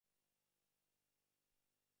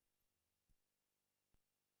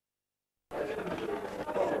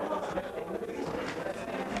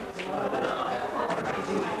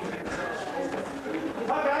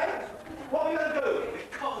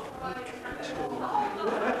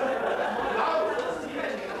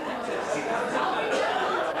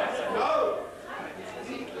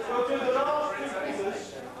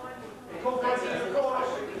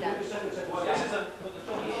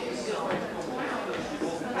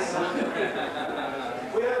We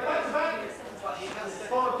have back-to-back,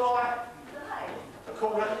 followed by a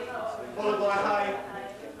corner, followed by a hay,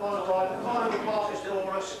 followed by the final passes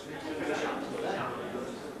chorus to finish up.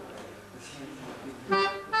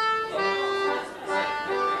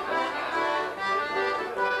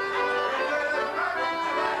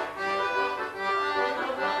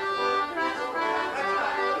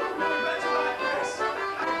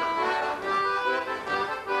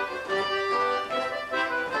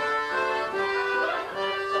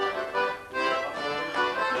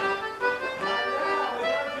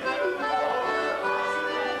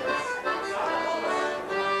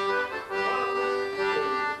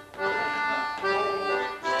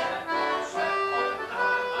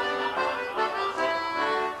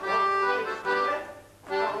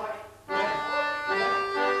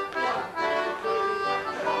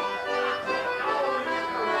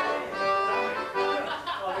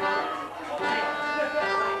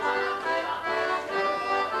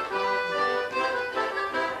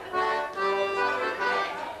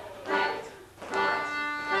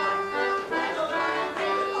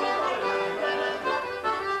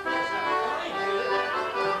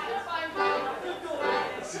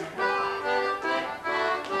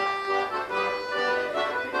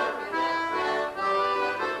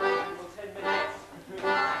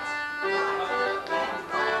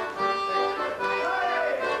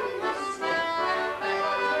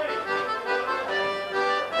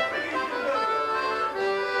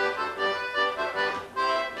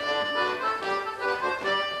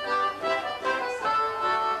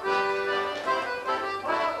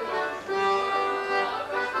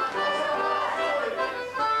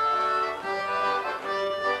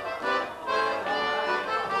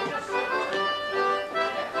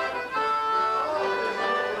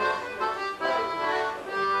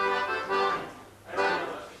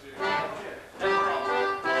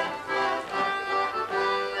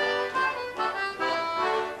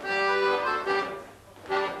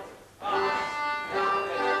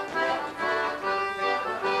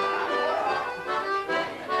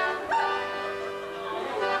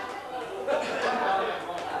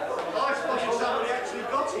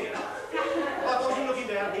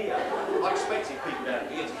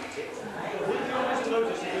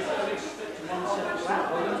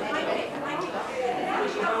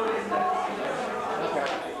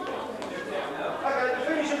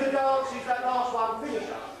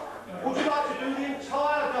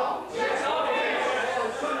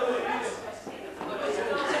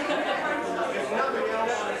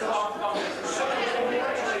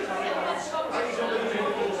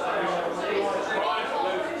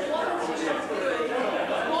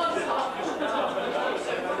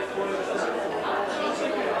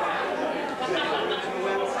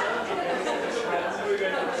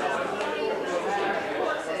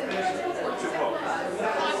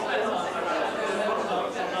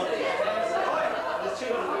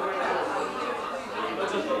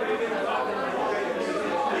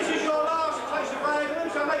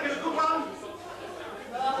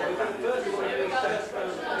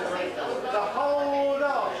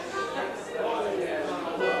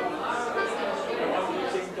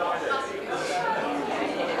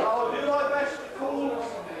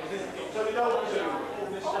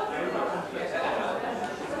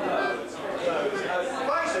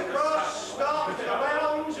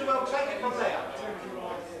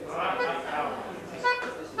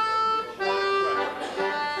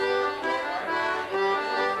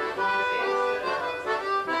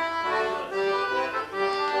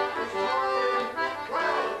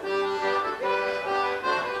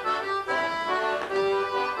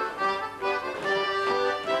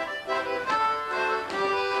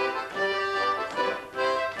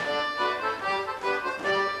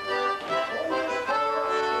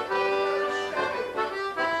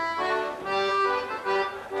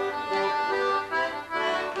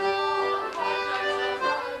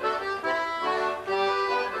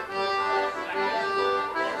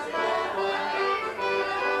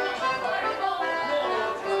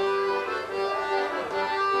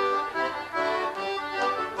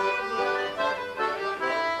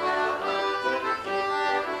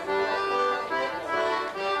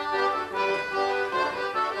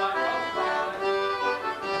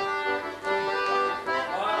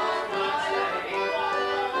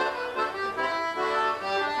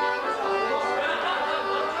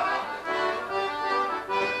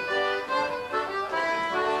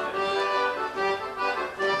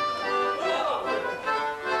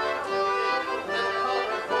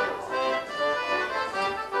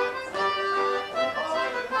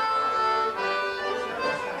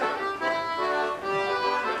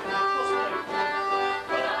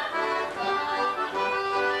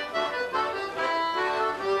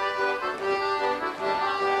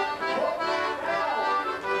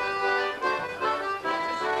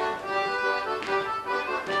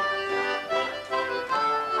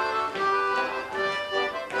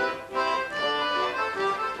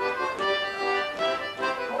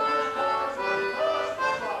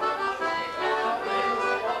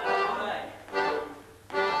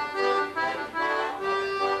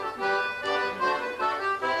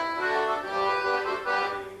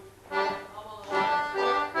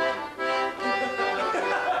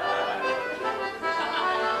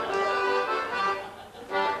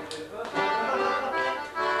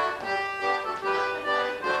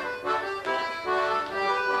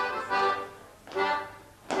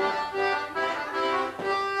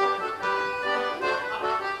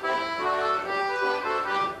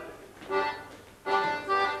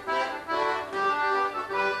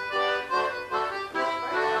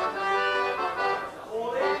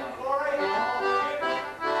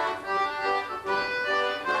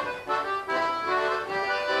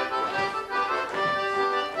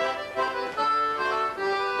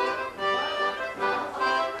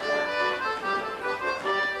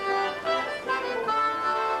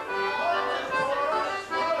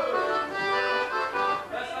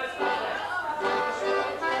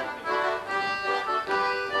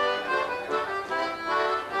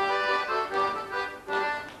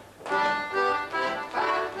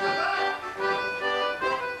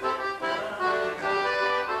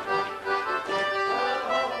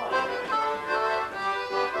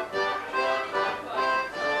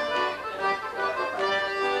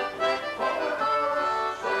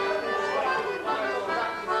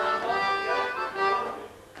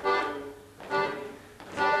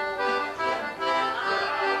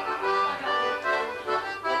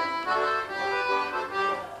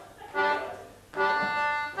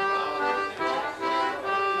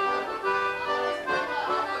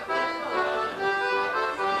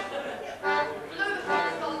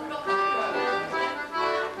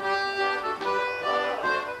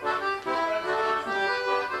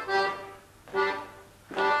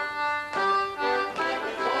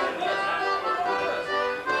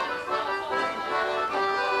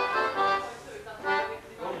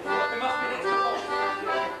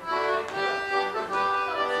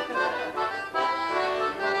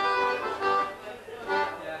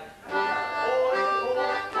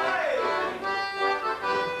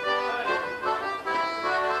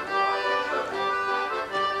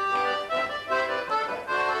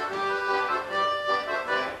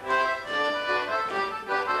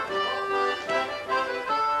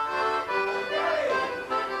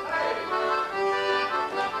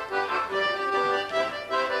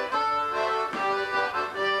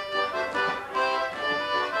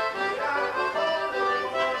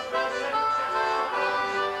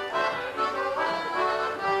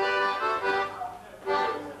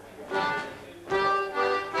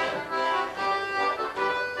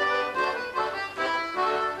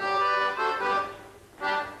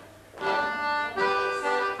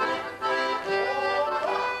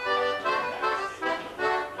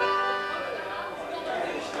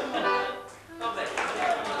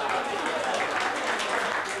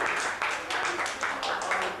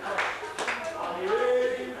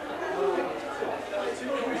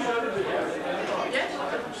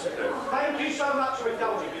 so much for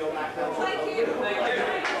indulging me on that. Thank you.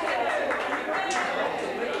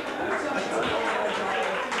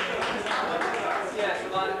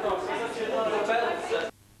 Yes, line across. Such a lot of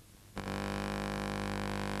bells.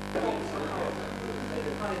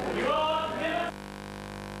 You are here.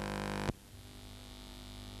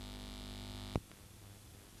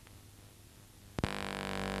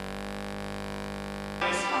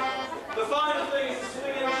 The final thing is the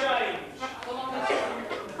swing and change.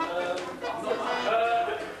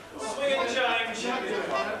 Swing and change.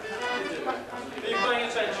 Are you paying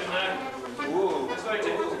attention now? Ooh. It's very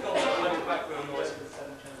difficult to concentrate on background noise.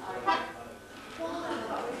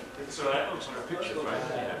 It's alright, it looks like a picture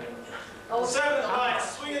frame. So, right,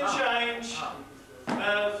 swing and change.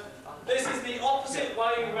 This is the opposite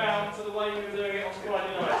way round to the way you were doing it on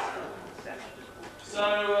Friday night. So,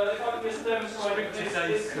 if I can just demonstrate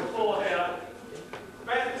this before here.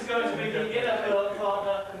 Beth is going to be the inner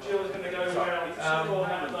partner, and Jill is going to go around. Style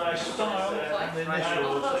and the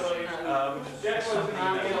initials. Jeff was going to be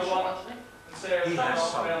the inner one, and Sarah will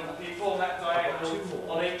come around. You form that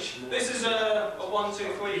diagonal on each. This is a 1,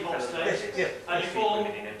 2, 3 hop step, and you form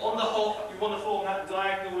on the hop. You want to form that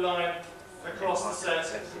diagonal line across the set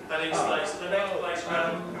at each place. So the next place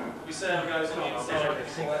round will be Sarah goes on the inside.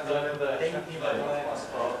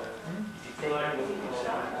 And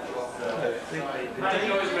it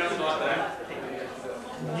goes around like that.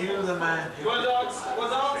 Knew the man who... We'll dance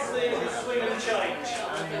the swing and change.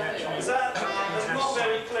 Is that? That's not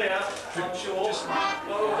very clear, I'm sure.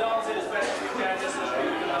 But we'll dance it as best as we can, just so we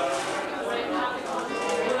can know.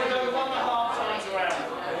 We're going to go 1.5 times around.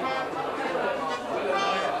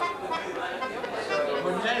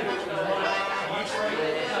 Well,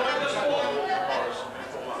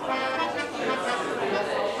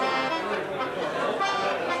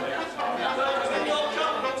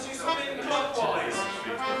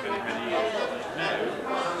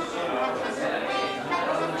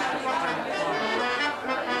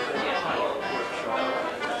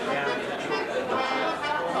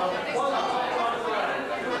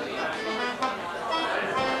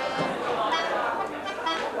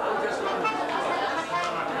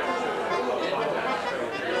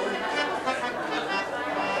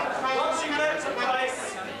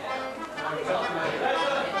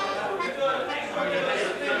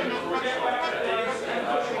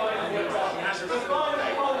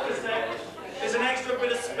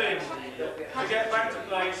 to get back to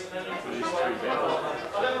place and then you push it away.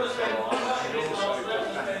 I don't want to spend too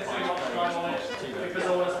much time on it because I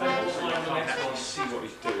want to spend more time on the next one. see what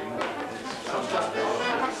he's doing. Do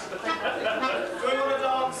we want to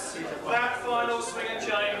dance that final swing and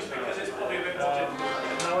change because it's probably a bit more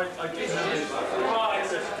difficult? No, I did know this. Right,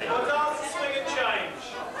 we'll dance the swing and change.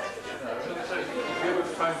 If you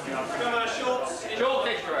would phone me up. Come on, shorts. Short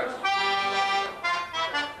intro.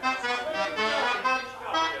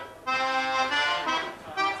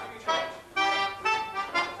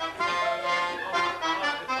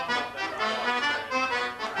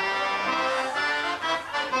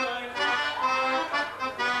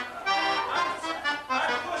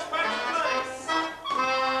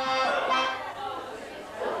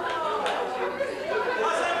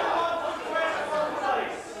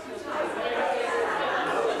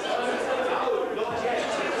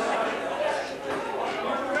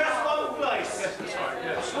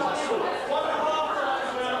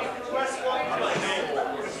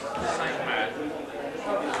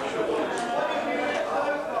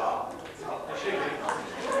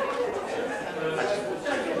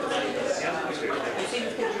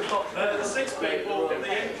 The 6 people, the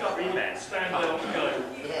end couple stand there and go.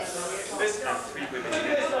 This is 3 women.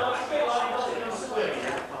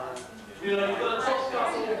 You know, you've got a top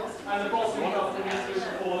couple and the bottom couple you do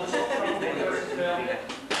before the top couple goes down.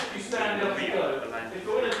 You stand up and go. If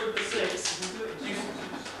you're in a group of 6,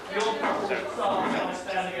 your couple start by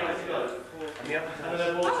standing up and go. And then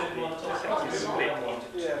they're walked in one top couple.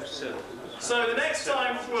 So the next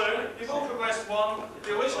time through, you've all progressed 1.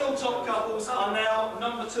 The original top couples are now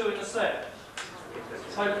number 2 in the set.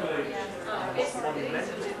 Hopefully.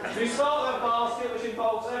 You start with a basket which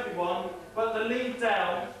involves everyone, but the lead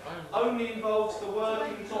down only involves the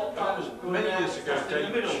working top couple. Many years ago, in the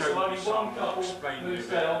middle, so only one couple moves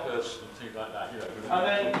down. Person and things like that, you know. And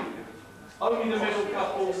then only the middle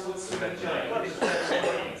couples would swing and change.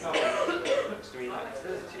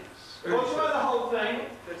 Well, try the whole thing.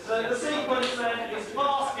 So the sequence then is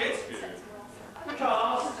basket,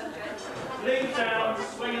 cast, lead down,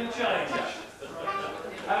 swing and change.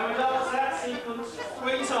 And we dance that sequence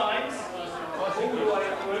 3 times, all the way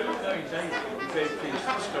through.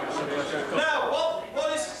 Now, what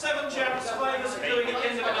is 7 Chaps famous for doing at the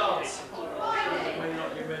end of a dance?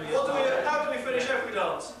 we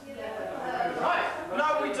dance? Right.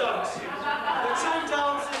 No, we don't. The two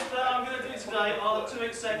dances that I'm going to do today are the two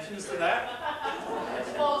exceptions to that.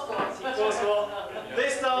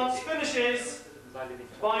 This dance finishes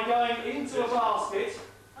by going into a basket,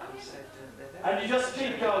 and you just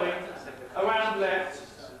keep going around left.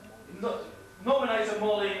 Nominate a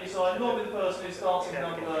molly inside. Normally the person who's starting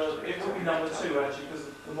number, it would be number 2 actually, because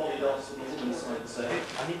the molly dance on the woman's side, so.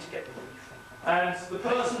 I need to get the and the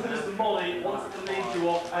person who's the molly wants to lead you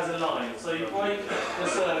off as a line. So you break the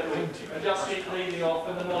circle and just keep leading off,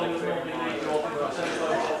 and the molly will normally lead you off into the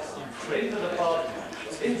telephone box, into the pub,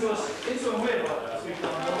 into a river, as we've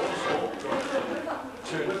done before.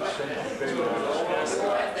 So we'll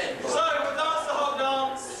dance the hot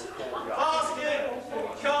dance, basket,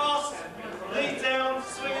 cast, lead down,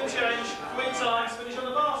 swing and change, 3 times, finish on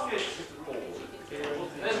the basket.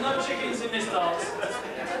 There's no chickens in this dance.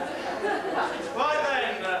 Right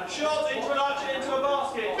then, short introduction into a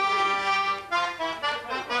basket.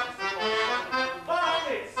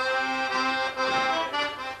 Baskets!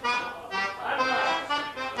 And back.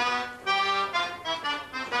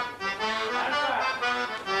 And back.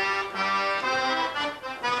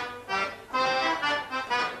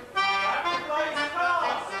 Back to place,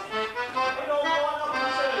 cast. In order 1 up and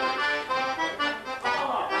 2.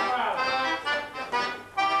 Up, round.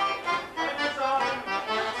 Every time.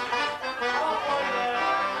 Halfway there.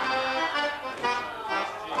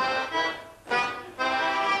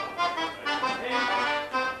 In.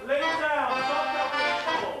 Lean down, top up the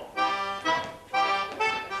floor.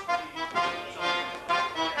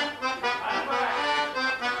 And back.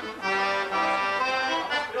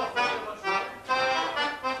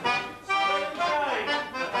 Swing change.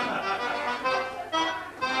 1.5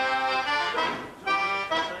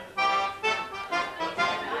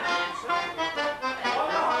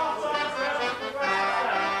 times round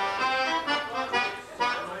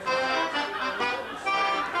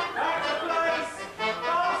the rest back to place.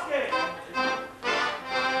 Basket.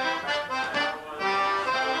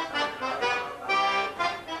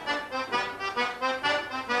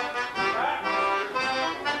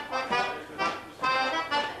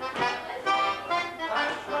 Back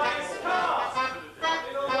to place. Cast.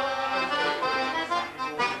 In order 1 and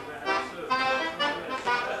 2.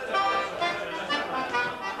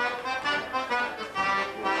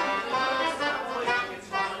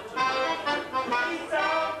 He's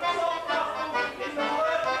down, top couple in the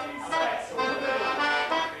working set.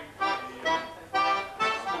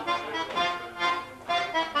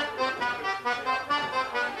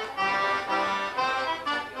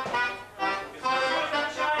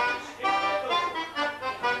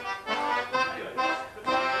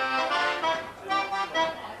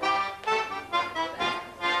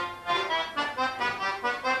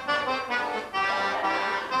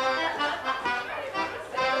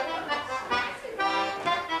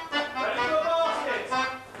 Ready for a basket?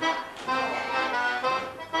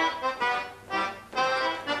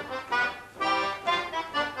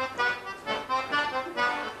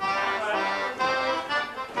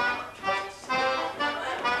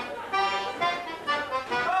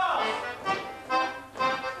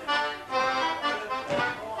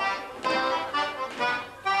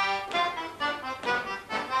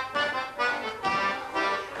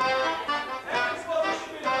 Everybody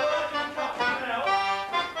should be the working couple now.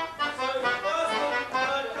 So the first one, couples is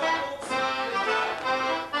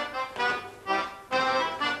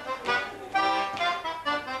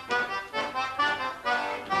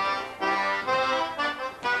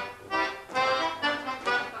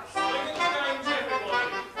swing and change,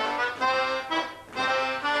 everybody.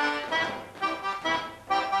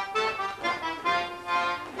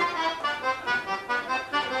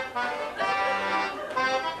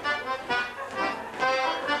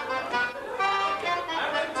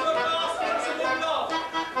 And into a basket to lead off.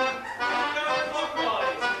 Go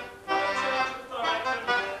clockwise. Don't change the direction.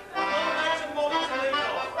 Nominate a molly to lead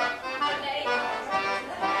off.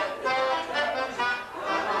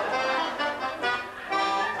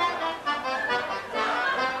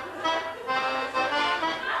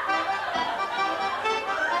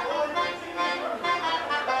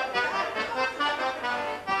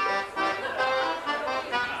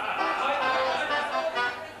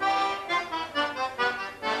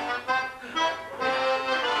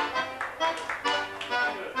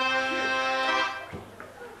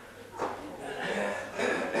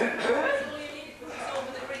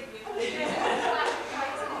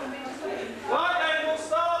 Right then, we'll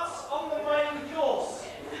start on the main course.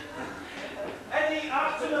 Any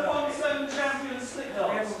Acton upon 7 champion stick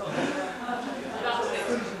dance?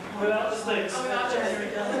 Without the sticks.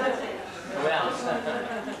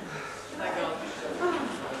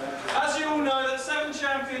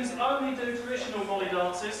 champions only do traditional molly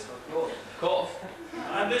dances. Of course.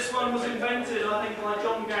 And this one was invented, I think, by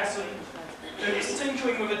John Gasson, who was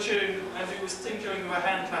tinkering with a tune and who was tinkering with a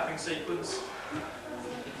hand clapping sequence.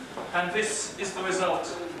 And this is the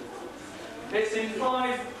result. It's in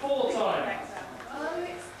 5/4 time.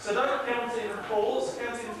 So don't count in fours,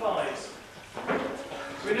 count in fives.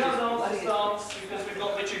 We now dance this dance because we've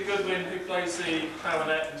got Richard Goodwin who plays the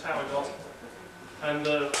clarinet and tarragon. And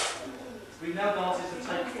we now dance it to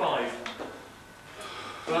take 5.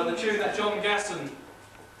 But the tune that John Gasson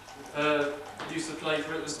used to play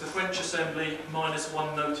for it was the French Assembly minus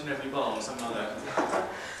 1 note in every bar, or something like that.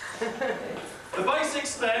 The basic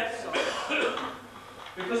step,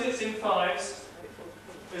 because it's in 5s,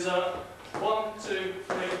 is a 1, 2,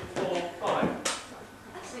 3, 4, 5.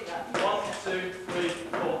 1, 2, 3,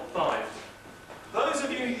 4, 5. Those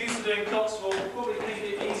of you used to doing Cotswold probably think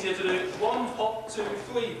it easier to do 1 hop, 2,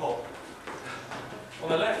 3 hop. On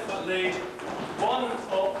the left foot lead, 1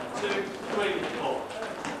 hop, 2, 3 hop.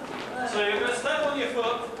 So you're going to step on your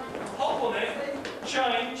foot, hop on it,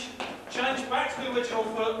 change back to the original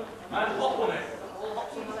foot, and hop on it.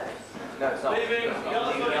 No, it's not. Leaving the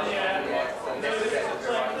other foot in the air, and do the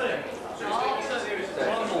same thing. 1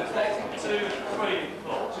 hop, 2, 3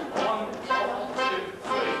 hop. 1 hop, 2,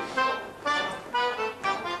 3 hop.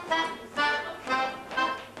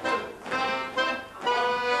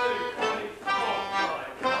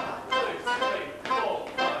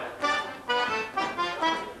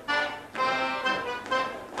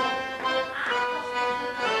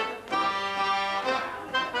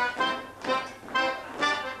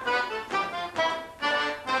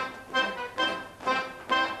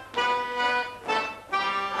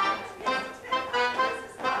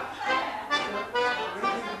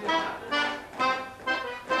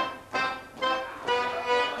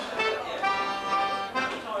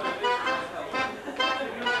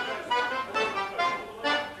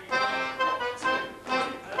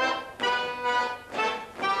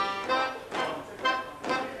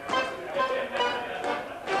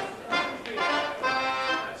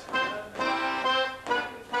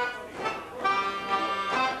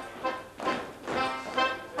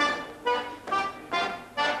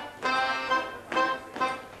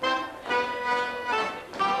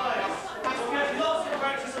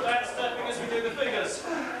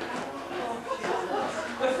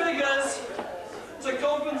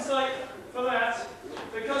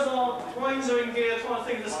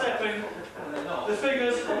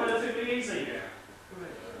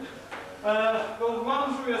 We'll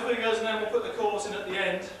run through the figures and then we'll put the chorus in at the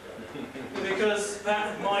end, because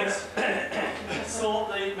that might sort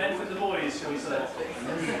the men from the boys, shall we say.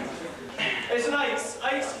 It's an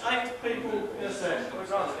 8 people in a set. The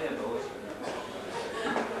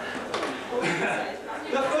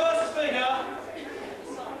first figure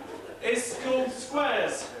is called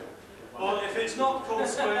squares. Or if it's not called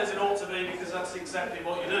squares, it ought to be, because that's exactly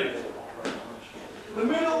what you do. The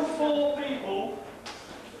middle 4 people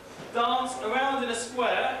dance around in a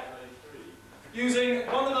square using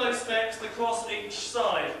one of those steps to cross each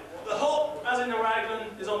side. The hop, as in the raglan,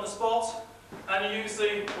 is on the spot, and you use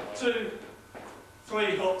the 2,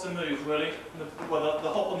 3 hop to move, really. Well, the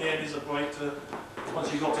hop on the end is a break to once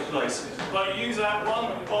you've got to place. But you use that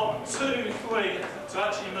 1 hop, 2, 3 to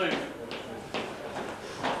actually move.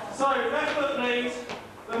 So, left foot lead,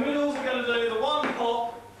 the middles are going to do the 1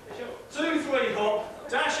 hop, 2, 3 hop,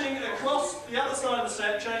 dashing across the other side of the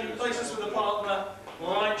set, changing places with the partner,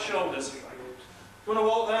 right shoulders. You want to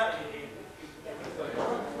walk that?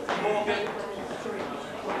 Walk it.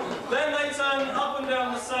 Then they turn up and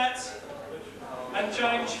down the set and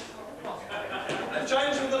change. And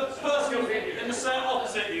change with the person in the set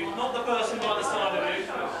opposite you, not the person by the side of you.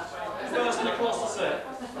 The person across the set.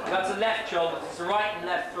 That's a left shoulder, it's a right and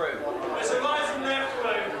left through. It's a right and left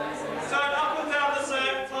through. Turn up and down the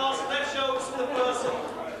set, pass left shoulders to the person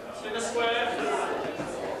in the square.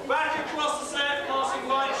 Back across the set, passing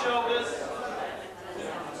right shoulders.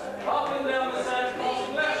 Up and down the set,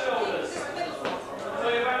 passing left shoulders. So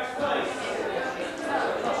you're back to place.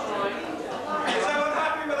 Is everyone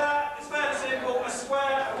happy with that? It's fairly simple. A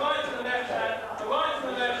square, a right to the left hand, a right to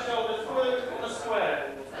the left shoulder, through on a square.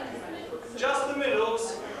 Just the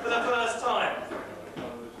middles for the first time.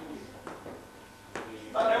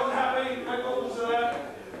 Everyone happy? No problems with that?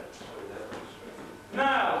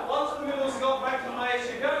 Now, once the middles got back to base,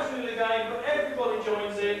 you go through the game, but everybody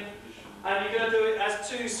joins in, and you're going to do it as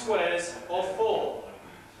 2 squares of 4.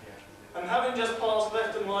 And having just passed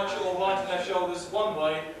left and right, or right and left shoulders one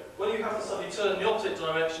way, when you have to suddenly turn the opposite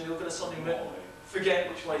direction, you're going to suddenly forget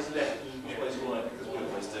which way's left and which way's right, because we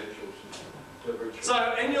always do.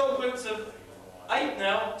 So, in your groups of 8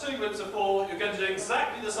 now, 2 groups of 4. You're going to do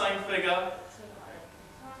exactly the same figure.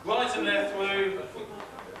 Right and left through.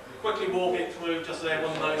 Quickly walk it through just so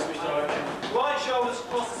everyone knows which direction. Right shoulders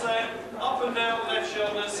across the set, up and down the left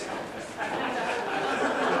shoulders.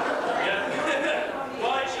 Yeah.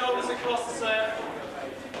 Right shoulders across the set,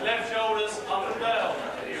 left shoulders up and down.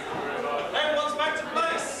 Everyone's back to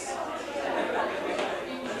place.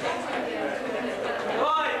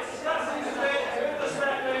 Right, that's it. With the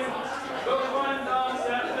stepping, we'll try and dance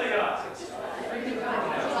that figure.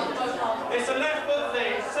 It's a left foot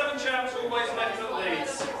lead. 7 champs always left foot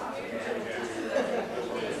leads.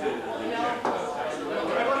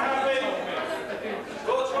 Everyone happy?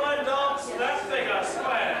 We'll try and dance that figure,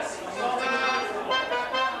 squares.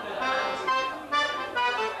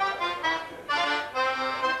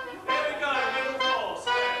 Here we go, middle 4,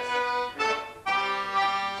 squares.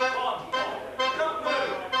 1, come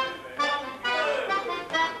move. 1, move.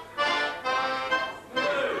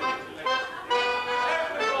 Move.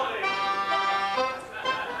 Everybody.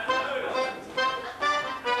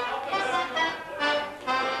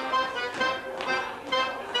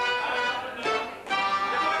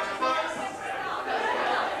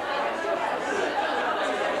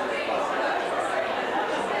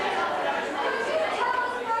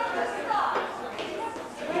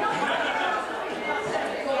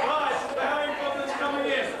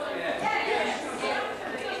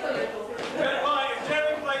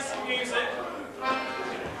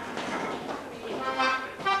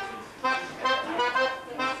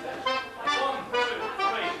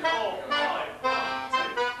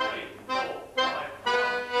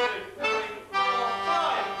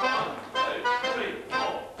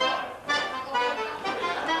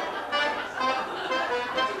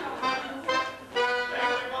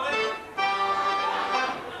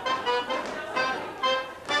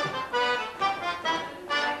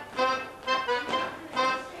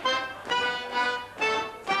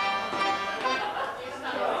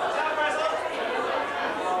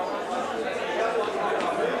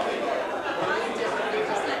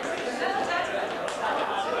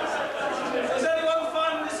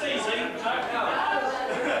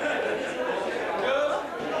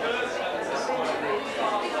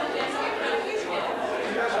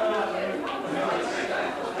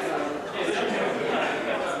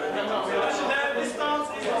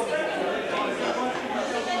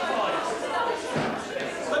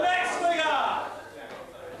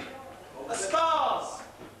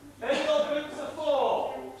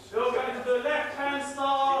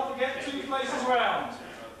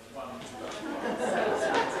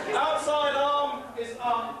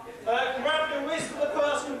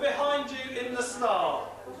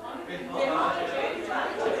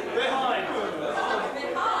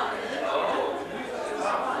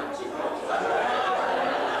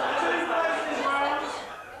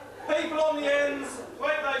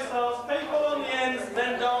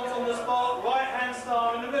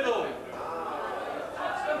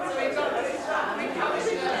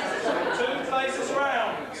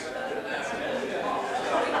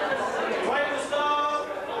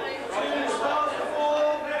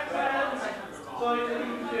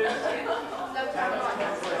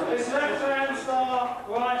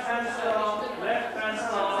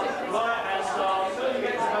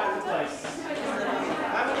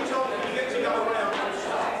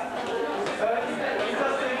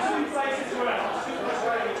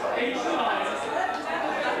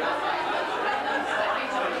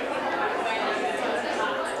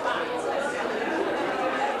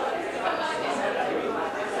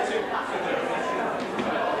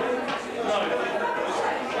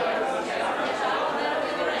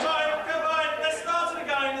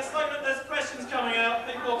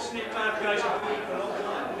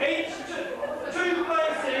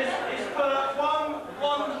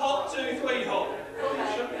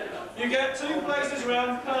 You get 2 places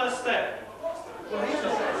round per step. Yeah,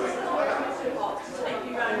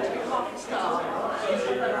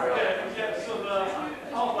 you get sort of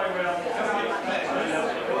halfway round.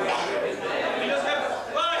 You just go,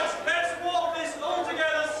 right, let's walk this all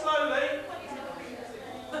together slowly.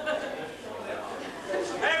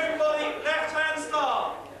 Everybody, left hand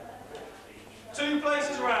start. 2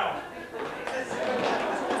 places round.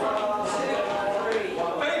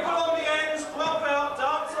 People on the ends, drop out,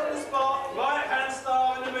 dance on the spot, right hand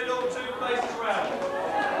star in the middle, 2 places round.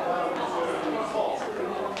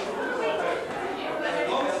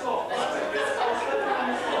 On the spot.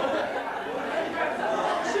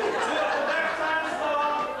 2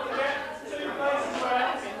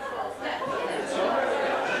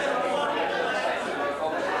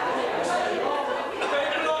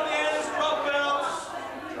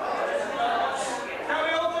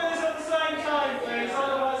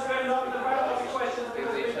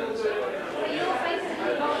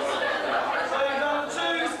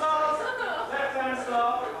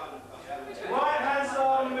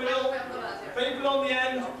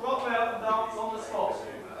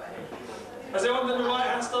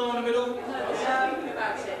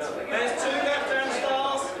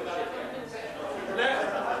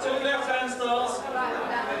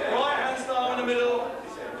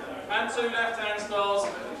 2 left-hand stars,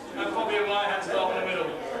 and probably a right-hand star in the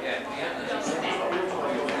middle.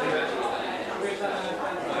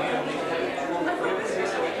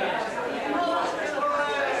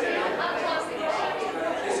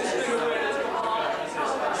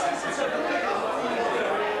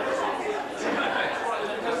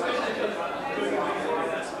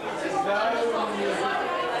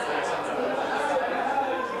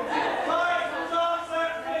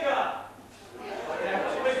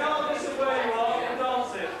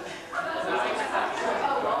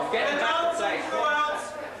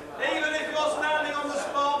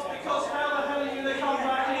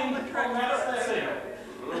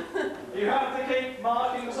 You have to keep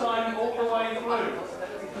marking time all the way through.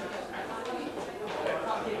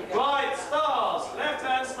 Right, stars.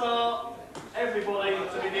 Left-hand star, everybody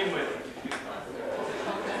to begin with.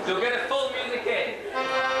 You'll get a full music in.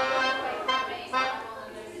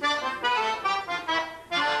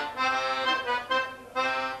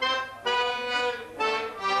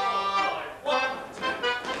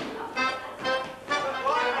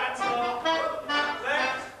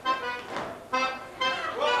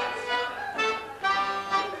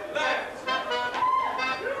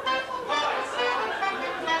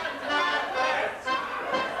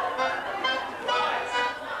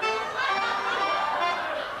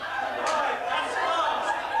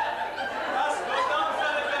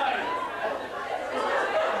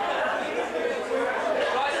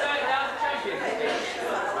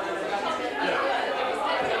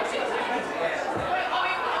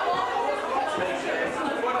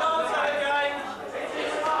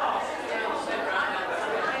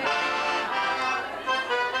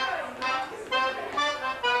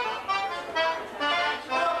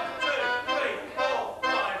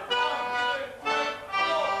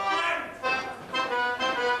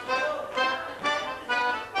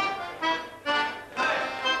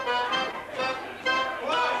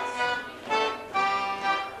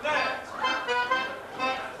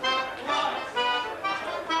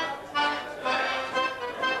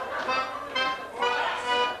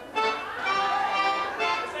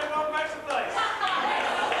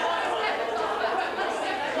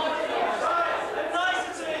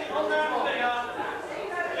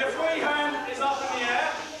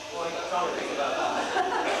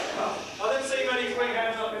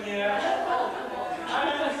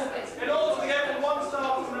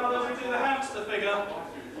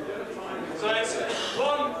 So it's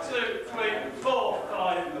 1, 2, 3, 4,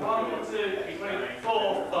 5. 1, 2, 3,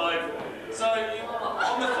 4, 5. So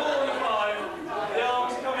on the 45, the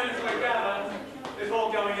arms come in for a gather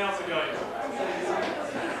before going out again.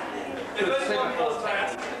 If anyone does that,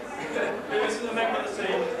 who isn't a member of the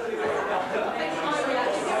team,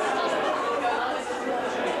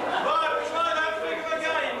 right, try that figure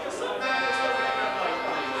again. Just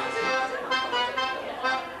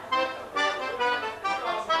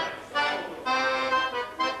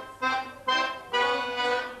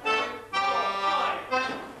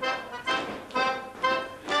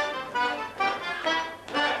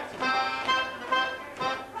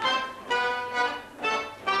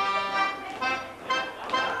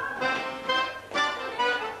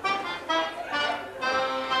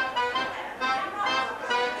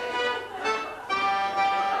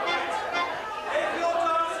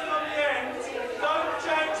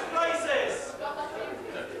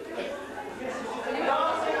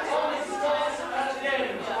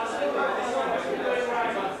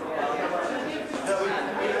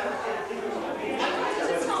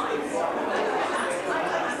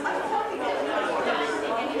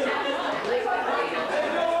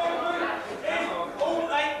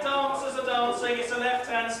it's a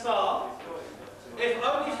left-hand star. If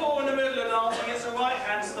only 4 in the middle are dancing, it's a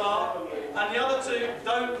right-hand star, and the other 2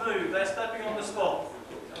 don't move, they're stepping on the spot.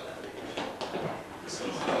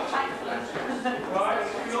 Right,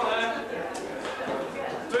 you got there?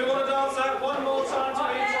 Do we want to dance that one more time to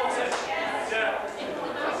reinforce it? Yeah.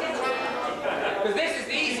 Because this is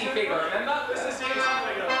the easy figure, remember? This is the easy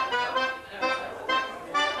figure.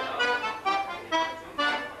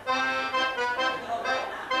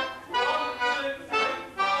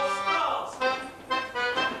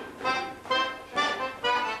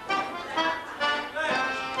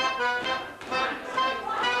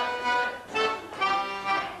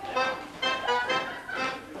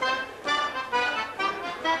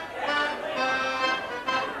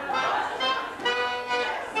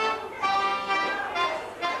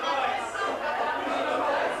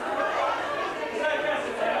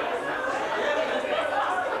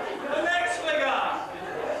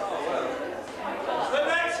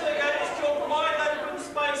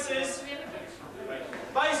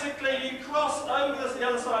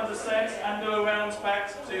 set and do a round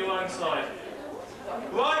back to your own side.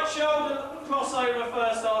 Right shoulder crossover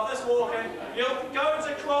first half, let's walk in. You're going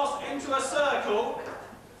to cross into a circle,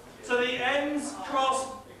 so the ends cross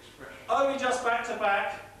only just back to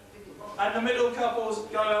back, and the middle couples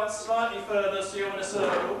go out slightly further, so you're in a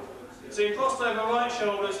circle. So you crossed over right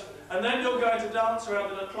shoulders, and then you're going to dance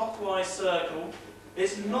around in a clockwise circle.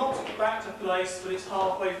 It's not back to place, but it's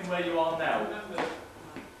halfway from where you are now.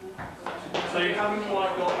 So you haven't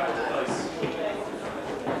quite got back to place.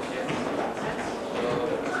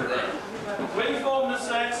 When you form the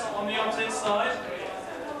set on the opposite side,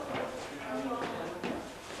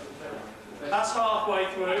 that's halfway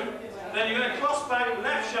through. Then you're going to cross back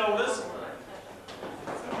left shoulders,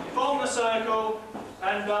 form the circle,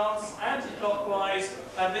 and dance anti-clockwise,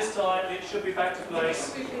 and this time it should be back to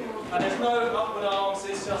place. And there's no upward arms,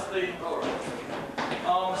 it's just the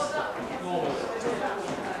arms normal.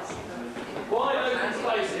 Wide open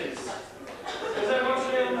spaces. Is everyone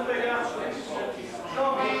clear on the figure?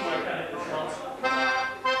 Can't be mechanical stance.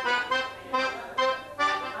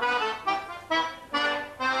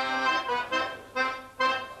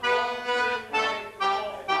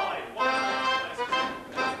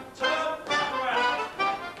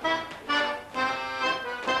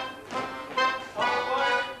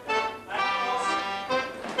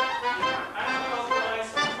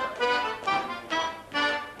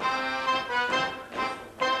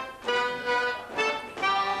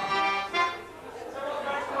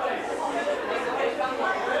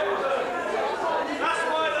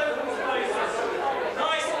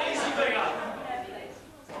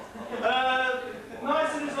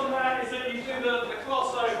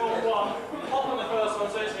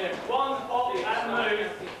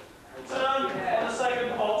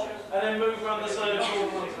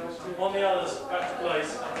 On the others, back to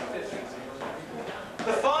place.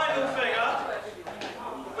 The final figure,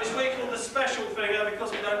 which we call the special figure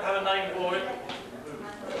because we don't have a name for it,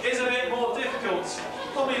 is a bit more difficult.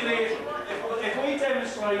 Probably if we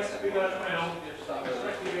demonstrate, we go to the middle.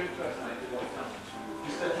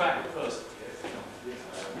 You step back first.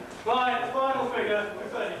 Right, the final figure, we're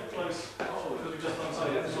fairly close. Because we've just done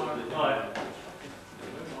something. Right.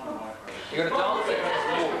 You're going to dance it?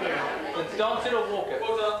 Dance it or walk it?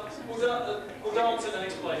 We'll dance it and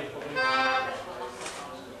explain it probably.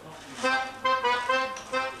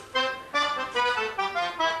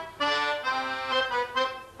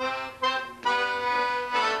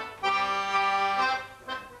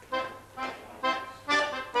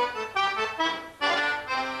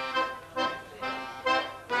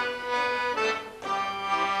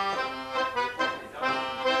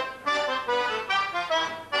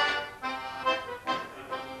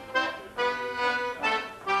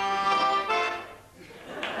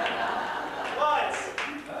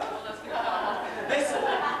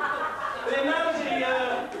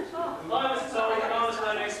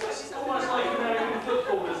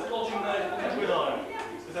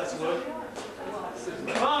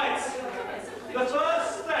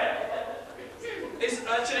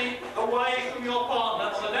 Actually away from your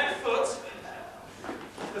partner on the left foot.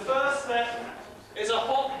 The first step is a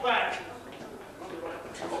hop back,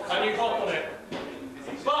 and you hop on it.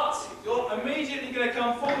 But you're immediately going to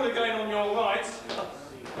come forward again on your right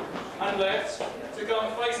and left to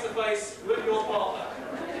come face to face with your partner.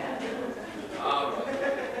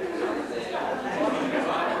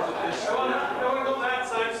 Everyone got that?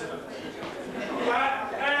 So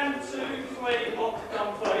back and 2, 3, hop,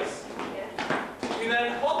 come face. You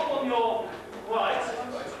then hop on your right,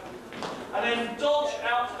 and then dodge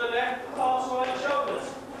out to the left, pass right shoulders.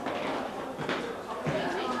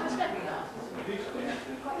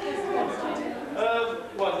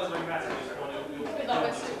 Well, it doesn't really matter.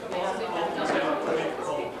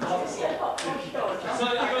 So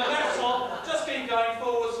you've got a left hop, just keep going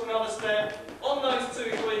forwards for another step. On those 2,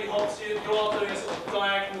 3 hops, you are doing a sort of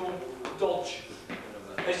diagonal dodge.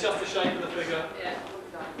 It's just the shape of the figure. Yeah.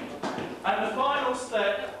 And the final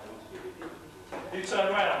step, you turn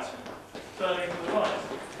around, turning to the right.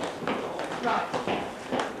 Right.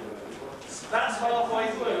 That's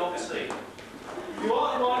halfway through, obviously. You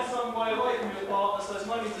are right some way away from your partner, so there's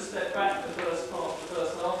no need to step back the first half, the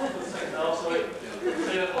second half, sorry.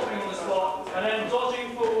 So you're hopping on the spot, and then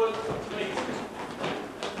dodging forward to meet.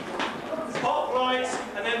 Hop right,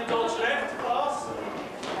 and then dodge left, pass.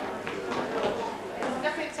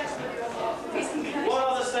 One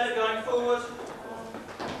other step going forward,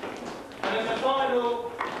 and then the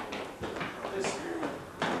final is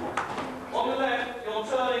on the left. You're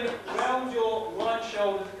turning round your right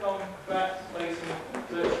shoulder to come back, facing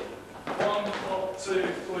the 1, 2,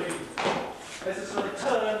 3. This is sort of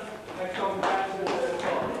turn and come back towards the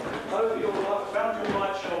front.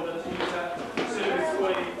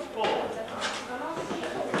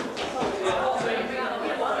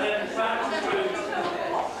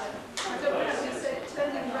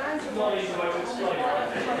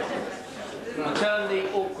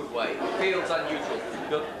 feels unusual.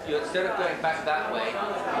 Instead of going back that way,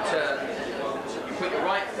 you turn. You put your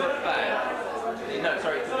right foot back. No,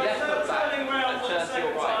 sorry, put your left foot back and turn to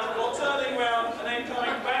your right. Or turning round and then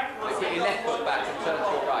coming back. You put your left foot back and turn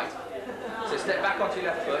to your right. So step back onto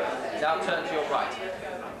your left foot, now turn to your right.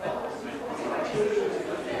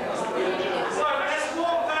 So let's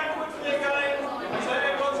walk backwards again, so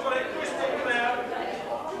everyone's got it crystal clear.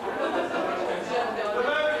 The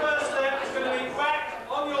very first step is going to be back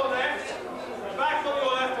on your left,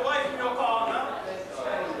 away from your partner.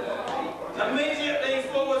 Immediately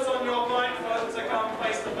forwards on your right foot to come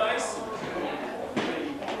face to face.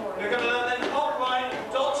 You're going to then hop right,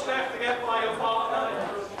 dodge left to get by your partner.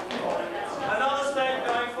 Another step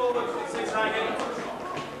going forward, zigzagging.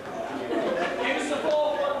 Use the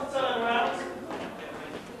fourth one to turn around.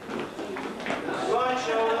 Right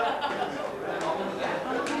shoulder.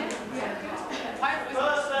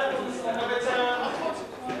 First step on the return.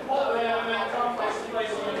 Hop there and then come face to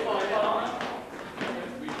face with your partner.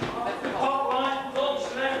 Hop right, dodge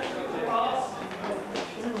left, pass.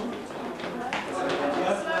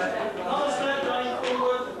 Another step going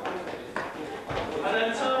forward. And then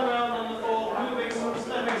turn around on the floor, moving,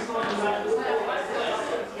 stepping slightly back.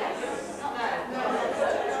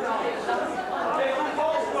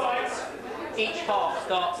 Each half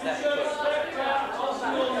starts left foot.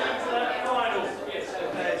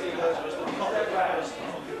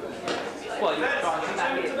 Well, you can try and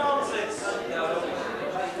snap it.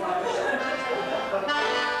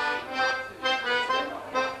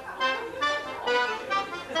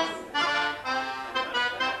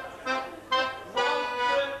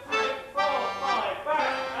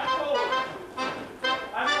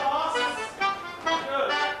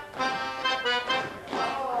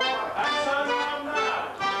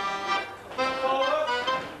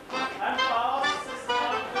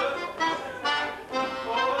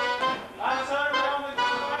 And turn around with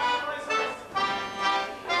your back, place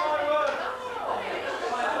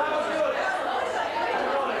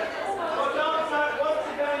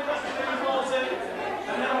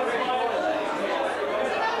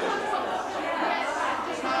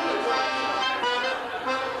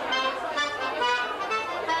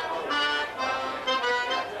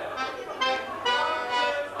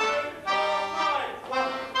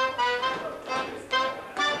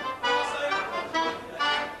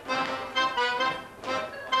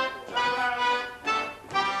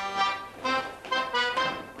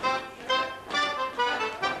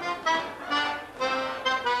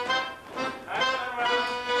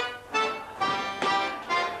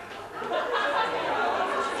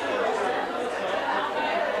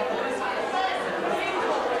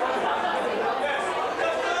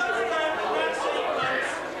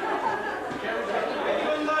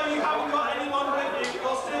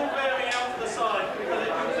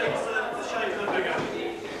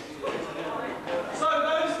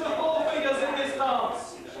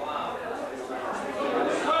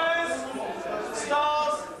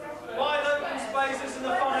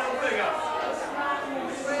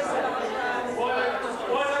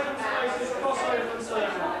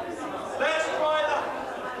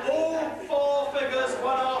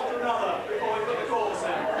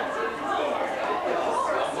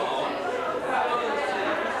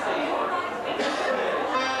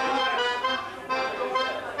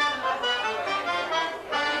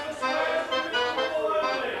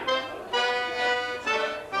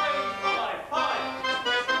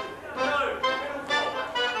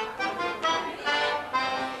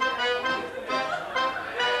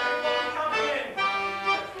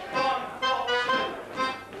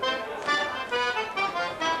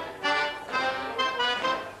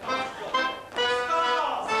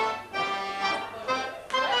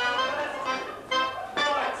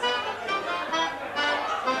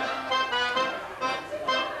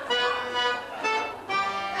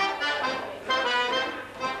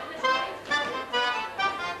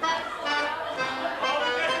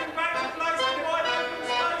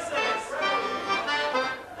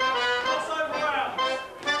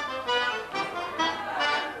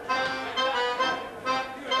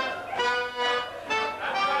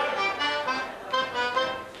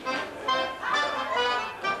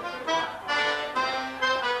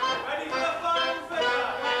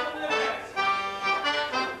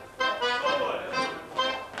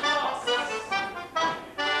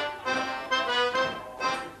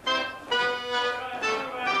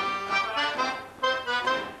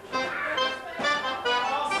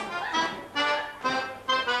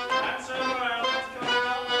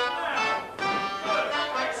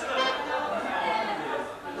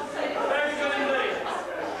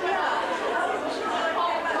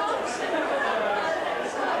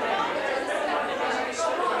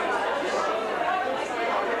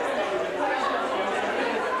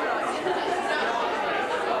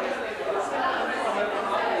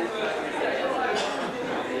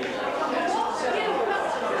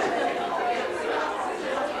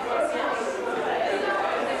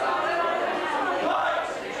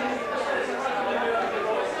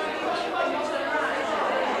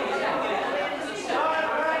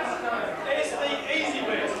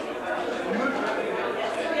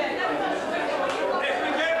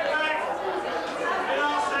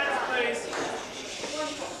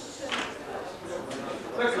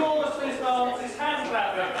starts is hand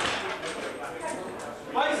clapping.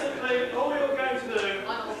 Basically, all you're going to do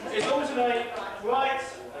is alternate right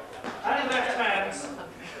and left hands,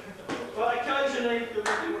 but occasionally you're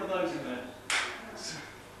going to do one of those in there.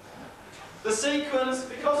 The sequence,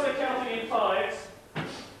 because we're counting in fives,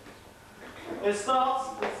 it starts,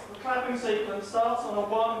 the clapping sequence starts on a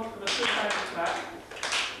one with a two-handed clap.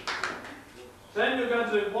 Then you're going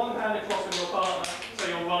to do one hand across with your partner, so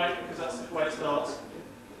you're right, because that's the way it starts.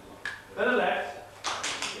 Then a left,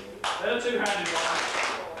 then a two-handed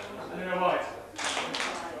one, and then a right.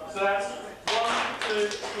 So that's 1, 2,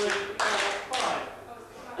 3, 4, 5.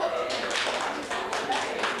 1,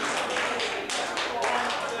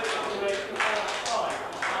 2, 3, 4, 5.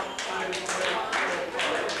 1, 2, 3,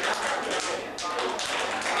 4, 5.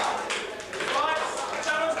 Right,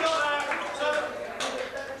 someone's got that. So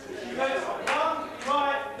you go one,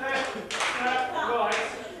 right, left, left, right.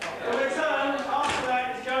 The return after that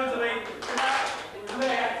is going to be left,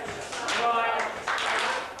 left, right,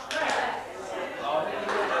 left.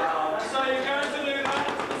 So you're going to do that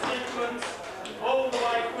sequence all the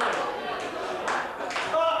way through.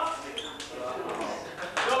 But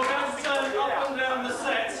you're going to turn up and down the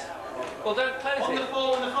set Well, don't close on it. the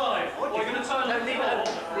 4 and the 5. Or you're going to turn No, on leave the it 4.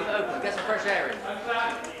 open. Leave it open. Get some fresh air in. And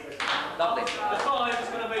that, Lovely. the 5 is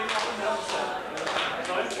going to be up and down the set.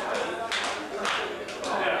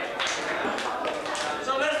 Yeah.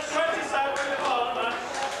 So let's practice that with the partner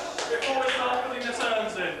before we start putting the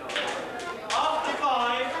turns in. After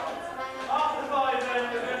 5 then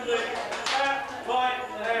we're going to do left, right,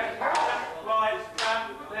 left, right,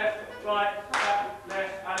 left, right,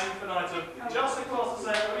 left, and infinitum. Just across the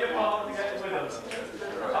set with your partner to get the rhythm.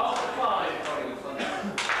 After 5.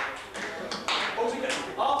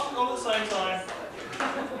 All at the same time.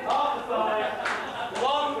 After 5.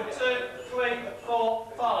 1, 2, 3, 4,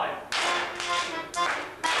 5.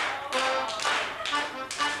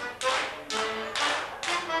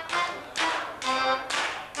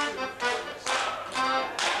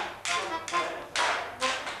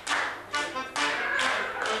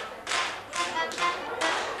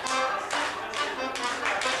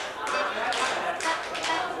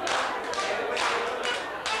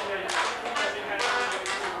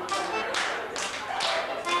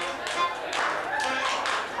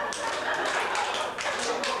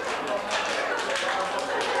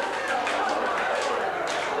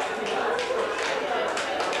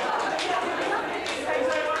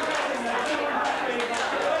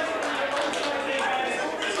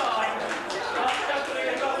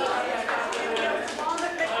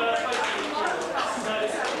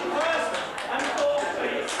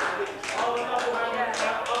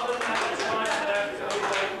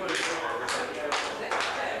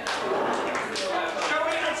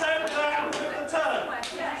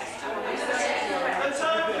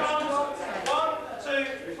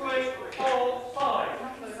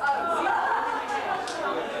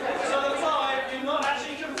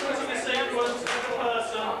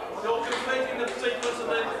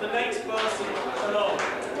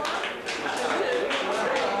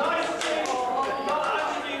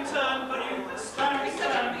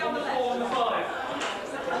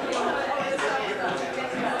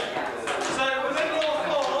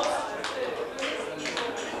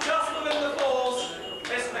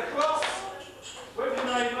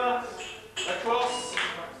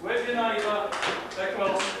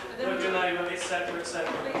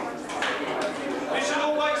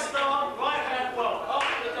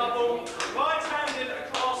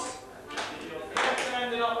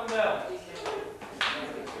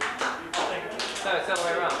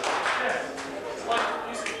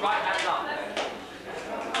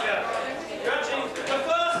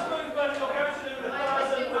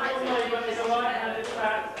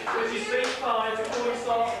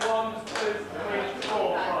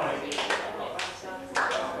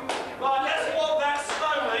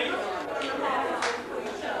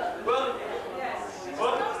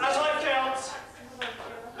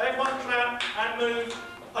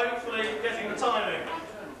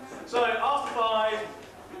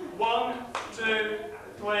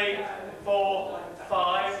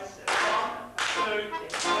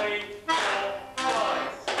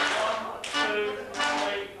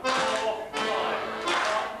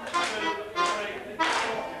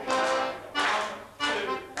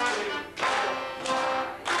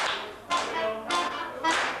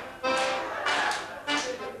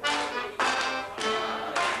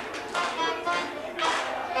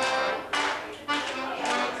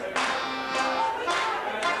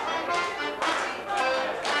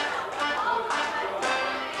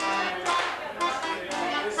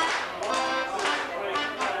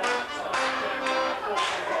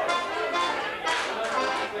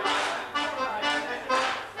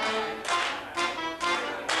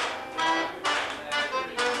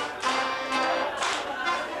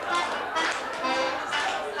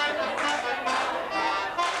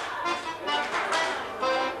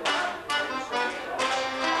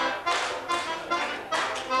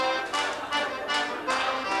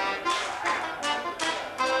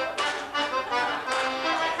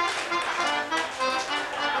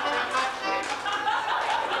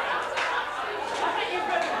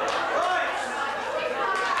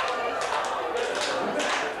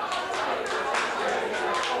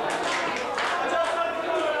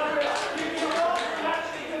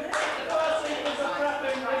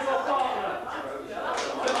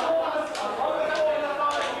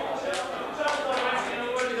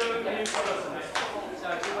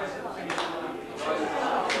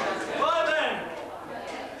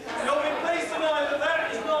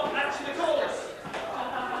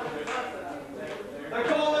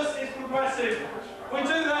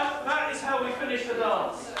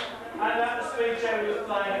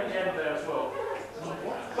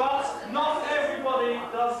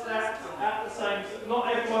 the same.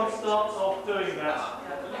 Not everyone starts off doing that.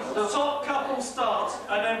 The top couple starts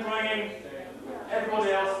and then bringing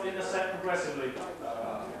everybody else in the set progressively.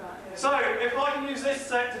 So, if I can use this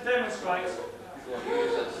set to demonstrate.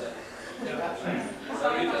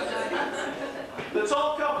 The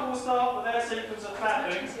top couple will start with their sequence of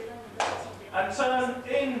clapping and turn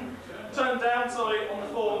down, on the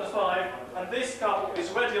 4 and the 5, and this couple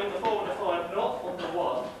is ready on the 4 and the 5, not on the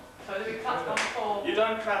 1. So do we clap on 4? You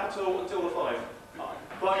don't clap at all until the 5.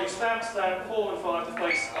 But you stand 4 and 5 to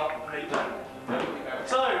face up and meet down.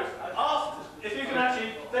 So, if you can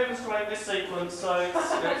actually demonstrate this sequence, so it's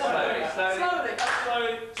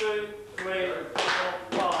slowly, 2, 3,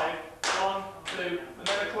 4, 5, 1, 2, and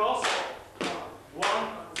then across, 1,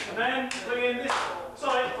 and then bring in this,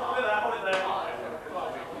 hold it there.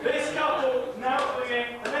 This couple, now bring in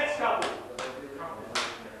the next couple,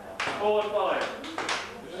 4 and 5.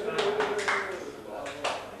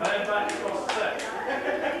 And then back across the set.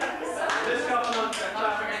 This couple and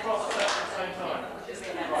clapping across the set at the same time.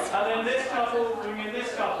 And then this couple, bring in this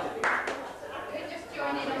couple.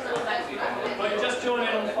 But you just join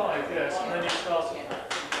in on 5, yes, and then you start it.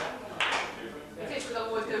 Because I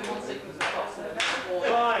always do one sequence across.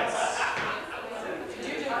 Right.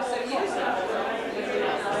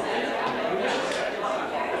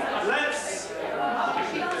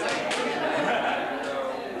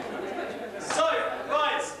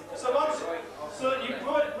 So you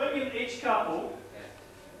bring in each couple.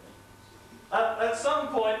 At some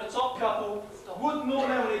point, the top couple would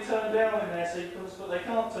normally turn down in their sequence, but they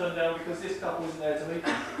can't turn down because this couple isn't there to meet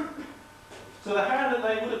them. So the hand that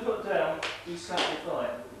they would have put down, you slap your thigh.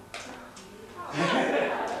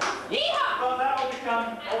 But that will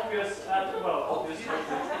become obvious at the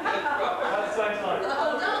same time. The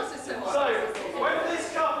whole dance is similar. So, when this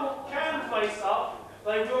couple can face up,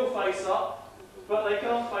 they will face up, but they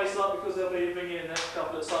can't face up because they'll be bringing in the next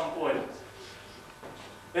couple at some point.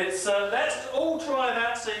 It's let's all try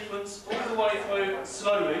that sequence all the way through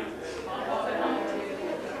slowly.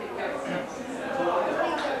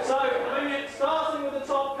 So, starting with the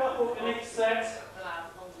top couple in each set,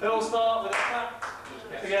 they'll start with a clap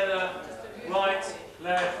together, right,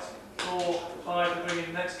 left, 4, 5, and bring in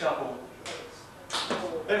the next couple.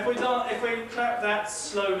 If we clap that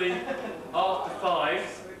slowly after 5,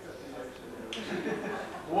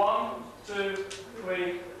 1, 2,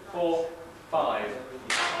 3, 4, 5.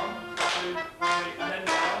 1, 2, 3, and then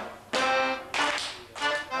down.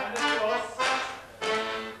 And across.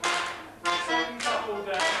 Second couple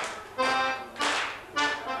down.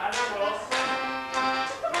 And across.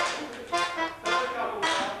 Third couple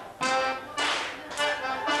down.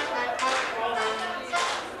 Across.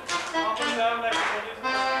 Up and down, everybody.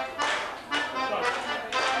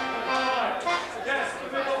 Right. Yes, the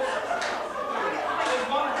middle. There's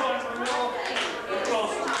one point in the middle.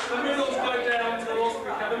 Across. The middles go down.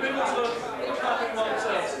 The middles are clapping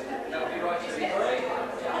themselves.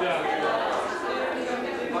 Yeah.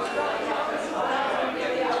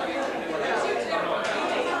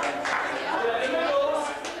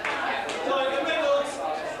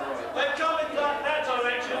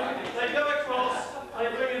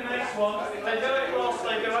 They go across,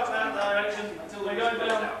 they go up that direction, until they go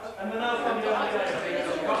down, and then they'll come down again.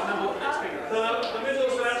 The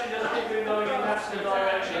middles are actually just keeping going in that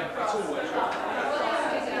direction.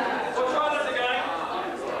 So try that again.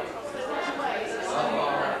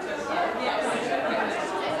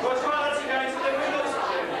 We'll try that again, so the middles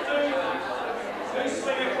do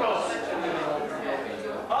swing across.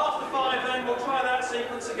 After 5 then, we'll try that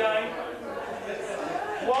sequence again.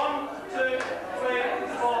 1, 2, 3,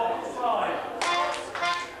 4, 5.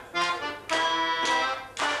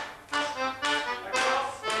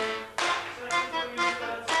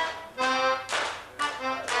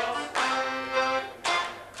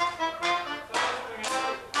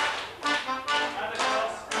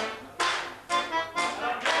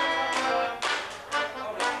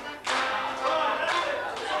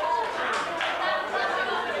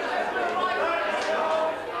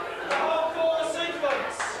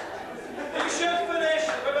 You should finish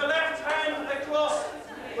with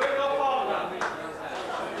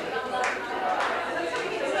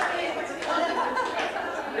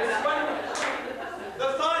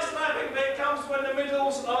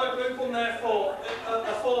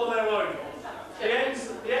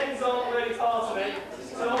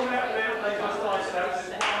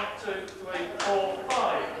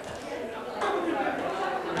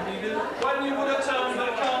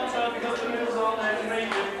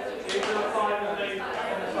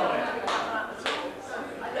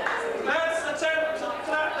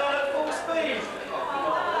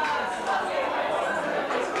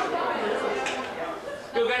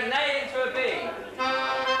get an A into a B.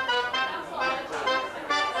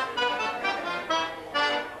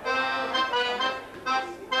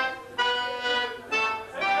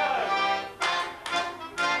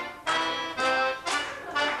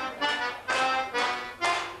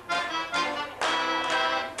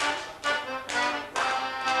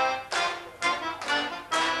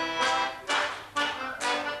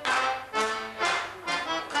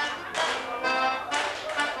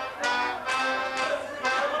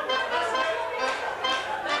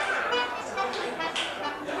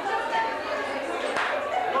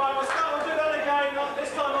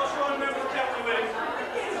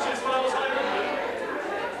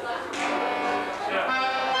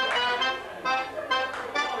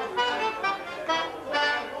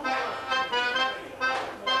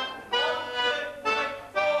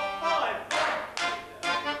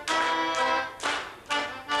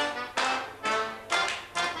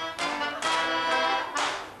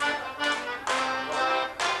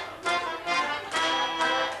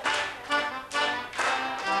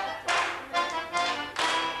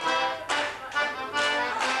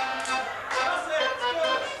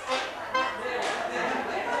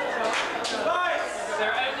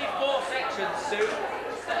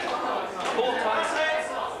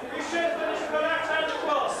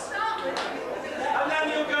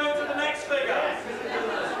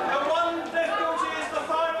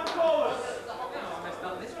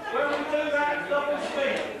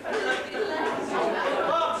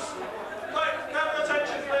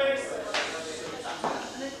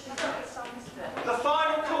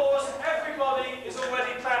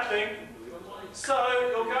 So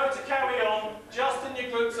you're going to carry on just in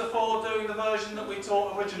your groups of 4 doing the version that we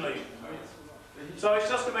taught originally. So it's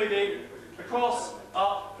just going to be the across,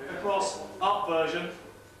 up version.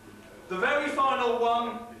 The very final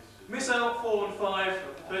one, miss out 4 and 5,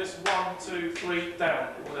 but it's 1, 2, 3, down.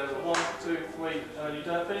 Whatever, 1, 2, 3, and you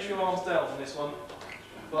don't finish your arms down on this one,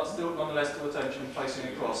 but still nonetheless to attention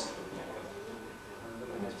facing across.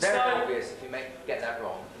 It's very obvious if you get that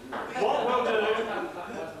wrong. What we'll do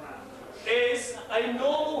is a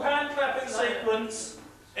normal hand clapping sequence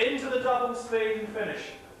into the double speed and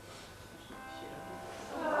finish.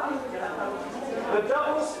 The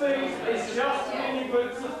double speed is just in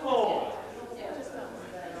groups of 4.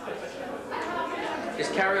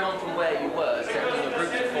 Just carry on from where you were, except in your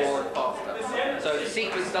groups of 4 and faster. So the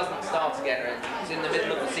sequence doesn't start again, it's in the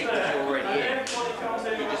middle of the sequence you're already in.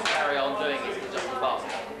 You just carry on doing it, just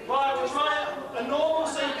faster. Right, we'll try a normal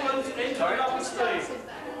sequence into the double speed.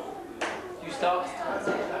 You start.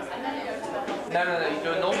 No, you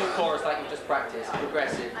do a normal chorus like you just practiced,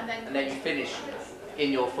 progressive, and then you finish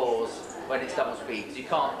in your 4s when it's double speed, because you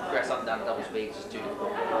can't progress up and down double speed, it's just too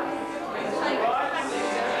difficult.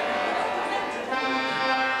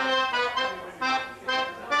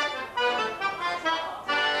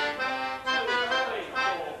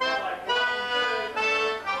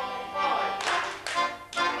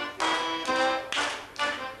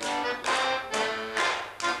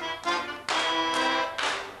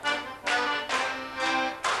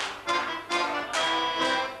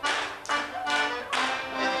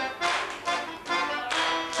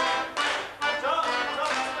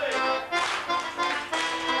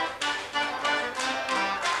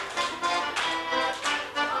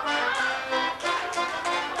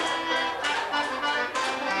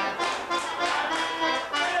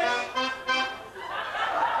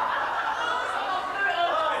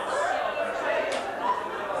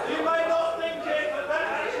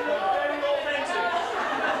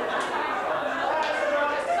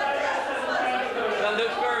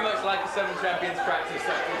 Seven champions practice.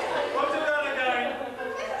 We'll do that again.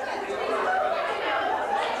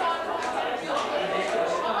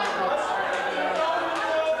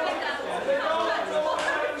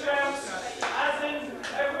 As in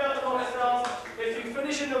every other one has done, if you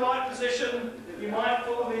finish in the right position, you might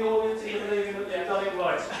fool the audience into believing that you've done it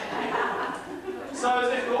right. So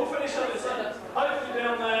as if we're all finished on this, hopefully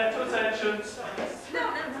down there, to attention.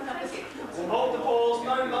 Hold the pause,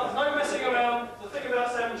 no messing around. The thing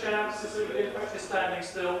about 7 champs is that we didn't practice standing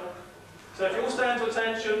still. So if you all stand to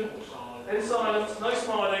attention, in silence, no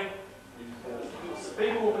smiling,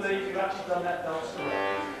 people will believe you've actually done that dance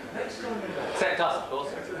correct. Next time you do. Except us, of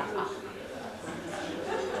course.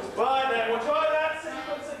 Right then, we'll try that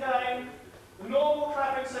sequence again. The normal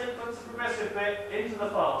clapping sequence, the progressive bit, into the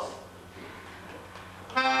fast.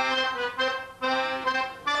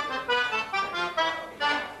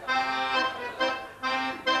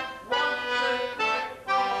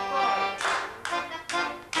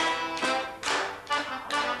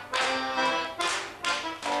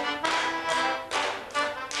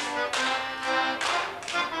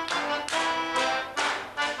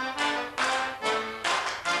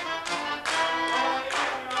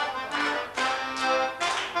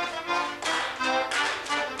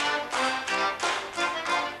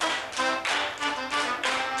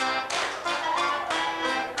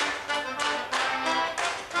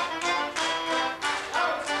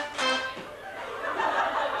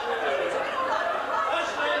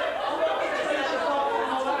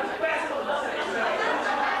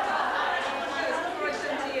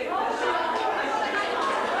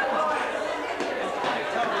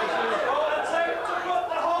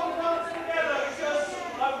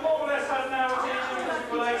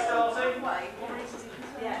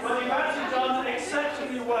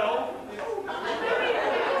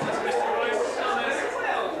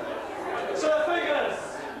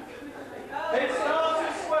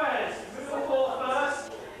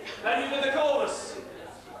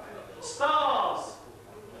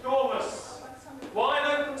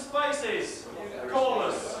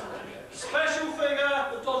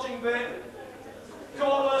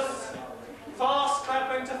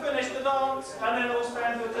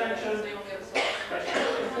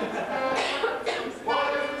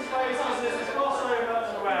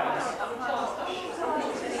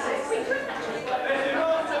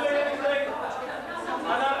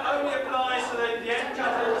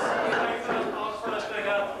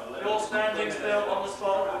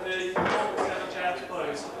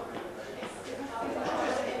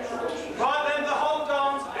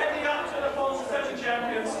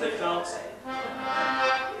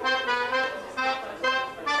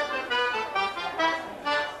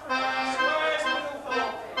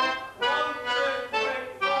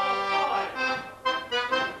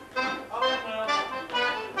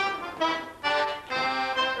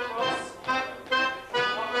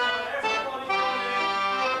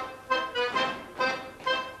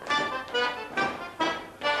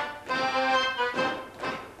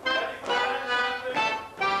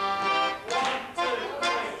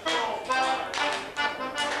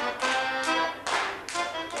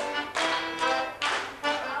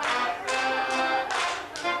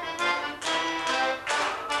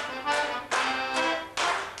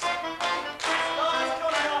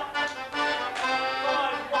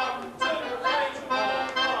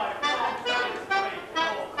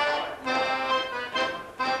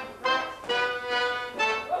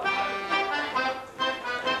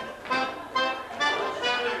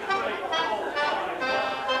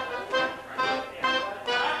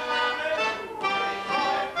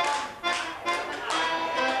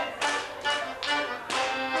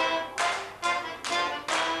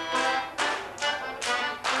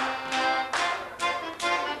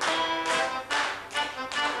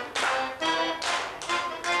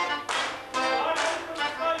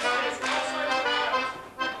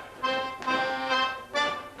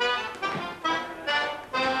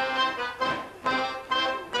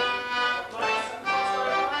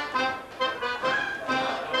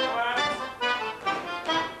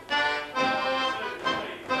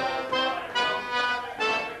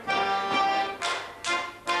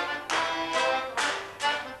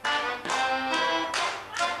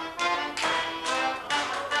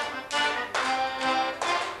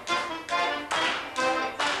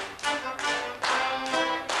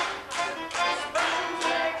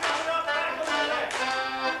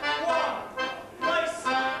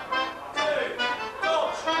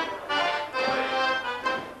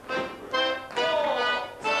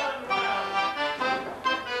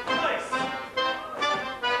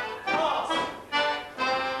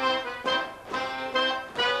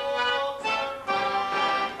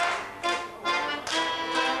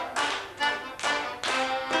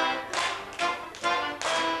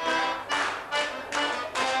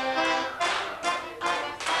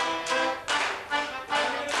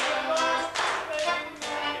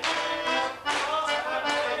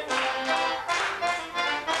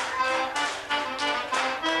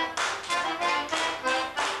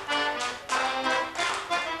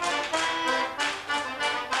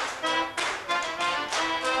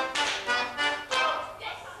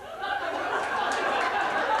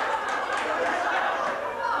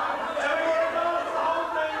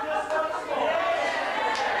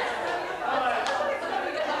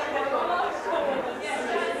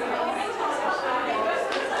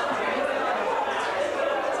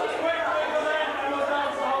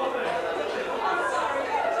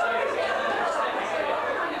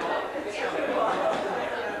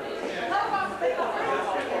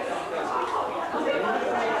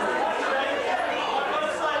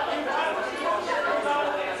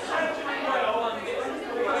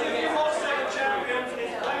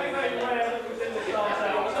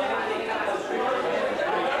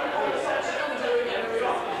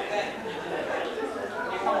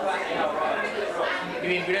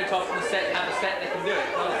 means we don't often have a set that can do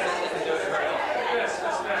it. Not a set that can do it very often. Yes,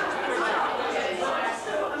 that's right.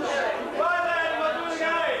 Right then, we're doing it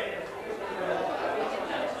again.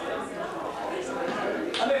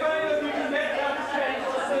 And if any of you can get down to 10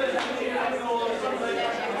 or 30 or something,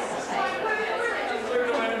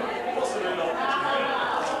 possibly not.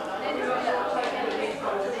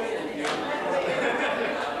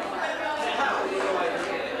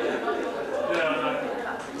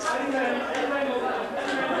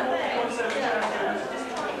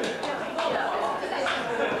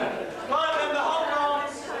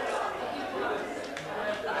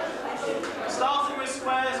 Starting with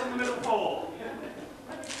squares on the middle four.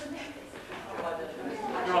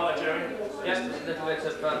 You're all right, Jerry? Just a little bit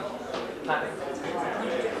of padding.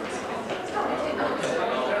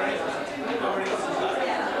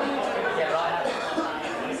 Yeah, right.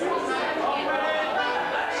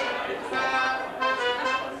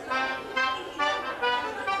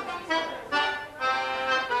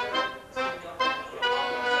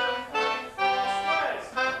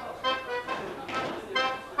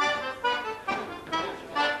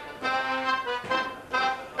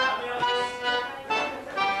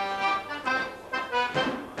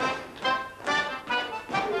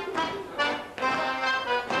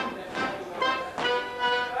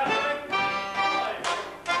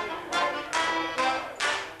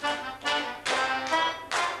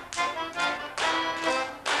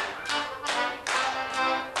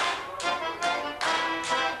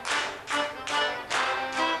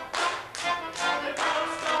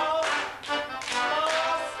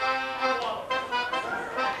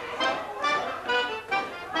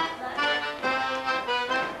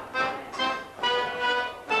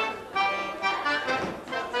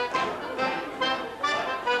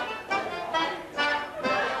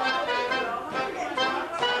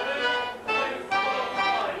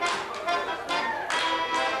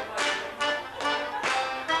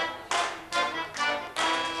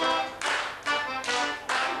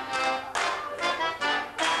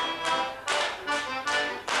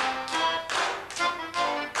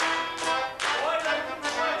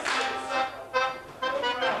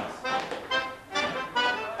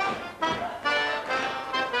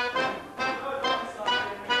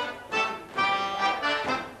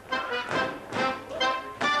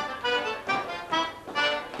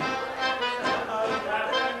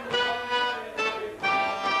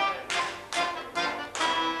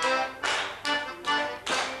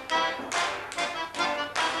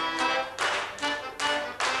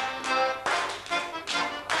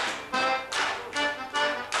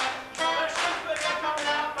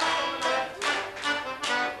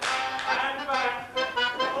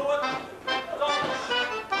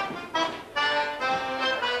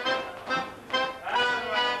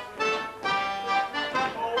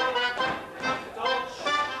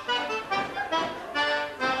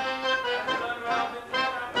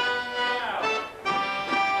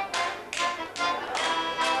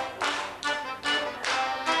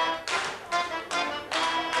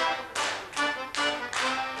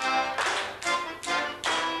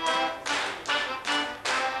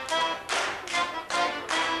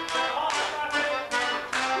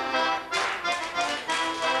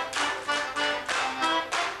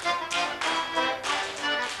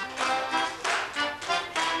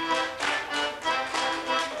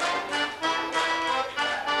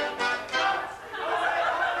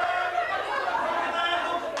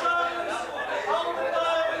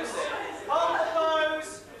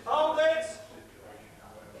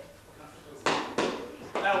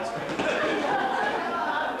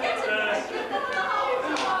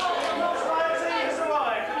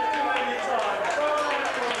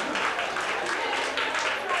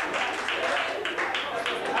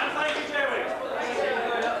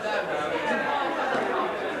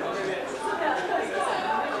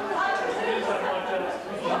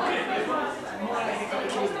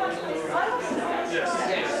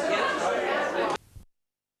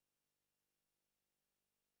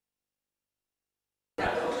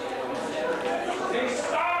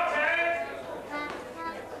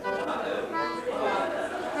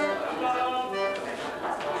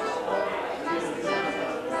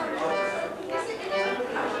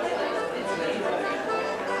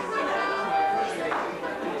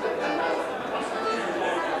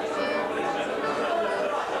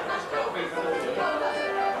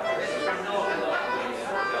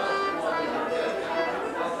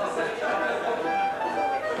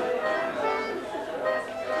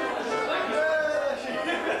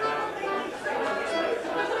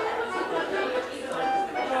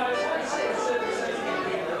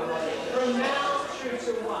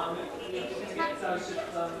 those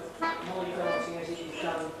more dancing as it is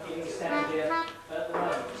done in East Anglia at the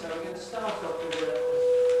moment. So we're going to start off with an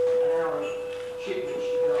hour of ship which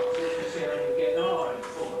we'll see how we get an hour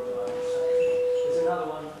for at the moment. So there's another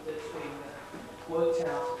one that's been worked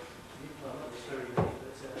out, well not this very week, but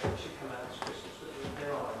it should come out this Christmas, that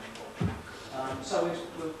there are for. So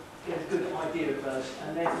we'll get a good idea of those,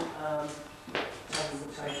 and then Tony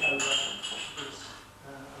will take over with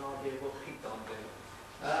an idea of what Pete don't do.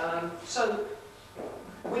 So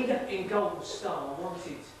we in Golden Star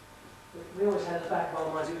wanted, we always had at the back of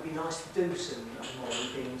our minds it would be nice to do some modern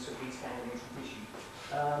things of East Anglian tradition.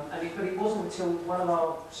 But it wasn't until one of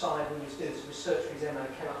our side, when he was doing some research for his MA,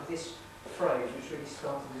 came up with this phrase which really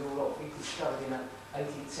started it all off. He discovered in an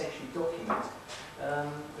 18th century document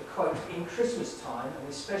the quote, "In Christmas time, and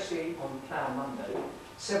especially on Plough Monday,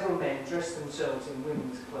 several men dress themselves in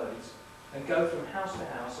women's clothes and go from house to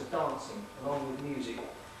house a dancing along with music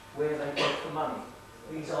where they beg for money.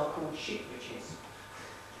 These are called ship witches."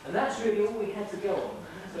 And that's really all we had to go on.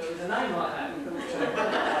 So with a name like that, we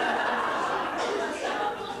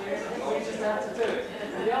just had to do it.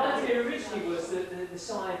 And the idea originally was that the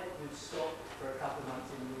side would stop for a couple of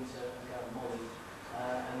months in the winter and go to Molly,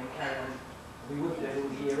 and then carry on. We wouldn't do it all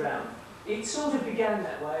the year round. It sort of began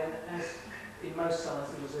that way, and as in most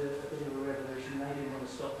sides there was a bit of a revolution. They didn't want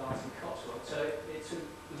to stop dancing Cotswold, so it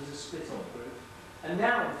was a split-off group. And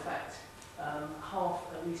now, in fact,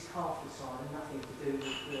 at least half the side have nothing to do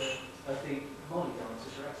with the Molly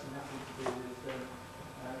dancers are actually nothing to do with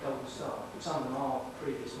Golden Star. Some of them are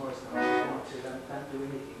previous Morris dancers, one or two don't do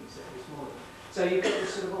anything except this Molly. So you've got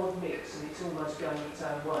this sort of odd mix, and it's almost going its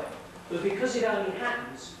own way. But because it only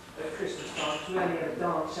happens at Christmas time, we only have a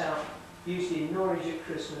dance out, usually in Norwich at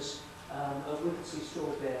Christmas, at Whippersley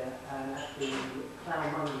Straw Bear, and at the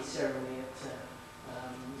Plough Monday ceremony at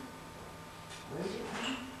where is it?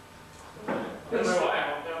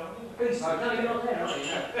 Beeston. No, you're not there, are you?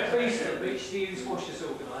 No. Beeston, which the Youth Washers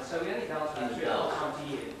organise, so we only dance about 3 times a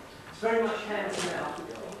year. It's very much hand to mouth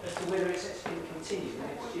as to whether it's actually going to continue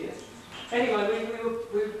next year. Anyway,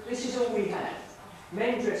 this is all we had.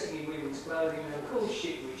 Men dressing in women's clothing, and of course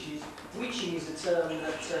ship witches. Witching is a term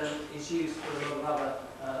that is used for a lot of other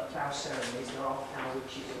plough ceremonies. There are plough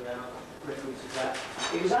witches around, records of that.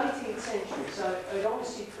 It was 18th century, so it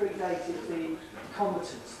obviously predated the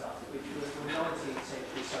combatant stuff, which was from 19th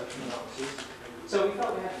century social dances. So we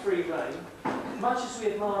felt we had free rein. Much as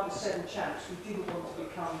we admired the Seven Champs, we didn't want to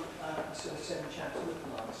become a sort of Seven Champs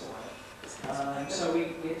lookalike side. So we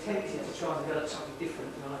attempted to try and develop something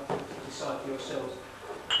different, and I think you decide for yourselves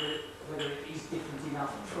whether it is different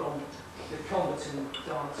enough from the combatant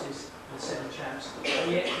dances and Seven Champs,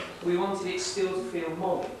 and yet we wanted it still to feel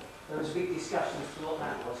modern. There was a big discussion as to what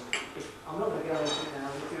that was. I'm not going to go into it now.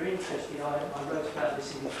 If you're interested, I wrote about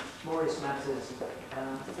this in Morris Matters,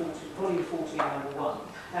 volume 14, number 1,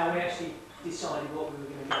 how we actually decided what we were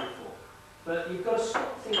going to go for. But you've got to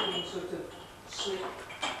stop thinking sort of slick,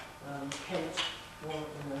 Kent,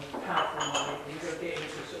 powerful money, and you've got to get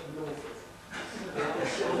into sort of Norfolk.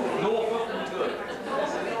 Norfolk and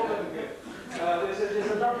good.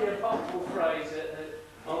 There's a lovely abominable phrase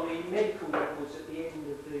on the medical records at the end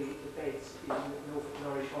of the beds in Norfolk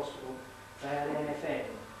Norwich Hospital. They had NFN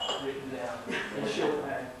written down in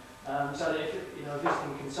shorthand. So that if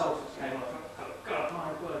visiting consultants came on, oh God,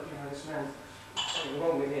 my word, this man's something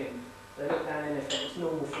wrong with him. They looked down NFN, it's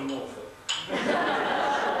normal for Norfolk.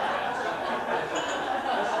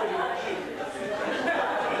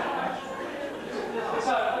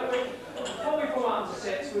 So, before we come on to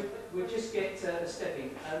sets, we'll just get the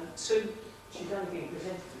stepping. Sue, she's only been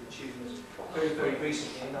presented to the tuners very, very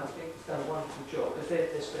recently, and I think it's done a wonderful job, because they're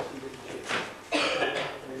especially with the tuners.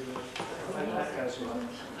 That goes well.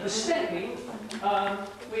 The stepping,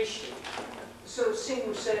 which sort of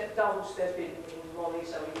single step, double step in Molly,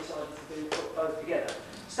 so we decided to do both together.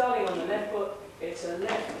 Starting on the left foot, it's a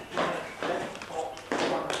left, hop,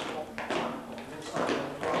 one, hop, and then starting on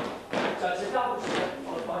the right. So it's a double step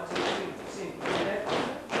followed by two single step.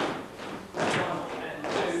 One and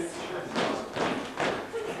two.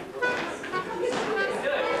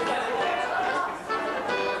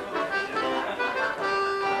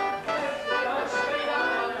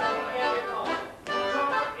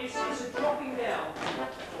 It's a dropping down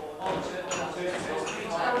onto it.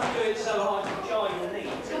 I don't do it so hard to jar your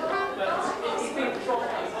knees, but it's been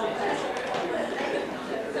dropped onto it.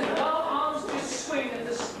 Arms just swing at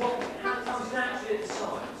the hand comes naturally at the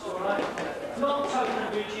sides, alright? Not total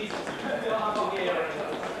rigid, up in the air.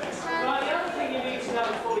 Right, the other thing you need to know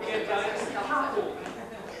before we get going is the couple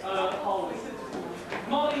holding.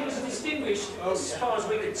 Molly was distinguished, as far as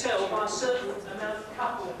we could tell, by a certain amount of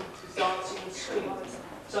couple dancing swinging.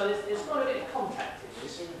 So there's quite a bit of contact in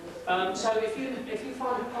this. So if you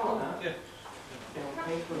find a partner,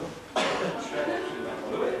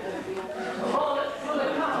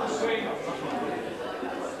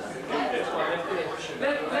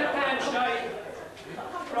 left hand straight,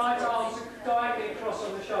 right arms diagonally across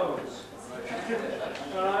on the shoulders.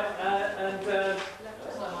 Alright, and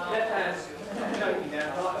left hand's shaking now,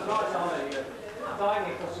 right arm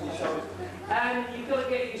diagonally across on the shoulders. And you've got to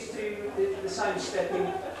get used to the same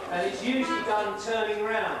stepping, and it's usually done turning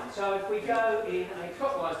around. So if we go in a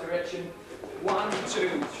clockwise direction, 1, 2,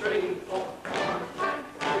 3, 4, 1,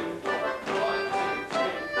 2, 1, 2,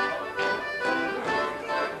 3,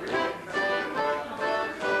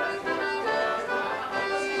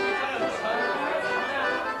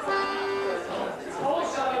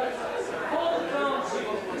 Also, for the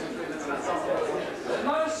dancing,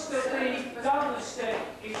 most of the double step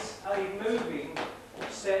is a moving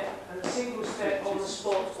step, and a single step on the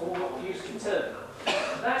spot or used to turn.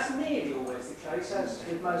 That's nearly always the case, as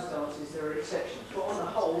with most dances there are exceptions, but on the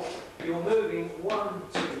whole you're moving 1,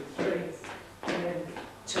 2, 3 and then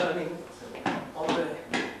turning on the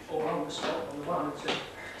spot on the 1 and 2.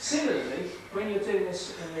 Similarly, when you're doing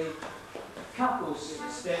this in the couples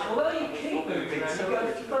step, although you keep moving around,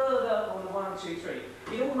 you go further on the 1, 2, 3.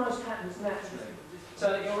 It almost happens naturally. So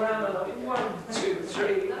that you're around a 1, 2,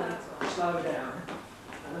 3 and slow down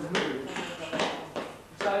and move.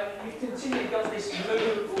 So you continue, got this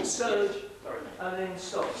move, surge, and then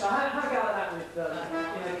stop. So how go like that with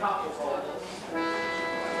in a couple?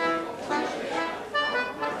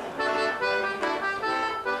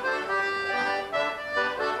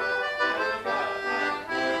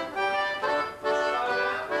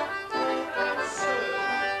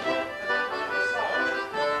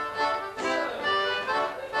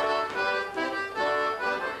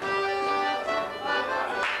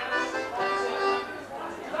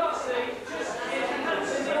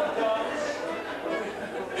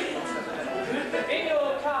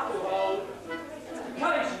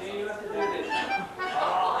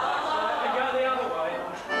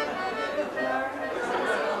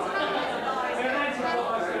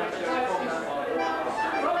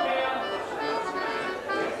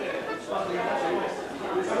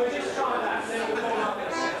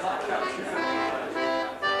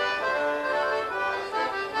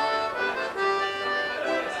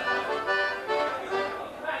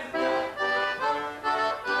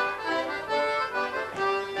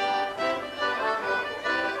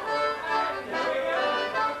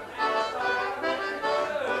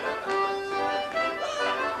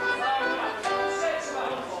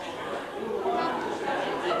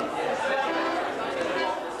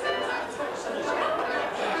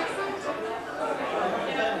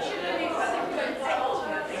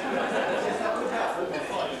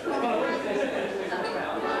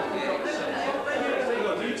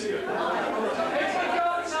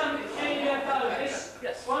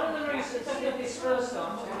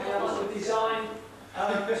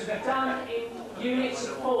 Done in units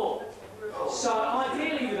of 4. So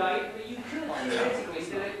ideally with 8, but you could theoretically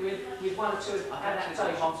do it with 1 or 2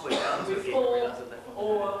 adaptations, with 4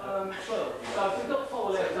 or 12. So if we've got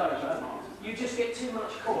 4 left over, you just get too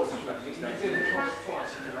much chorus music. You do the chorus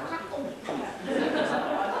twice.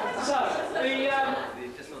 So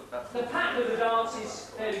the pattern of the dance is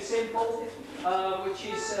fairly simple, which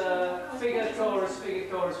is figure, chorus, figure,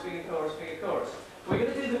 chorus, figure, chorus, figure, chorus. We're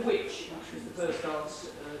going to do the witch, which was the first dance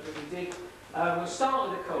that we did. We'll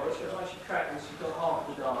start with the chorus, but once you practice, you've got half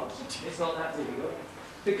the dance. It's not that difficult.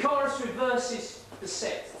 The chorus reverses the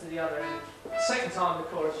set to the other end. Second time the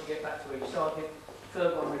chorus, you get back to where you started.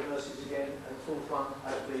 Third one reverses again, and the fourth one,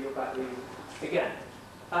 hopefully, you're back where you began.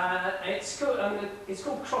 It's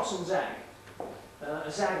called cross and zag.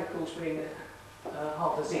 A zag, of course, being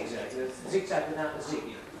half a zigzag. A zigzag without the zig.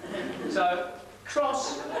 So,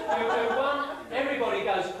 cross, you do 1, everybody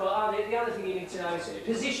goes across. The other thing you need to know is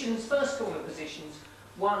positions, first corner positions,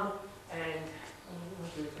 1 and 1,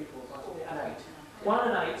 2, 3, 4, 5, 6, and 8. 1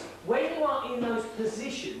 and 8. When you are in those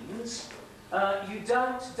positions, you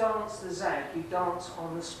don't dance the zag, you dance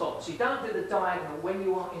on the spot. So you don't do the diagonal when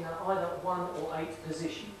you are in either 1 or 8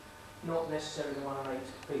 position. Not necessarily 1 and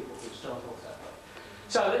 8 people who start off that way.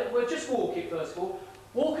 So we'll just walk it first of all.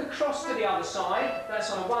 Walk across to the other side. That's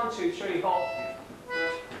on a 1, 2, 3 hop.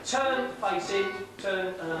 Turn, face in,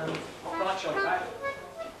 turn, right shoulder back.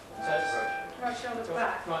 So, Right shoulder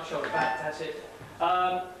back. Right shoulder back, that's it.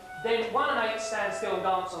 Then 1 and 8 stand still and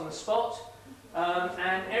dance on the spot.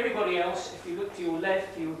 And everybody else, if you look to your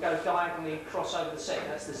left, you will go diagonally cross over the set.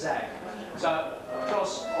 That's the zag. So,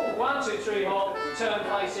 cross 1, 2, 3 hop, turn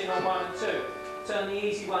face in on 1 and 2. Turn the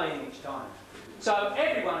easy way in each time. So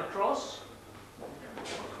everyone across.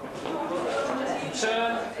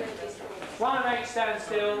 Turn. 1 and 8 stand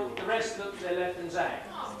still, the rest look to their left and zag.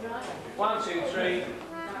 1, 2, 3,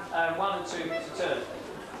 and 1 and 2 to turn.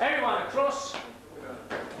 Everyone across.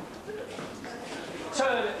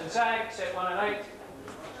 Turn and zag, set 1 and 8.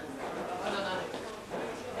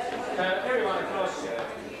 Everyone across. Everyone.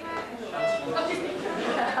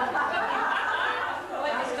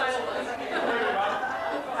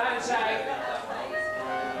 And zag.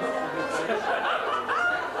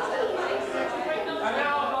 And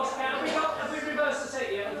now I've lost count. Have we reversed the set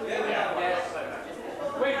yet? Yes.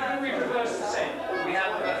 We've reversed the set. We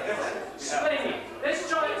have Splendid. Let's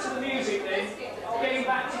try it to the music then. Getting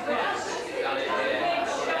back to class.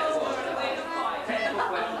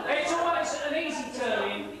 It's always an easy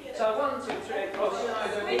turn-in. So 1, 2, 3 across.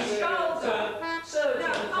 Turn. Surge in the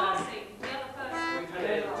turn. And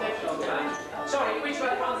then left shoulder back. Sorry, which way?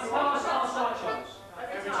 Pass, right shoulders.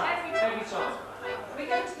 Every time. We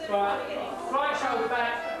go to the Right shoulder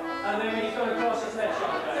back, and then when you've gone across, it's left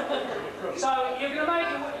shoulder back. So you're going to make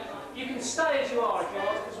it, you can stay as you are if you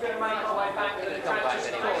want, because we're going to make our way back to the practice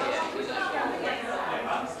course. This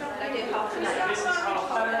is half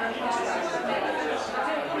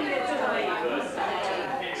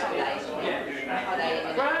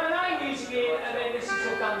We're having an A music in, and then this is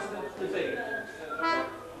all done to the B.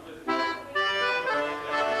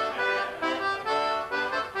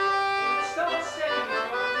 Start steady,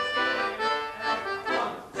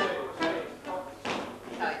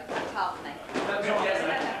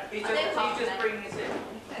 He's just bringing us in.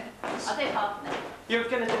 You're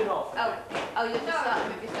going to do it off. Oh, you're just starting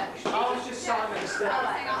with your section. I was just signing the step.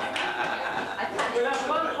 We'll have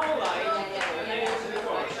one whole A, and then into the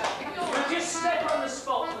chorus. We'll just step on the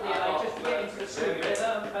spot for the A, just to get into the swing of it,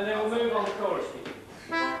 and then we'll move on the chorus.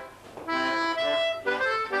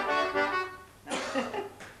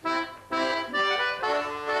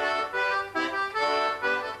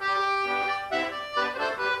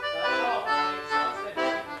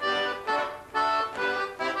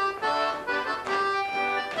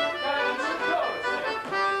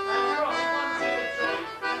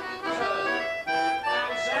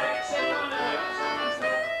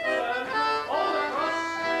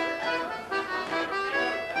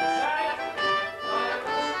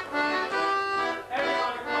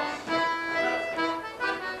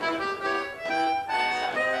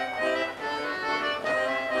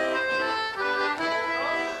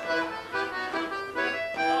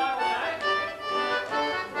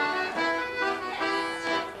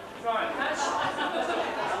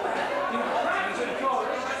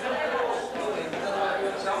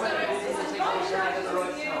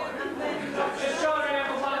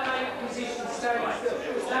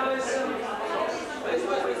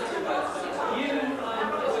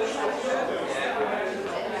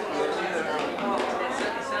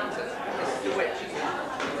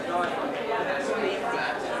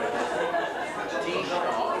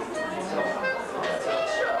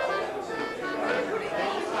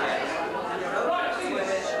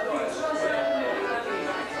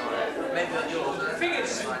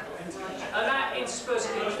 Figures, and that interspersed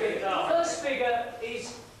in each figure. The first figure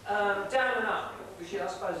is down and up, which I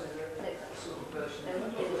suppose is a sort of version of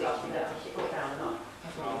up and down and up.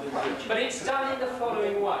 But it's done in the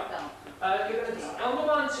following way. You're going to, on the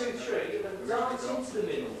 1, 2, 3, you're going to dance into the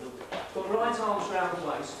middle, put right arms round the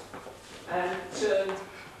waist, and turn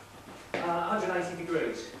 180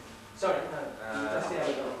 degrees. Sorry, no, that's the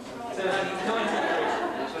other one. Turn 90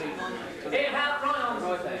 degrees. Right arms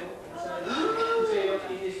right there.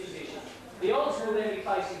 In this position. The odds will then be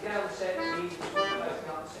facing down the set and the easy will be facing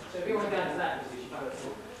up the set. So if you want to go into that position,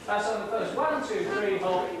 that's on the first 1, 2, 3,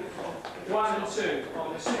 hold, 1 and 2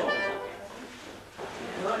 on the spot.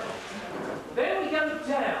 Right. Then we go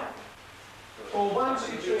down. Or 1,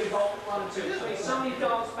 2, 3, hold, 1 and 2. So it's somebody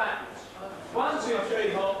dance backwards. 1, 2, 3,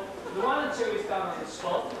 hold. The 1 and 2 is done on the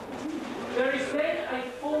spot. There is then a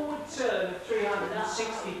forward turn of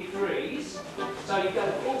 360 degrees. So you go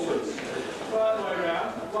forwards, right way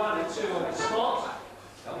around, 1 and 2 on the spot.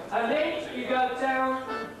 And then you go down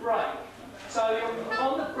and break. So you're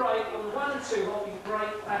on the break, on the 1 and 2 hop, you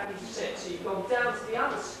break back into set. So you've gone down to the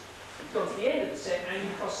other, you've gone to the end of the set and you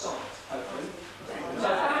cross sides, hopefully. So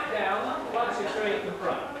back down, 1, 2, 3, and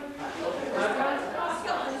break. Okay?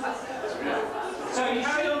 So you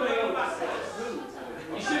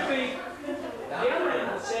should be the other end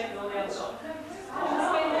of the set and on the other side.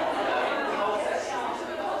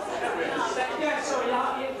 Yeah, sorry,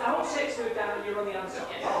 the whole set's moved down and you're on the other side.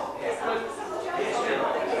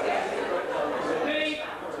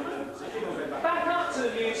 Back up to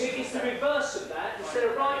the music is the reverse of that. Instead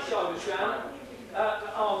of right shoulders round,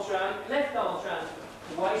 arms round, left arms round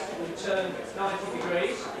the waist, and turn 90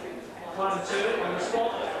 degrees. 1, 2 on the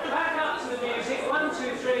spot. Back up to the music. 1,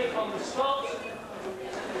 2, 3 on the spot.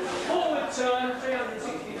 Forward turn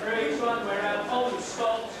 360 degrees, one way around on the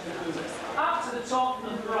spot. Up to the top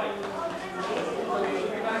and break.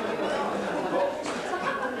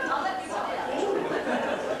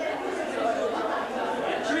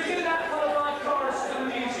 Should we do that followed by chorus to the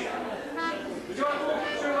music? Would you want to walk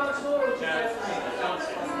through once more, or do you have to me?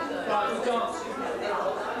 Right, we'll dance.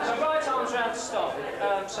 So right arms round to start.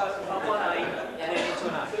 So on 1A and then into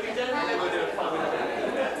an A. And then we'll do a fun.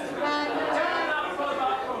 Down and up followed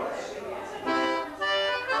by chorus.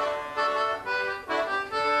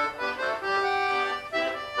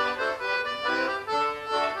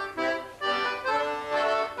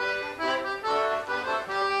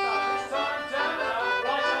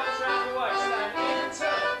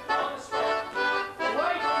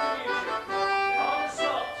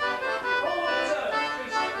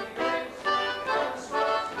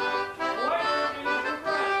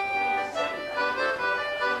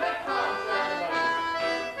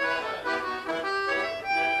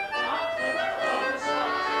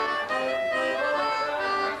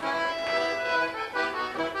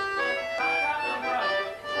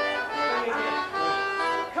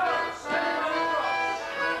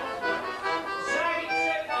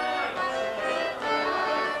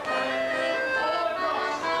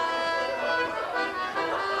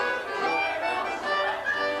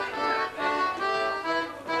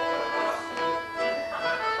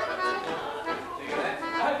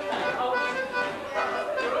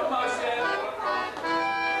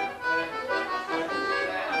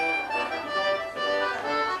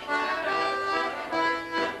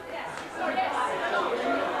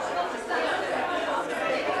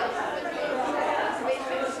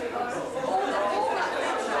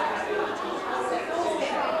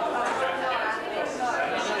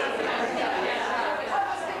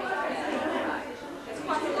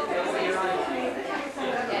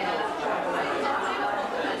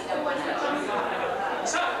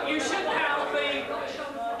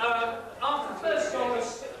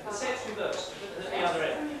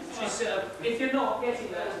 If you're not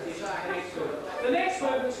getting those positions, the next movement. The next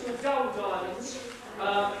movement is called double diamonds.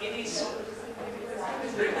 It is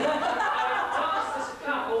danced as a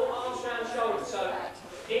couple, arms round shoulders. So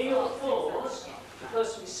in your fours, the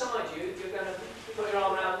person beside you, you're going to put your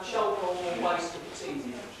arm around the shoulder or waist if it's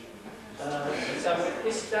easier. So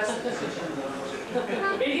that's the position.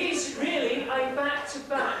 It is really a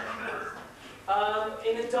back-to-back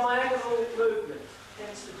in a diagonal movement,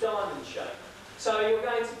 hence the diamond shape. So you're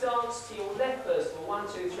going to dance to your left first of all, 1,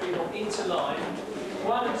 2, 3, 4, into line,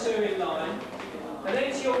 1 and 2 in line, and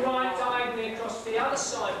then to your right, diagonally across to the other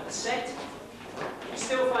side of the set. You're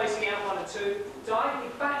still facing out 1 and 2, diagonally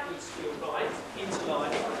backwards to your right, into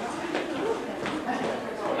line,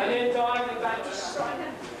 and then diagonally back to straight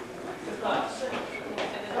to place.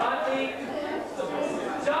 Right, the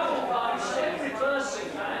double part, instead of reversing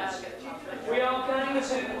that, we are going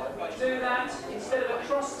to do that instead of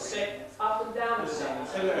across the set, up and down the set.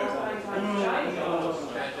 So you're going to change arms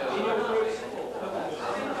in your group support.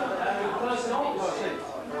 And the person opposite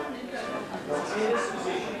in this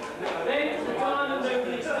position. Then the diamond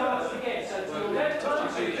movement starts again. So to your left, 1,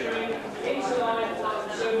 2, 3, into line, 1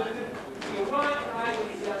 and 2. To your right,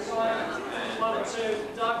 diagonally to the other side, 1 and 2,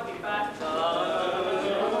 diagonally back.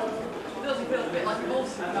 It doesn't feel a bit like a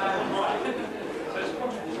horse.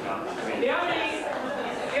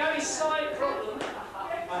 The only slight problem,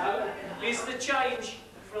 I hope, is the change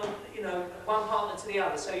from, one partner to the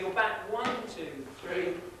other. So you're back 1, 2,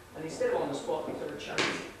 3, and instead of on the spot, you've got to change.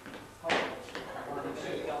 1 and 2,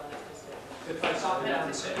 to face up and down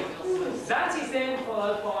the set. That is then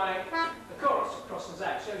followed by a chorus, cross and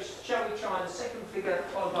zag. So shall we try the second figure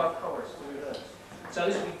followed by a chorus to reverse? So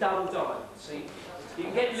this will be double diamond. See? You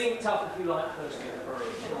can get linked up if you like first.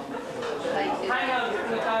 Hang over for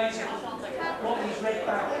the days what these red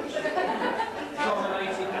barrels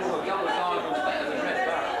dominating more. Double diamond's better than red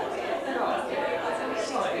barrel.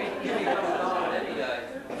 Slightly. Give me double diamond any day.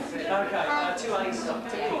 Okay, 2 A's up,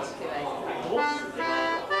 2 B's.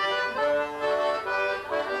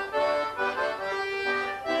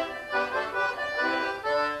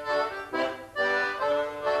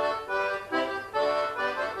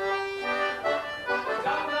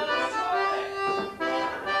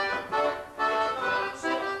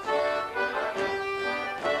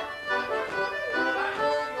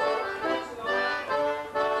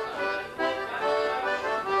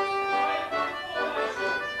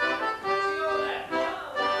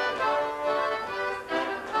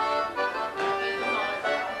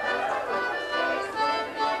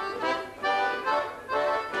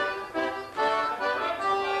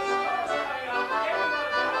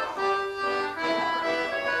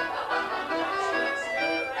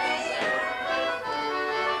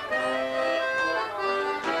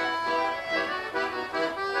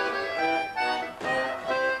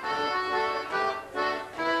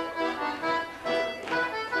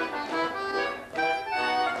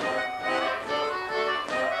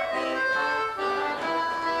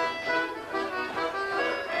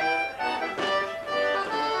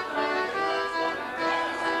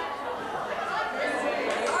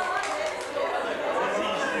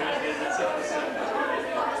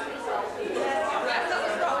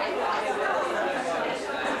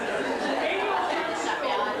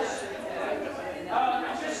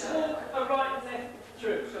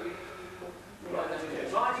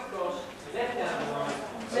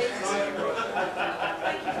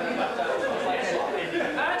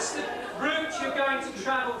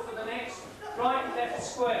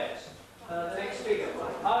 squares, the next figure,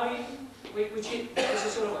 which is a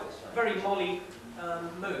sort of very molly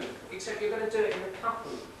move, except you're going to do it in a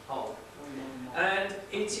couple hold. And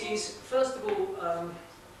it is, first of all,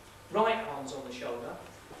 right arms on the shoulder,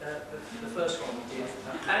 the first one we did,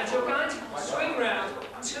 and you're going to swing round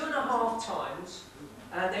 2.5 times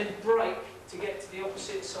and then break to get to the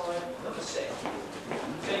opposite side of the set.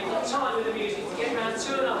 So you've got time with the music to get around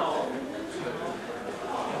 2.5,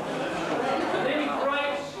 and then you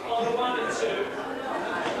break on the 1 and 2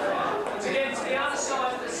 to get to the other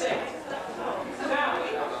side of the set. Now,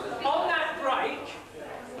 on that break,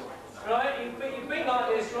 right, you've been like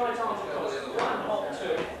this, right arm across, 1 hop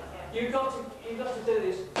 2. You've got to do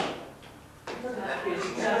this. It doesn't have to be as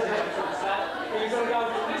exactly like that. You've got to go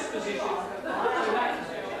from this position to that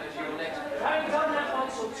position. Having done that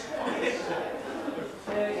once or twice,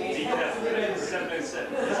 and you'll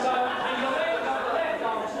then go the left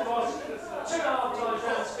arm across 2.5 times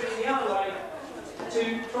round, spinning the other way to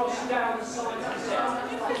cross down the side of the set.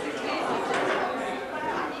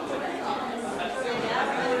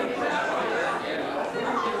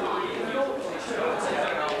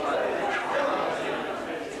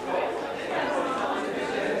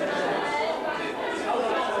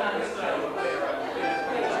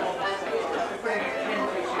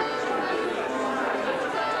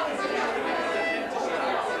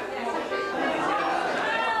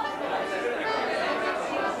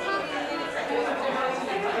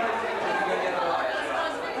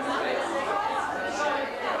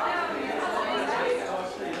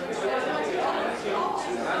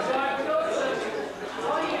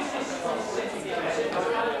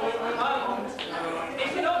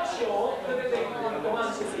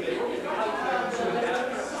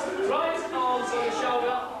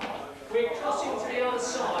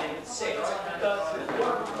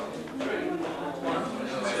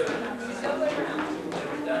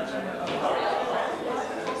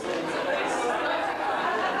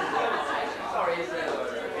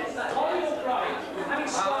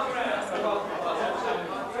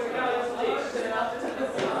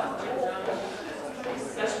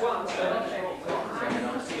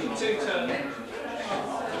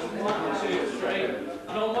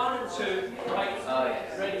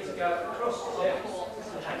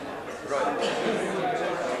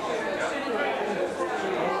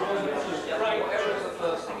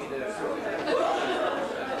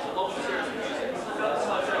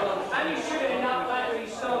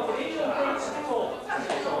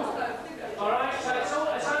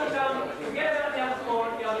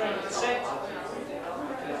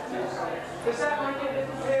 Does that make it a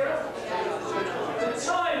little clearer? The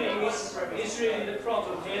timing is really the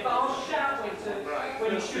problem here, but I'll shout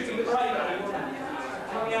when you're shooting the brake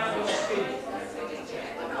coming out of your speed.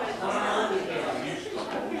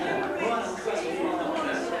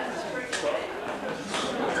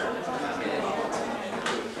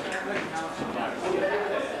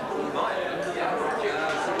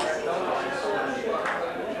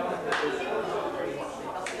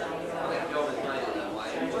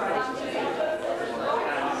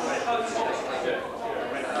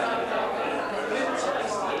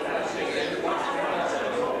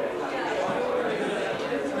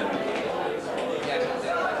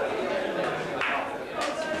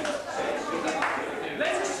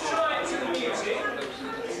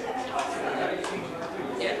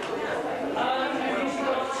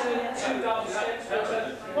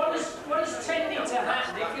 What is tending to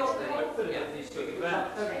happen if you're confident in this figure?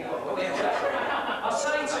 I'll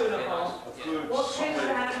say 2.5. What tends to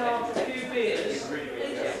happen after a few beers is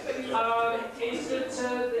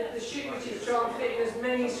that the shooters try and fit in as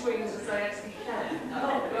many swings as they actually can.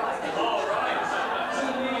 To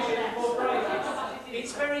the music before breaking.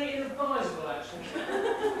 It's very inadvisable, actually.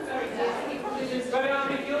 But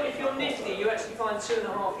if you're nifty, you actually find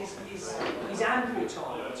 2.5 is ample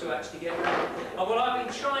time to actually get around. And what I've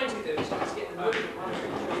been trying to do is just get the movement 1,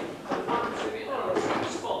 2, 3, 1, 2, 1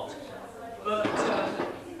 spot. But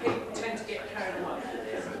people tend to get carried away.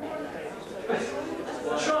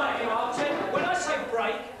 Try it, I'll tell you, when I say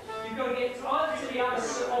break, you've got to get either to the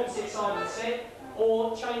opposite side of the set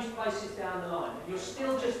or change places down the line. You're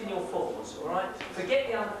still just in your fours, alright? Forget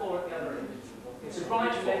the other 4 at the other end. It's a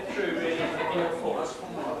right and left through, really, in your fours.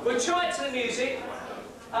 We'll try it to the music,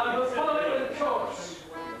 but follow it with the chorus.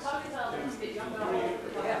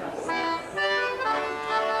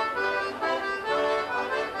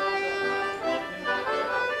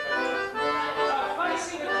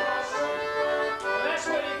 Facing across, and that's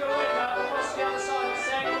where you go in, across the other side of the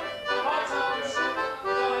set. Right arms,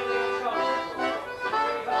 going in across.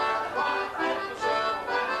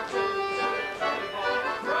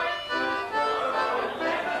 Right,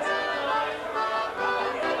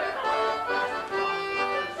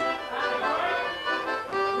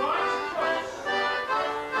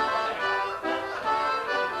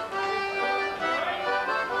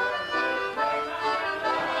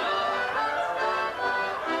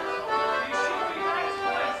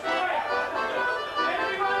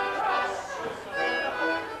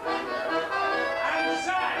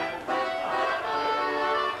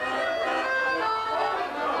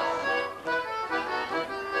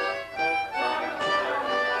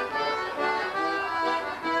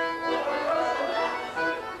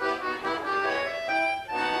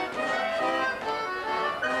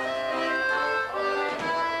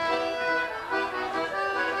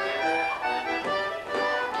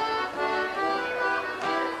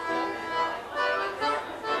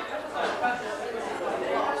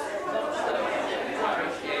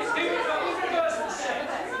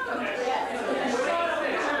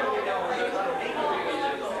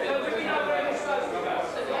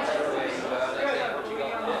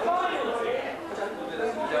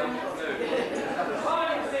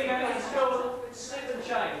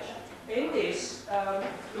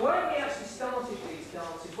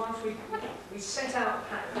 set out a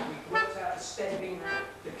pattern, we worked out the stepping,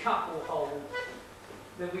 the couple hold,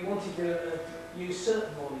 that we wanted to use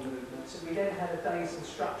certain body movements, and we then had a day's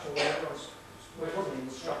instruction where well, it wasn't an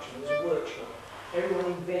instruction, it was a workshop. Everyone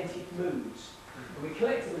invented moves, and we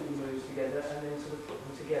collected all the moves together and then sort of put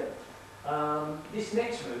them together. This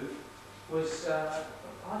next move was, I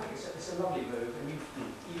think it's a lovely move, and you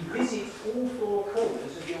visit all 4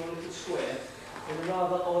 corners of your little square in a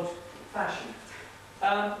rather odd fashion.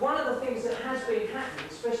 One of the things that has been happening,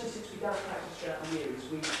 especially since we don't practice throughout the year, is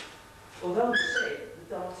although we said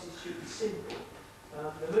the dances should be simple,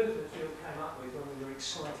 the movements we all came up with when we were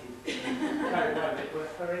excited and carried away were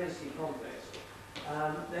horrendously complex.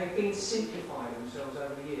 They've been simplifying themselves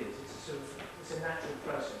over the years. It's a natural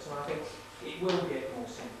process, and I think it will get more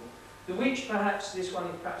simple. The which perhaps this one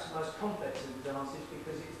is perhaps the most complex of the dances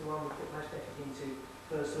because it's the one we put most effort into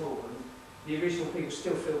first of all, and the original people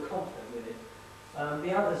still feel confident with it.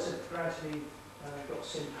 The others have gradually got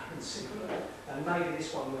simpler and simpler, and maybe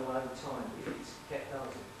this one will over time if it's kept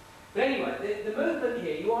dancing. But anyway, the movement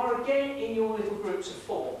here, you are again in your little groups of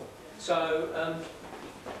 4. So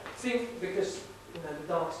think, because the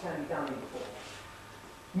dance can be done in 4.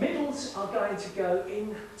 Middles are going to go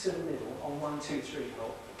into the middle on 1, 2, 3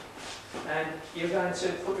 hop, and you're going to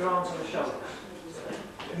put your arms on the shoulders.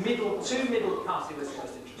 Two middle passes was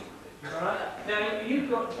most interesting. Alright? Now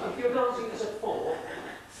if you're dancing as a 4,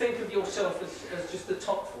 think of yourself as just the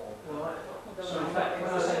top 4. Alright? So in fact, when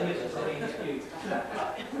I say middles, I mean you.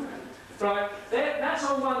 Right, that's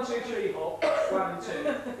on 1, 2, 3 hop, 1 and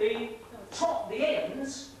 2. The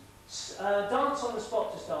ends, dance on the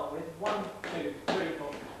spot to start with, 1, 2, 3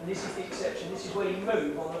 hop, and this is the exception, this is where you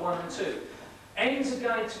move on the 1 and 2. Ends are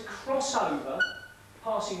going to cross over,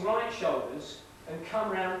 passing right shoulders, and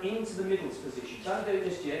come round into the middles position. Don't do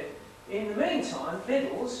this yet. In the meantime,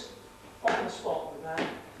 middles, on the spot with that,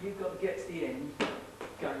 you've got to get to the end,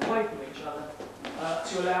 going away from each other,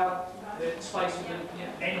 to allow the space of the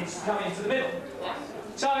ends to come into the middle.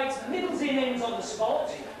 So it's middles in, ends on the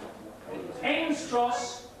spot, ends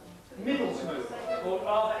cross, middles move, or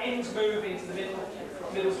rather ends move into the middle,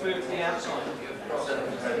 middles move to the outside.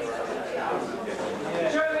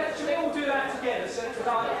 Should we all do that together? So go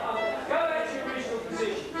back to your original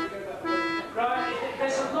position. Right,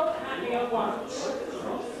 there's a lot happening at once.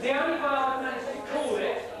 The only way I've managed to call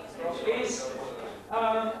it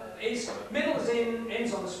is middles in,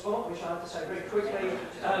 ends on the spot, which I have to say very quickly.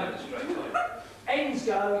 Ends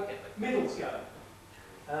go, middles go.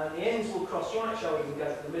 The ends will cross right shoulder and go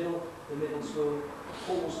to the middles will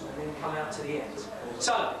pause and then come out to the ends.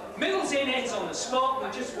 So, middles in, ends on the spot, we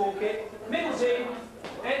just walk it. Middles in,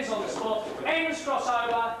 ends on the spot, ends cross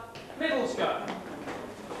over, middles go.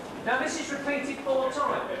 Now this is repeated 4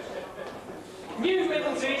 times. New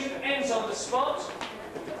middles in, ends on the spot,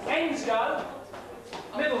 ends go,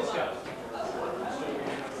 middles go.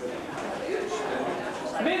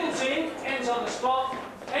 Middles in, ends on the spot,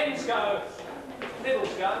 ends go,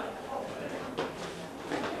 middles go.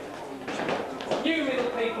 New middle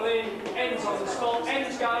people in, ends on the spot,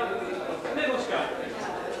 ends go, middles go.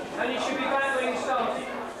 And you should be back when you started.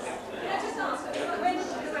 Can I just ask, when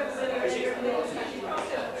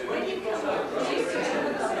you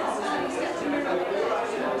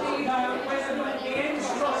no, when the ends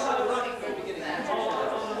cross over on the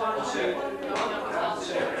 1,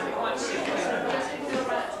 2, quite simple.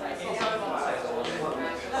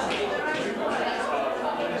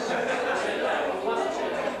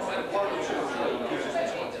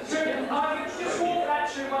 Just walk that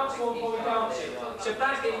through once more before we dance it. So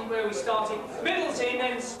back in where we started, middles in,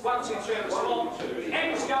 ends 1, 2, 3 on the spot,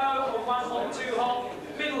 ends go on 1 hop, 2 hop,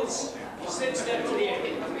 middles step to the end.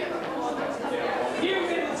 New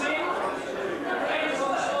middles in, ends on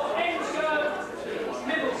the spot, ends go,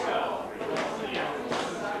 middles go.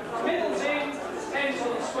 Middles in, ends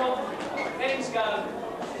on the spot, ends go,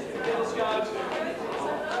 middles go.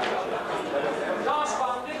 Last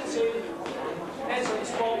one, middles in, ends on the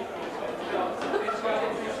spot, ends go.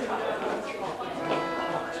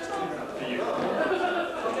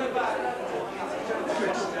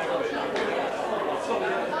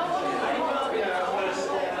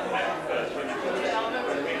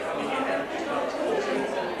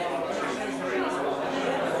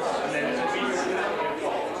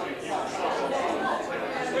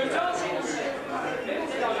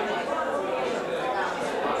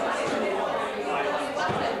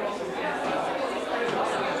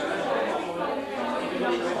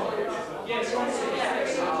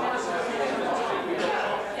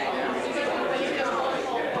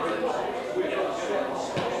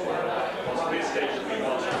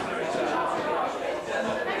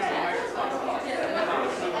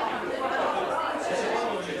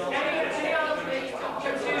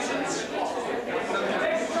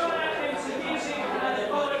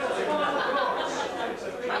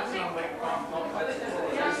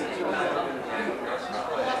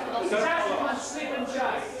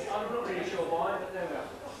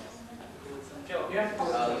 You have to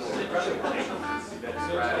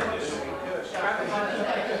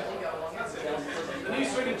The new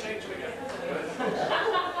swinging change again.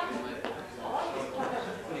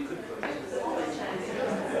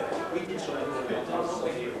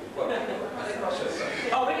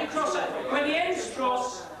 Oh, when you cross it, when the ends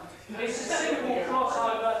cross, it's a simple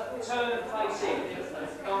crossover, turn and face in,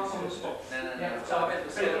 dance on the spot. No. So I meant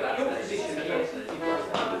to say that. Your position here, you've got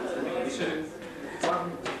 1, 2, 1, 2.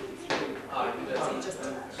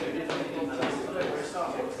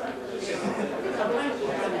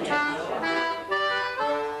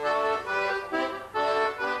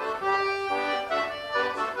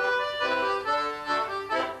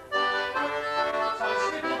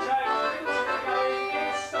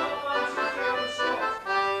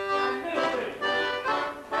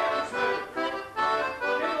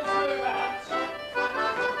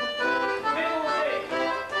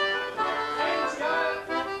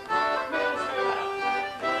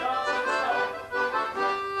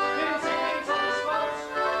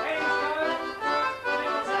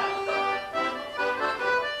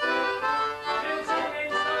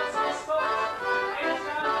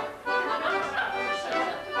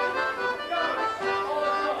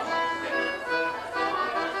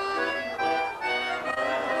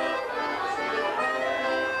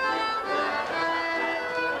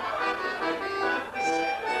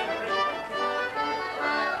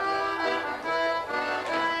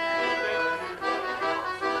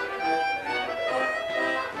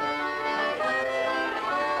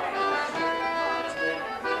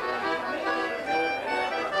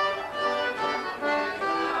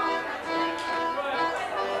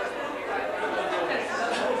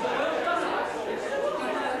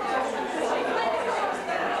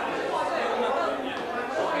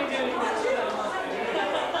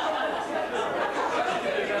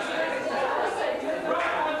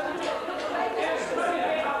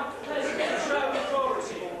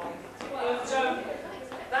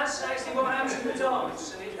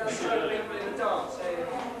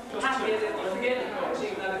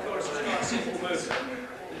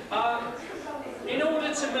 In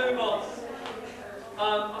order to move on,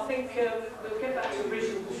 I think we'll get back to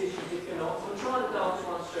original positions if you're not. We'll try the dance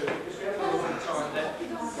one through because we haven't got a lot of time left.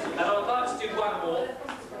 And I'd like to do one more.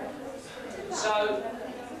 So,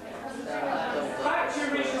 back to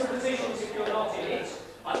original positions if you're not in it.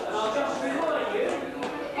 And I'll just remind you,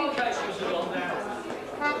 in case you forgot now,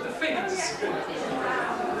 the figures.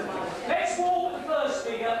 Let's walk the first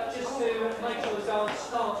figure just to make sure the dance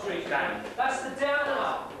starts reaching down. That's the down and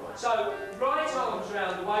up. So, right arms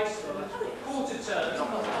around the waist, quarter turn. 1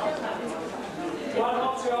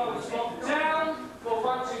 hop, 2 hop on the spot. Down for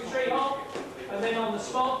 1, 2, 3 hop, and then on the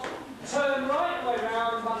spot. Turn right way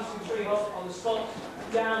round, 1, 2, 3 hop on the spot.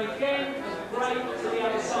 Down again, and break to the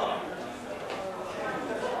other side.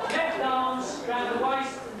 Left arms around the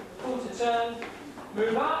waist, quarter turn.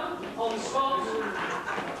 Move up on the spot.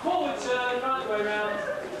 Forward turn, right way round.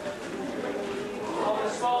 On the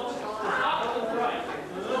spot. Up and break.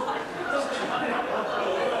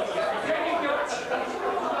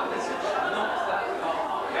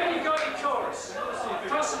 Then you've got your chorus,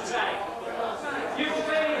 cross and tag. You will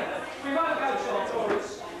be, we won't go to our chorus.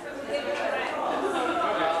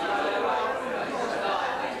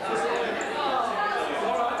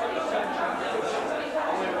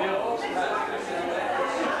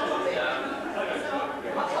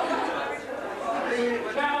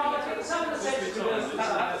 Now, some of the sections are going to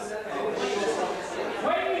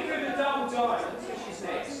when you do the double diamond, which is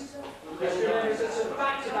next, it's a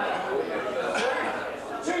back-to-back move.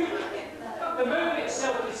 The move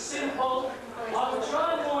itself is simple. I will try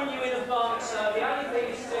and warn you in advance. The only thing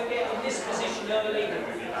is to get in this position early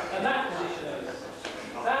and that position early.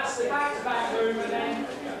 That's the back-to-back move, and then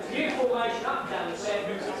new formation up and down the set,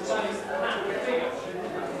 same figure.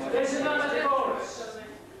 There's another chorus.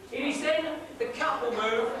 It is then the couple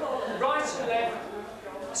move, right to left,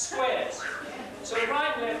 squares. So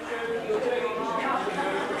right and left move, you're doing it as a couple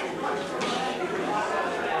move.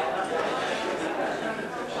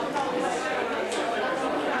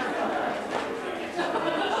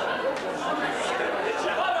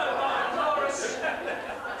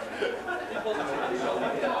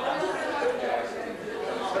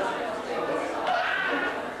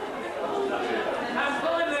 And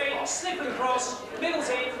finally, slip and cross, middle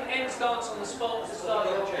in, end starts on the spot to start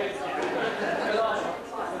your object.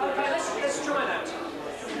 Okay, let's try that.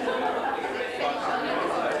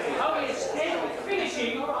 Oh yes, then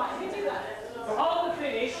finishing. On the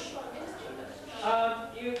finish,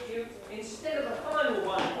 you instead of a final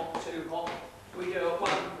 1 hop, 2 hop, we do a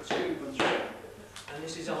 1, 2, 3. And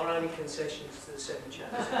this is our only concessions to the 7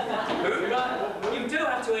 chapters.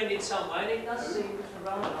 in some way, and it does seem to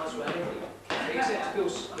run a nice way. Except, of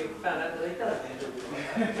course, we found out that they don't.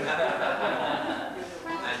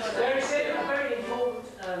 There is a very important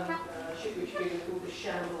ship which is called the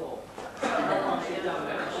Chamois. Once you've done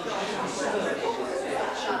that,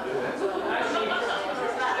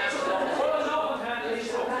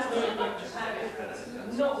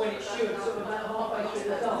 not when it's shooting, sort of about halfway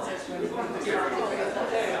through the dance.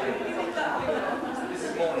 This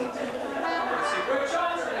is morning. We're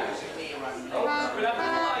trying to we'll have a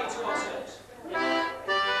play to ourselves.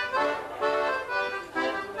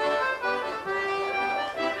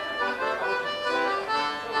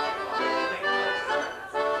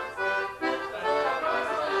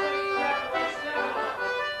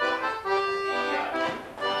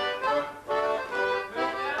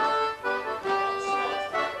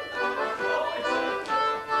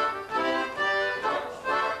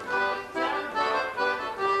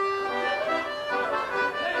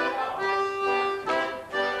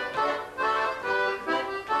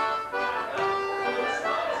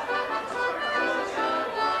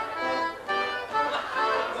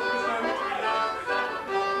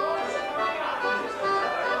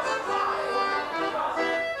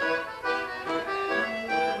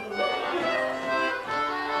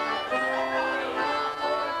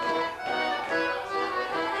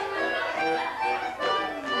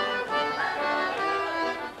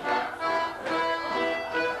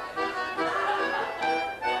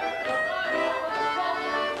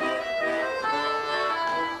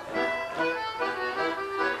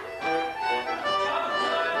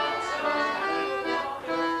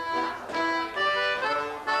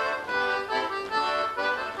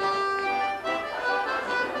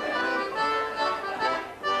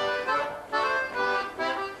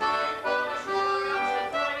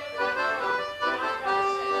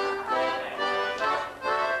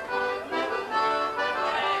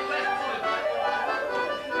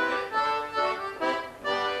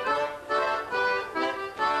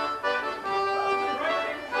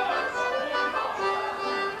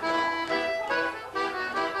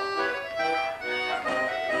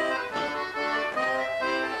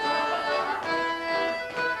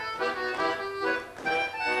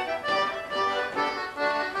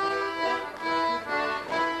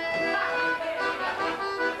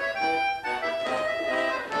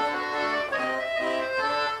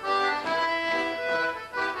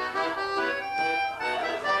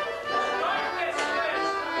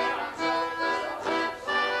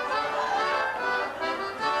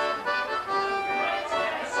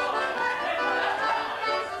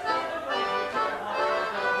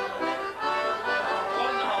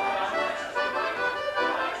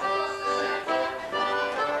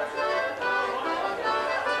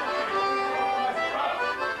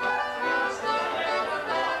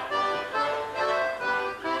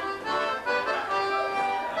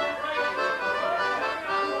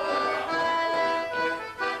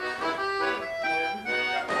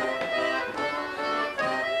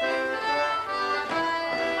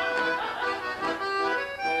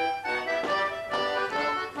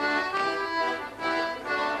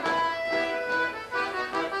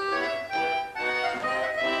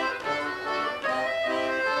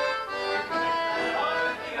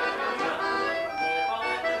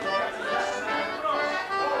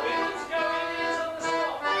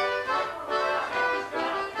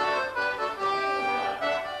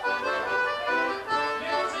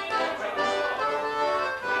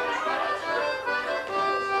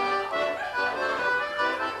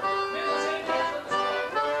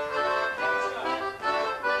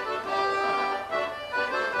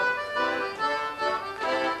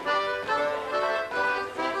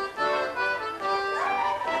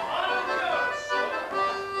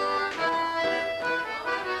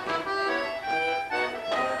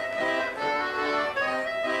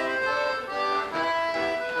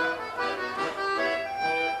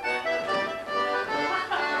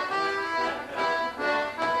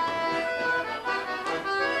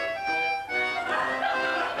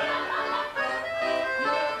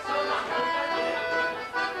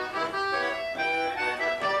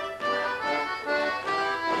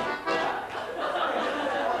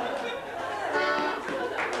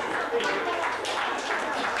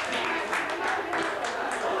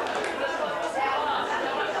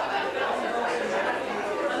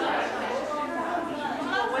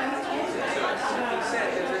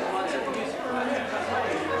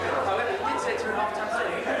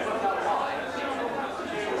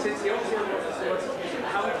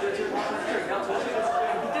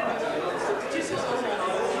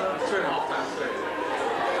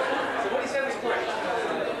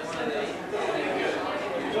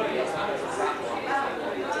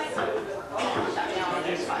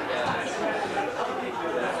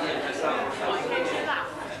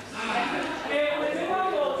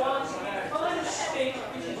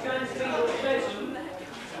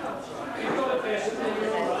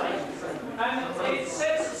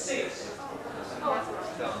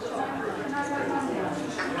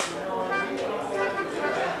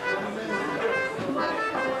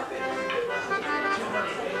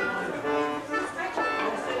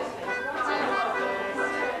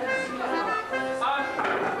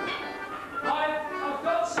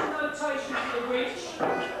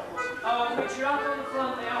 which are up on the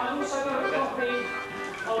front there. I've also got a copy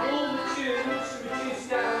of all the tunes reduced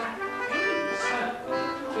down so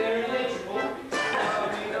they're illegible.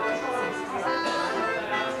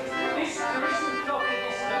 This, there is some copy of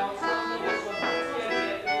this dance, one of this one. Yeah,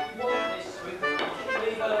 want this with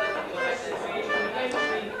leave a message for each and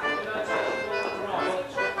eventually the notation will arrive.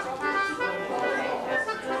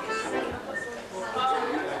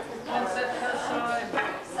 One step at a time.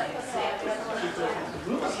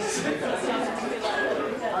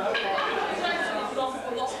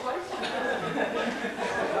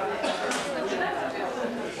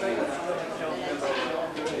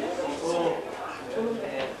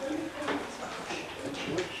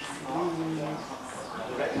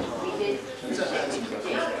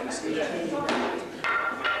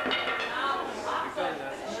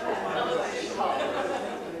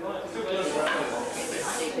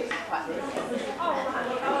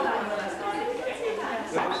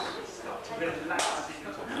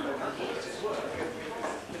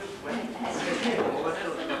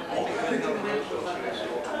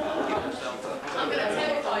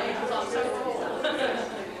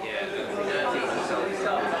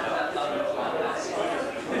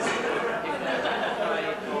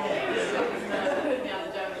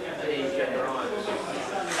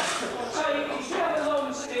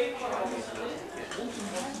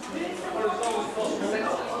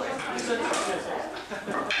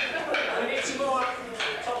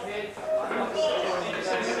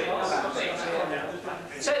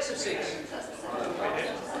 Sets of 6.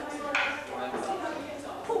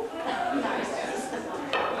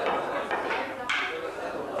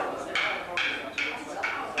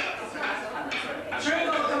 During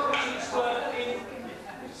our competitions were in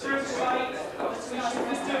through to 8, which we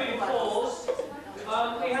was doing 4s.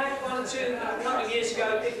 We had 1 or 2 a couple of years ago,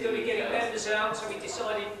 difficulty getting members out, so we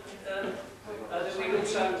decided that we'd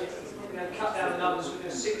also cut down the numbers with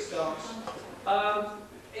a 6 dance.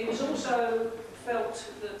 It was also felt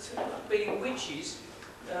that being witches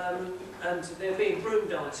and there being broom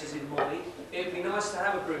dances in Molly, it would be nice to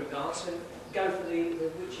have a broom dance and go for the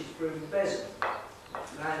witches' broom bezel.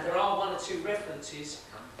 And there are 1 or 2 references,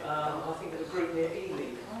 I think of a group near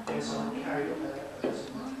Ely, there's some carried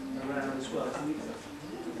around as well.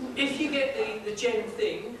 If you get the gem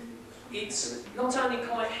thing, it's not only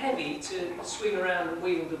quite heavy to swing around and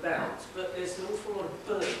wheeled about, but there's an awful lot of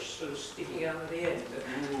birch sort of sticking out at the end,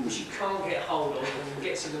 which you can't get hold of and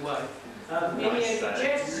gets in the way. In the end, the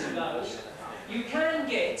gems of those, you can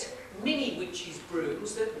get mini witches'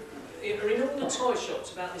 brooms that are in all the toy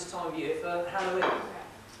shops about this time of year for Halloween.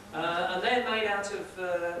 And they're made out of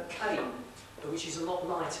cane, which is a lot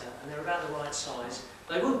lighter, and they're about the right size.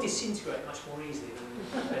 They will disintegrate much more easily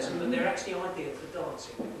than the bezel, but they're actually ideal for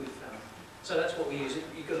dancing, we've found. So that's what we use.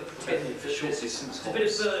 You've got to pretend that there's a bit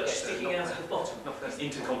of birch sticking out at the bottom.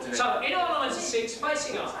 So, in our lines of 6,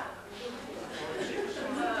 facing up.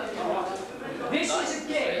 This is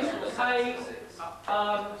again a...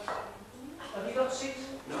 have you got 6?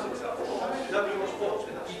 No. Nobody wants sports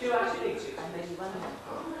with us. You do actually need 6.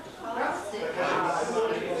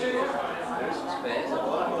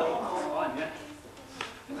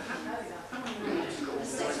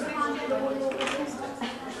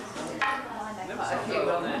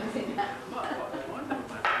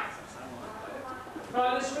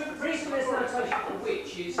 Right, the reason there's notation for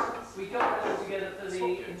which is we got that all together for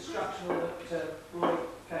the instructional that Roy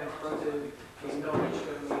came to do in Norwich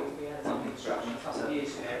when we had an instruction a couple of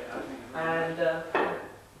years ago. And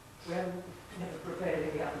we haven't never prepared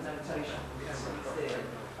any other notation because it's there.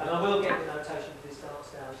 And I will get the notation for this dance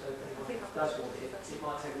down so if anyone does want it, it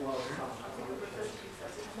might take a while to come.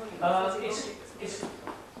 It's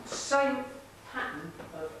the same pattern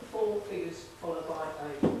of 4 figures followed by a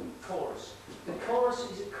chorus. The chorus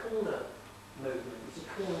is a corner movement, it's a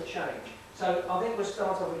corner change. So I think we'll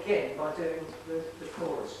start off again by doing the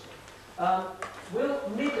chorus. Will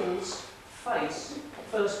middles face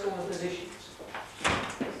first corner positions?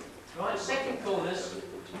 Right, second corners,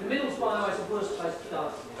 the middles by the way is the worst place to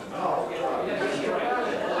dance.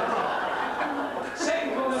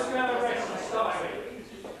 Second corners can have a rest and start with.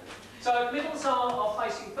 So middles are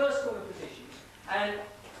facing first corner positions, and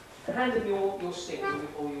handing your stick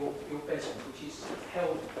or your bezel, which is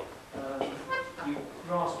held, you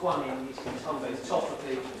grasp one end, it's hold at the top of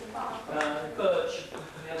the birch,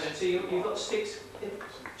 so you've got sticks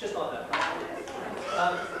just like that.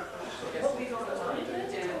 What we got at the moment?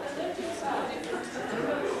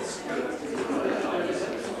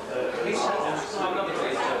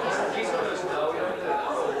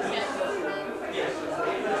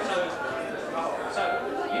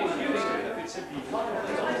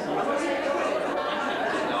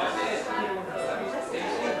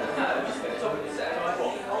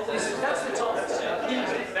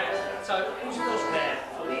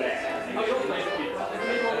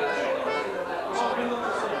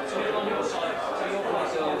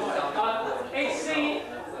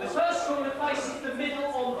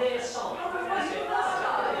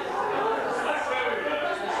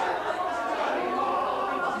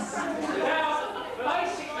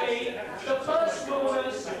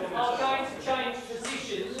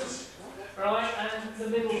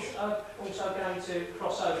 to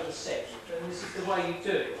cross over the set, and this is the way you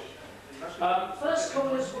do it. First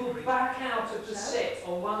corners will back out of the set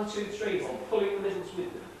on 1, 2, 3 hop, pulling the middles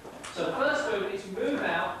with them. So the first movement is move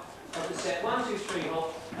out of the set 1, 2, 3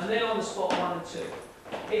 hop, and then on the spot 1 and 2.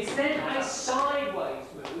 It's then a sideways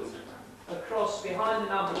move across behind the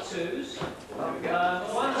number 2s. 1, 2, 3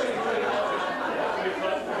 hop,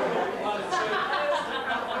 1 and 2.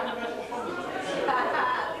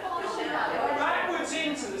 Backwards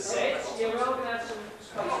into the set. Yeah, we're all going to have some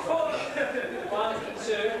space. 1 and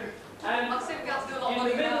 2. And in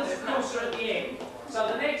the middle, of course, are at the end. So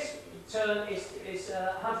the next turn is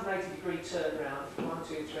a 180-degree turn round. 1,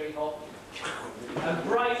 2, 3, hop. And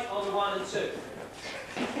break on the 1 and 2.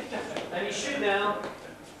 And you should now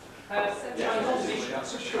have changed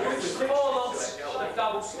positions with 4 lots of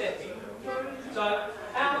double stepping. So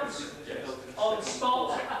out on the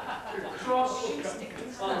spot, cross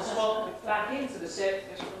on the spot, back into the set,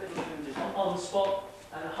 on the spot,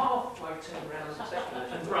 and a halfway turn round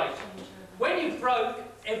and break. When you broke,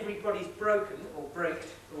 everybody's broken, or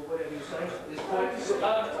braked, or whatever you say at this point,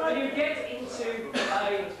 when you get into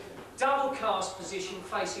a double cast position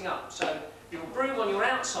facing up. So your broom on your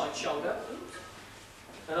outside shoulder,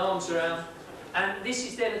 and arms around, and this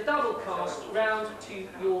is then a double cast round to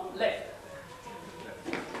your left.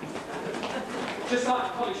 Just like a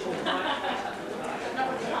college ball, right?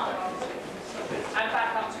 And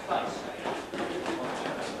back up to place.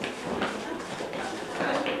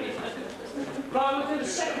 Right, we'll do the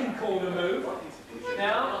second corner move.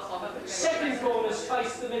 Now, second corners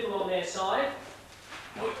face the middle on their side.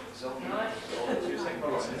 Right.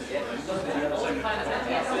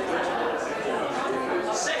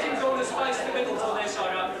 Second corners face the middle on their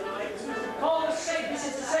side. Right. This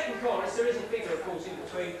is the second chorus. There is a figure, of course, in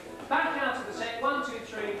between. Back out of the set. 1, 2,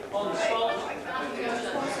 3 on the spot.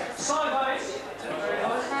 Sideways. Very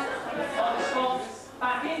nice. On the spot.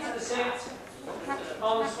 Back into the set.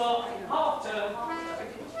 On the spot. Half turn.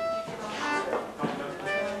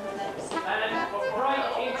 And break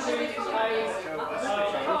into a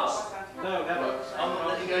cast. No, never.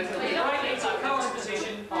 Break into a cast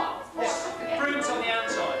position. Brooms on the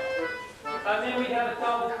outside. And then we have a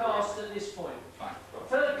double cast at this point.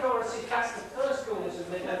 Third chorus is back to the first chorus of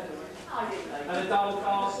the and a double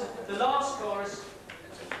cast. The last chorus,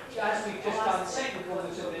 as we've just done, second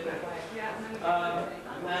chorus of the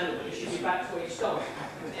and you should be back to where you started.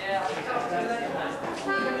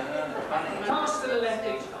 Cast to the left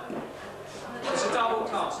each time. It's a double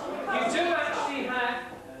cast. You do actually have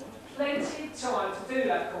plenty of time to do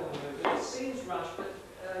that corner movement. It seems rushed, but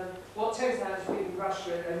what tends to happen is people rush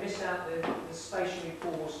through it and miss out the stationary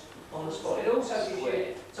pause on the spot. It also gives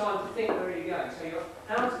you time to think where you're going. So you're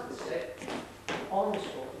out of the set, on the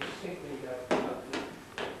spot, you just think where you're going.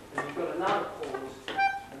 And you've got another pause,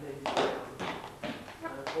 and then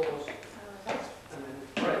and a pause, and then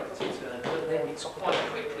a break to turn. But then it's quite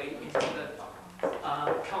quickly into the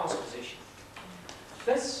cast position.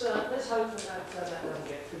 Let's hope that doesn't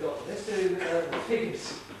get forgotten. Let's do the figures.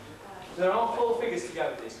 There are 4 figures to go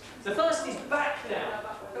with this. The first is back down.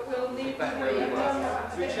 But we'll need to where we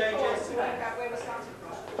started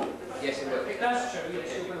from. Yes, it will. That's true, yes,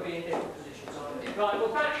 you're going to be in different positions, aren't you? Right,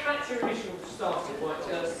 well, back to your original starting point,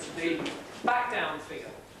 the back down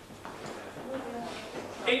figure.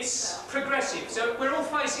 It's progressive, so we're all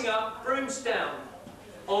facing up, brooms down,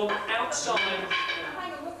 on outside.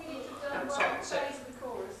 Hang on, what we need to do, Outside what set. phase of the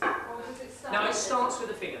chorus? Or does it start? Now it starts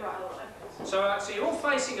with a figure. Right. So you're all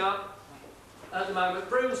facing up at the moment,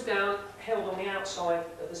 brooms down, held on the outside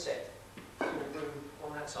of the set. So your broom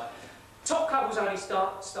on that side. Top couples only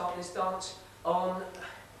start this dance on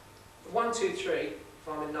 1, 2, 3. If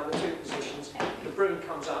I'm in number 2 positions, the broom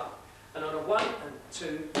comes up, and on a 1 and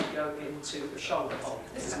 2, go into the shoulder hold.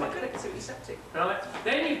 This is quite good, it's aseptic. Right.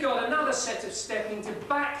 Then you've got another set of stepping to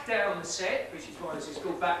back down the set, which is why this is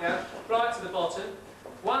called back down, right to the bottom.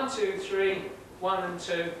 1, 2, 3, 1 and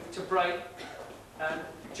 2 to break and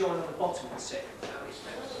join on the bottom of the set.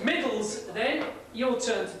 Middles, then, your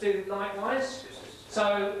turn to do likewise.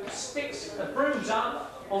 So sticks the brooms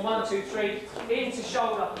up on 1, 2, 3, into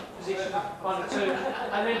shoulder position 1 and 2,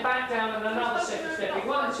 and then back down and another set of stepping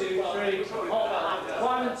 1, 2, 3, hop,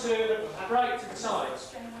 1 and 2, break to the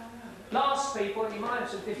sides. Last people, and you might have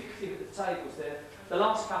some difficulty with the tables there, the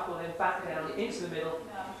last couple then back down into the middle,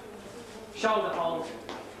 shoulder hold,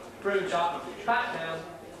 brooms up, back down,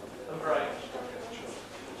 and break.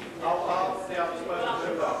 I'll see how it's supposed to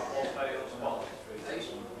move up or stay on the spot.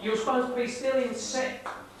 You're supposed to be still in set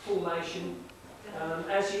formation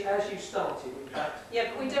as you started, in fact. Yeah,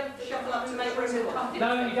 but we don't shuffle up to make room for pumping.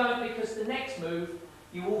 No, you don't, because the next move,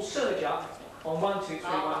 you will surge up on 1, 2, 3,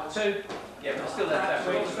 1, 2. Yeah, but still that's That's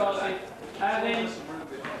where you started. And then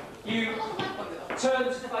you turn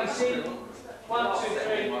to face in. 1, 2,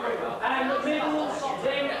 3. And the middles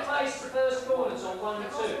then face the first corners on 1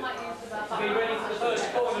 and 2. To be ready for the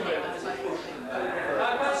first corner move.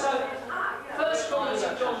 Okay, so first corners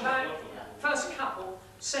have gone back. First couple,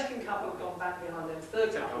 second couple have gone back behind them.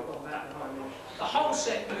 Third couple have gone back behind them. The whole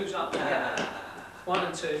set moves up together. 1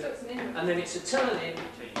 and 2. And then it's a turn in.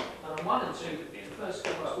 And on 1 and 2, the first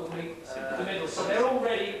corners will meet the middle. So they're all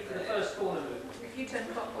ready for the first corner move.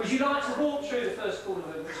 Would you like to walk through the first corner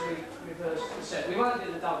move as we reverse the set? We won't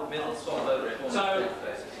do the double middle. So,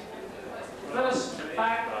 first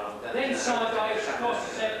back, then sideways across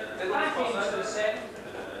the set, back into the set,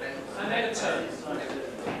 and then a turn.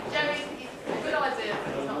 Jerry, good idea.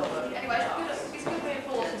 Anyway, it's good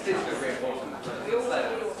reinforcement.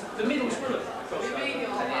 The middle's good.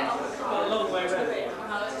 Got a long way around.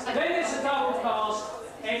 Then it's a double pass,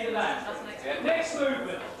 end of that. Next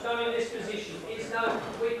movement, showing this position, is known,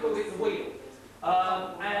 we call it the wheel.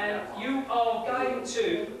 And you are going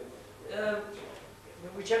to,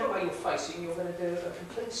 whichever way you're facing, you're going to do a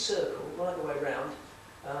complete circle right the way around,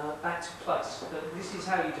 back to place. This is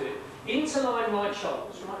how you do it. Interline right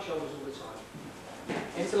shoulders all the time.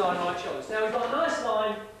 Interline right shoulders. Now we've got a nice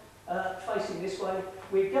line facing this way.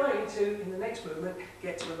 We're going to, in the next movement,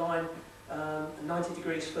 get to a line 90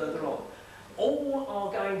 degrees further on. All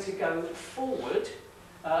are going to go forward,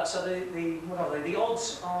 so what are they? The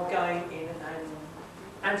odds are going in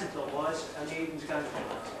anti-clockwise, and the evens are going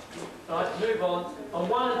clockwise. Right, move on. On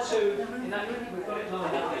 1 and 2, in that, we've got it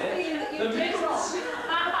lined up there. The middles.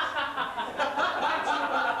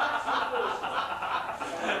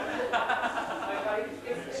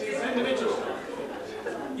 It's individual.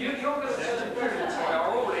 You're going to turn very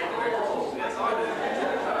well.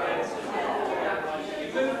 You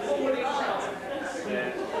move forward each time. So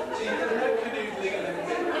you're going to have canoodling and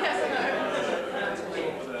everything.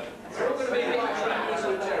 We're all going to be a bit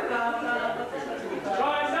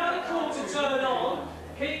Try another quarter turn on.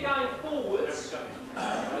 Keep going forwards.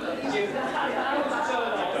 Quarter turn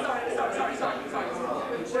on.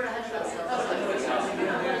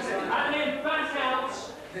 And then back out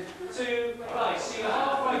to place. So you're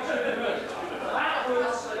halfway through the move.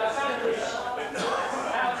 Backwards,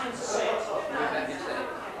 out into set.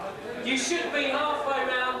 You should be halfway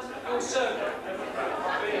round your circle.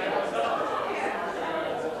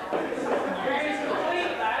 We're going to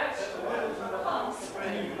complete that.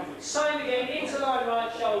 Same again, interline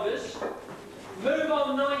right shoulders. Move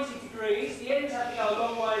on 90 degrees. The ends have to go a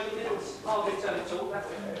long way, the middle's hardly turn at all. That's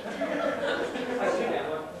it. That's it.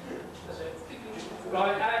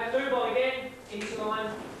 Right, and move on again,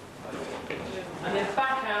 interline. And then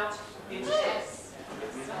back out into set.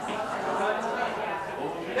 Right.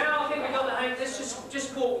 Now I think we've got the hang. Let's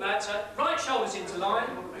just walk that. So right shoulders into line.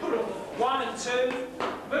 1 and 2.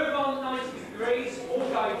 Move on 90 degrees. All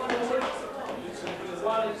going forward.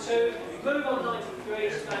 1 and 2. Move on 90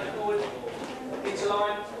 degrees. Back forward. Into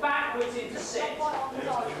line. Backwards into set.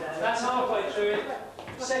 That's halfway through it.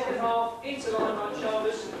 Second half. Into line. Right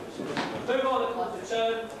shoulders. Move on a quarter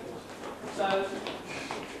turn. So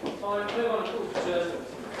fine. Move on a quarter turn.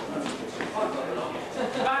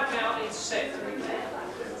 Back out into set.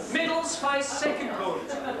 Middles face second corner.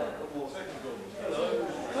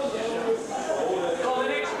 On the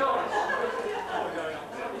next corner.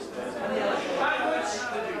 Backwards,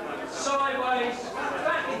 sideways,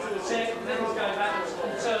 back into the set, middles going backwards,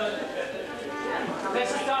 and turn.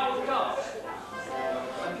 That's a double cast.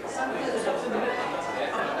 I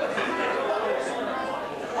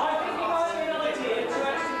think it might be an idea to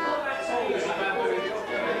actually put that towards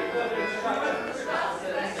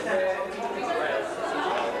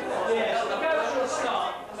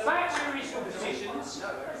back to your original positions.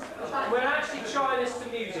 We'll actually try this to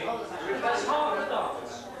music. That's half the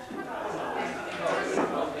dance.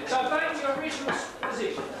 So back to your original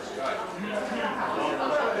positions.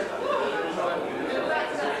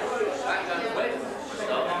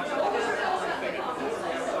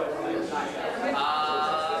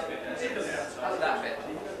 That bit.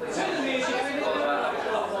 To the music.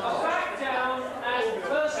 Back down and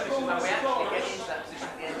first corner scores.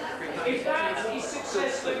 If that is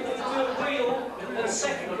successful, we'll do a wheel and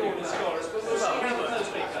second corner scorers, but we'll see how the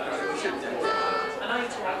first bit goes. An 8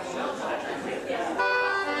 Middles.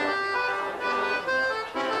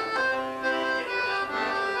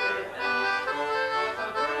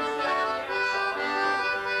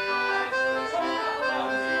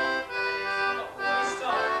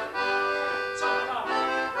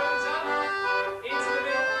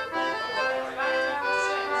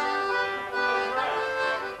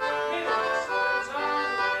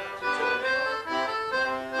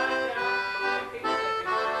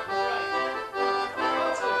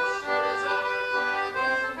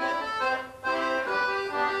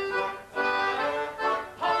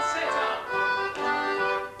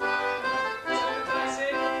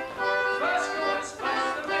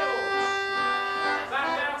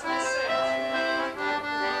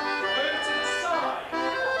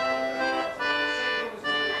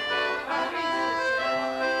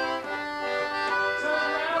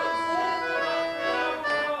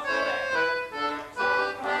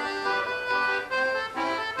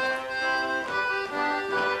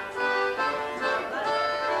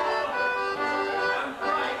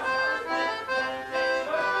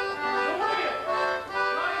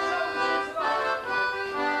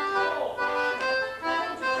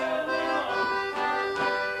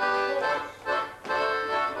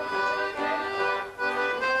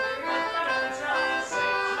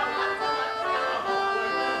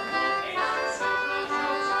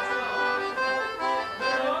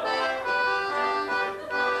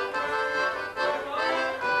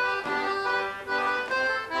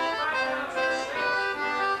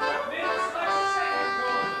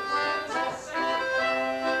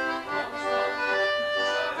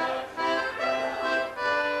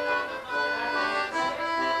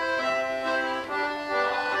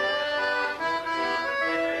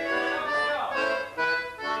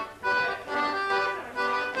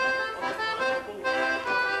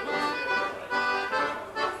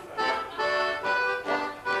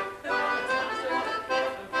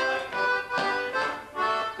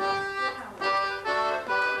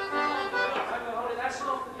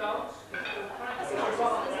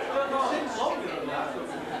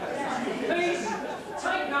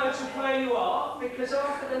 because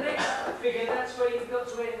after the next figure, that's where you've got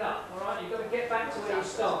to end up, all right? You've got to get back to where you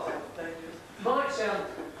started. Might sound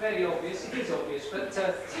fairly obvious, it is obvious, but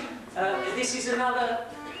this is another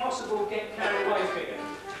possible get carried away figure.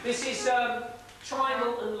 This is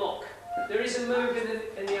triangle and lock. There is a move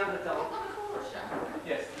in the other double.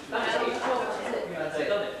 Yes. That's it.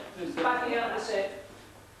 Done it. Backing out the set.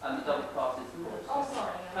 And the double pass is the chorus. Oh,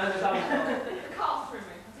 sorry. And the double pass. The car through me.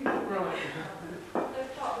 Right.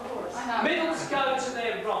 They've got the chorus. I know. Middles go to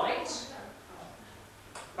their right.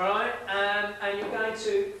 Alright, and you're going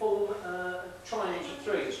to form triangles of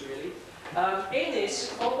threes, really. In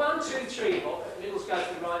this, on 1, 2, 3 hop, middles go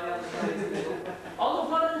to the right, the others go to the middle. On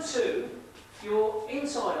the 1 and 2, your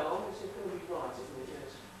inside arm is going to be right, isn't it?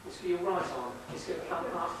 Yes. It's for your right arm. It's going to come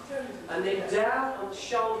up and then down on the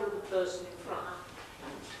shoulder of the person in front.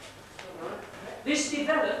 Right. This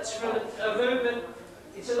develops from a movement.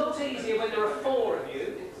 It's a lot easier when there are 4 of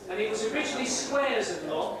you, and it was originally squares and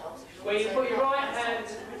lock, where you put your right hand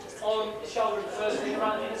on the shoulder of the person in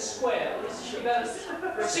front in a square. This develops for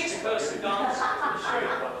a 6-person dance.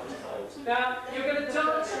 Now, you're going to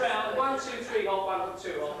dance around 1, 2, 3 hop, 1,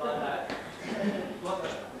 2 hop, like that.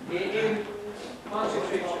 In 1, 2,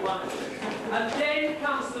 3 hop, 1, 2. And then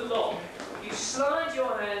comes the lock. You slide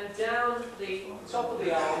your hand down the top of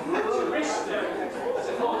the arm to wrist to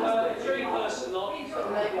form a 3-person lock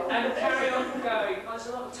and carry on going. There's a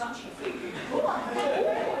lot of touching feet.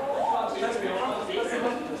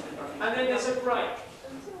 And then there's a break.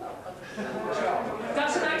 It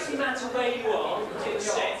doesn't actually matter where you are in the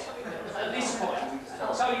set at this point.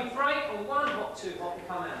 So you break on 1 hop, 2 hop, and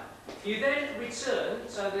come out. You then return,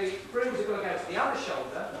 so the brooms are going to go to the other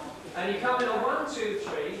shoulder, and you come in on 1, 2,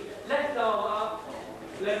 3, left arm up,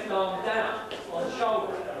 left arm down on the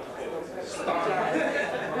shoulder.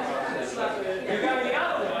 You're going the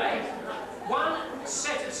other way. 1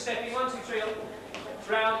 set of stepping, 1, 2, 3,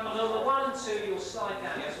 round, and on the 1 and 2 you'll slide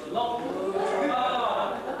down. Yes, lock,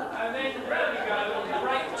 and then round you go on the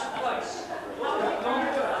break to place.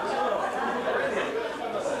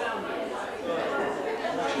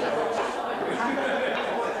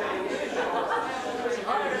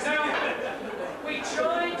 Now, we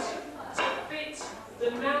tried to fit the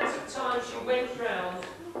amount of times you went round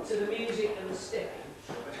to the music and the stepping,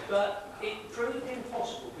 but it proved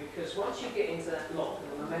impossible because once you get into that lock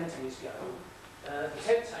and the momentum is going, the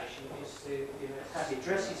temptation is to have your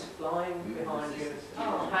dresses flying behind you,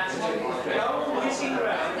 hats go whizzing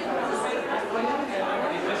around.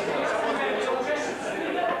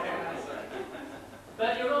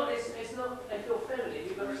 But you're not, it's not, if you're feminine,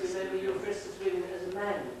 you've got to remember you're dressed as women as a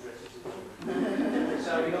man would dress as a woman.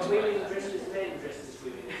 So you've got women dressed as men dressed as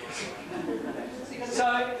women. So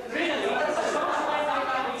really, as long as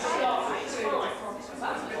we start, it's fine.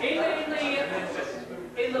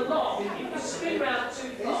 In the lock, if you spin round too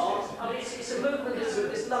far, I mean, it's a movement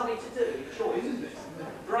that's lovely to do, choice.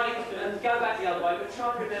 Break and go back the other way, but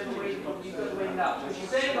try and remember where you've got to end up. Because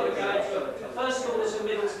you've then got to go into a first chorus and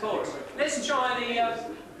middle chorus. Let's try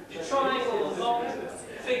the triangle and lock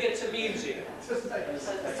figure to music.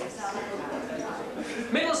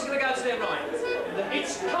 Middles are going to go to their right.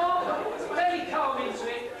 It's calm, very calm into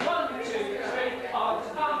it. 1, 2, 3, arms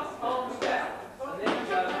up, arms down. And then you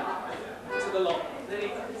go to the lock. Then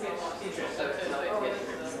it gets interesting.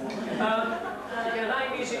 We're going to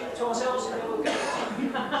name music to ourselves and then we'll go.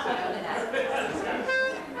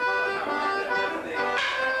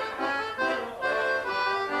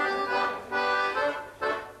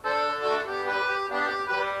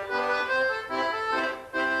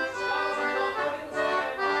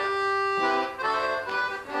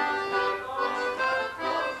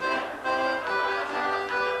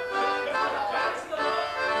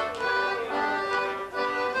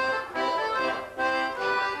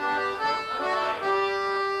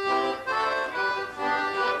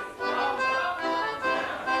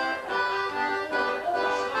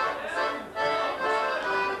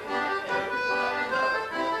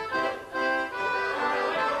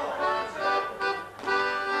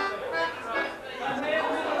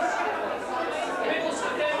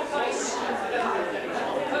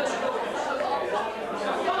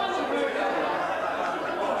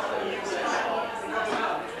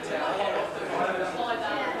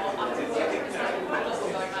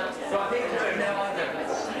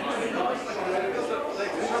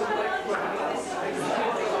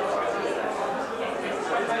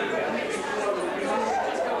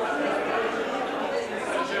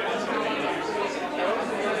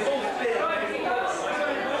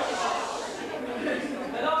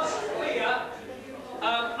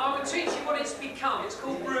 It's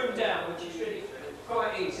called broom down, which is really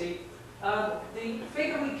quite easy. The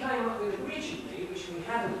figure we came up with originally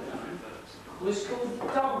hadn't done was called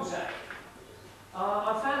double zack.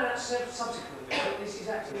 I found out subsequently that this is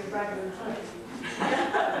actually a raglan break.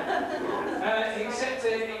 Except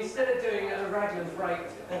instead of doing a raglan break,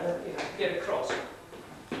 get across,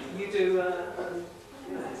 you do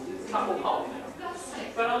couple hold.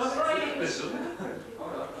 But I'm afraid it was.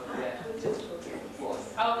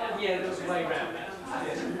 Yeah, there was a way round that.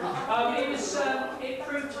 It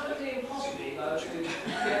proved totally impossible to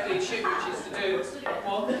get the chip which is to do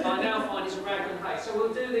what I now find is a raglan hay. So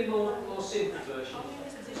we'll do the more simple version.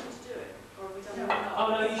 Oh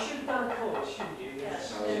no, you should have done a chorus, shouldn't you?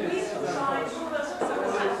 Yes.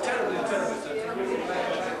 Terribly.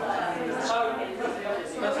 So,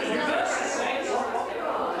 reverse the set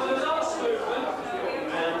for the last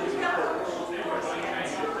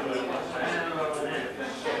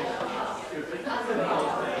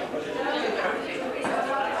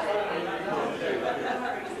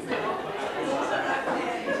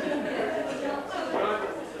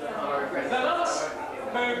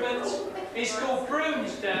movement. It's called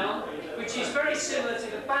brooms down, which is very similar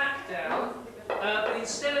to the back down, but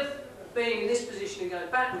instead of being in this position and going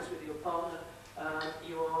backwards with your partner,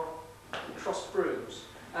 you are cross brooms.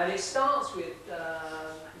 And it starts with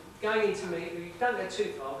going into me. You don't go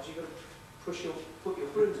too far because you've got to put your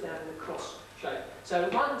brooms down in a cross shape. So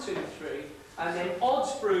 1, 2, 3, and then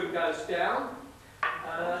odds broom goes down,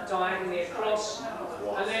 diagonally across,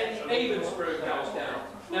 and then evens broom goes down.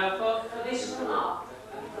 Now for this.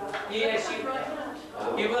 Yes,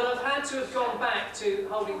 you will have had to have gone back to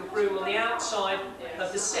holding the broom on the outside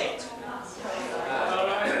of the set.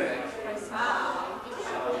 Alright.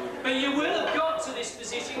 But you will have got to this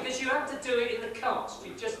position because you have to do it in the cast.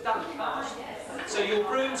 You've just done cast. So your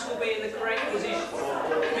brooms will be in the correct position.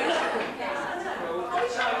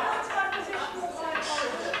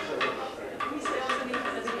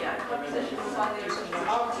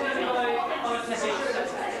 I'll tell you my position,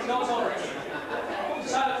 not orange.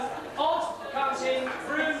 So, odd comes in,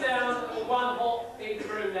 broom down, or one hop in the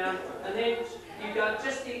broom down, and then you go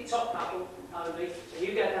just the top couple only. So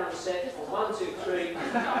you go down the set for 1, 2, 3,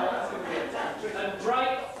 and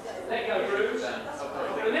break, let go brooms.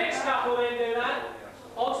 The next couple then do that.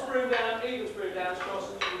 Odds broom down, evens broom down, cross,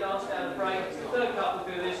 you dance down and break. The third couple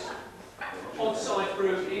do this. Odd side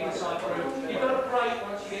broom, even side broom. You've got to break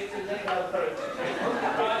once you get to let go broom.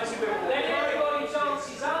 Right, then everybody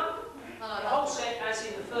dances up. The whole set as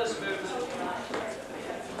in the first movement.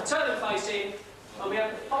 Turn and face in, and we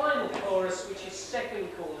have the final chorus, which is second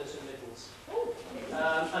corners and middles.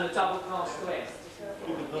 And a double cast left.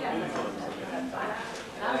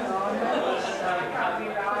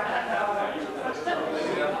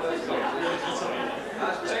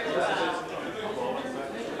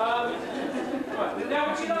 Now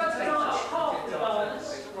would you like to dance half the dance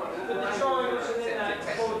with the triangles and then that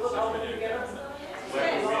before we put the whole thing together?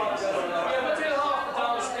 Yeah, we'll do half the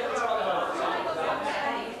dance, then we'll try the whole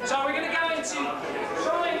thing. So we're going to go into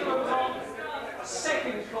triangle rock,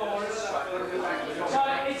 second chorus. So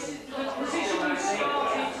it's the position you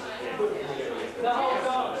started the whole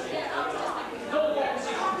dance. Normal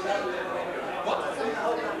position. What?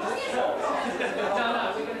 No,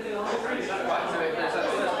 we're going to do the whole thing. Right, so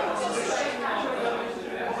it's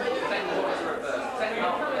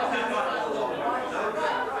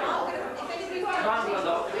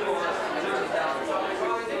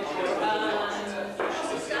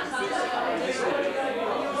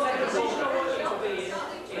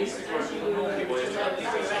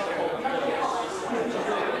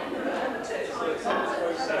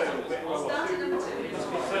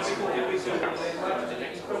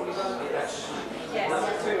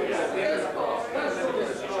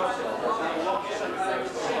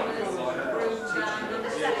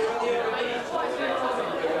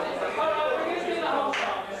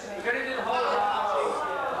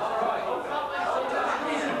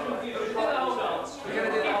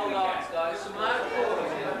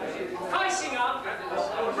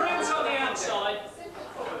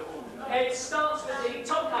it starts with the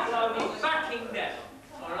top couple only backing down,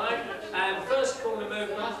 alright? And first corner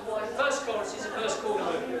movement, first chorus is the first corner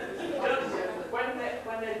movement. When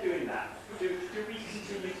they're doing that, do we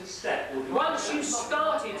continue to step? Or once you've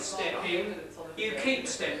started stepping, you keep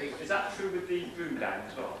stepping. Is that true with the broom down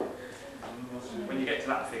as well? When you get to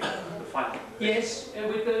that figure, the final? Yes, and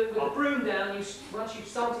with the broom down, once you've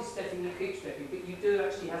started stepping, you keep stepping, but you do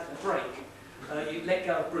actually have to break. You let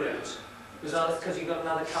go of brooms. Because you've got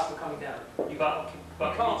another couple coming down. But we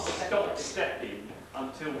stop stepping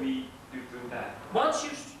until we do broom down. Once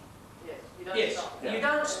you've Yes, you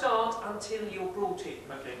don't start until you're brought in.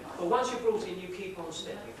 Okay. But once you're brought in, you keep on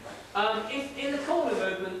stepping. If in the corner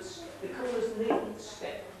movements, the corners needn't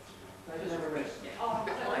step. They just have a rest.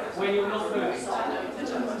 When you're not moving.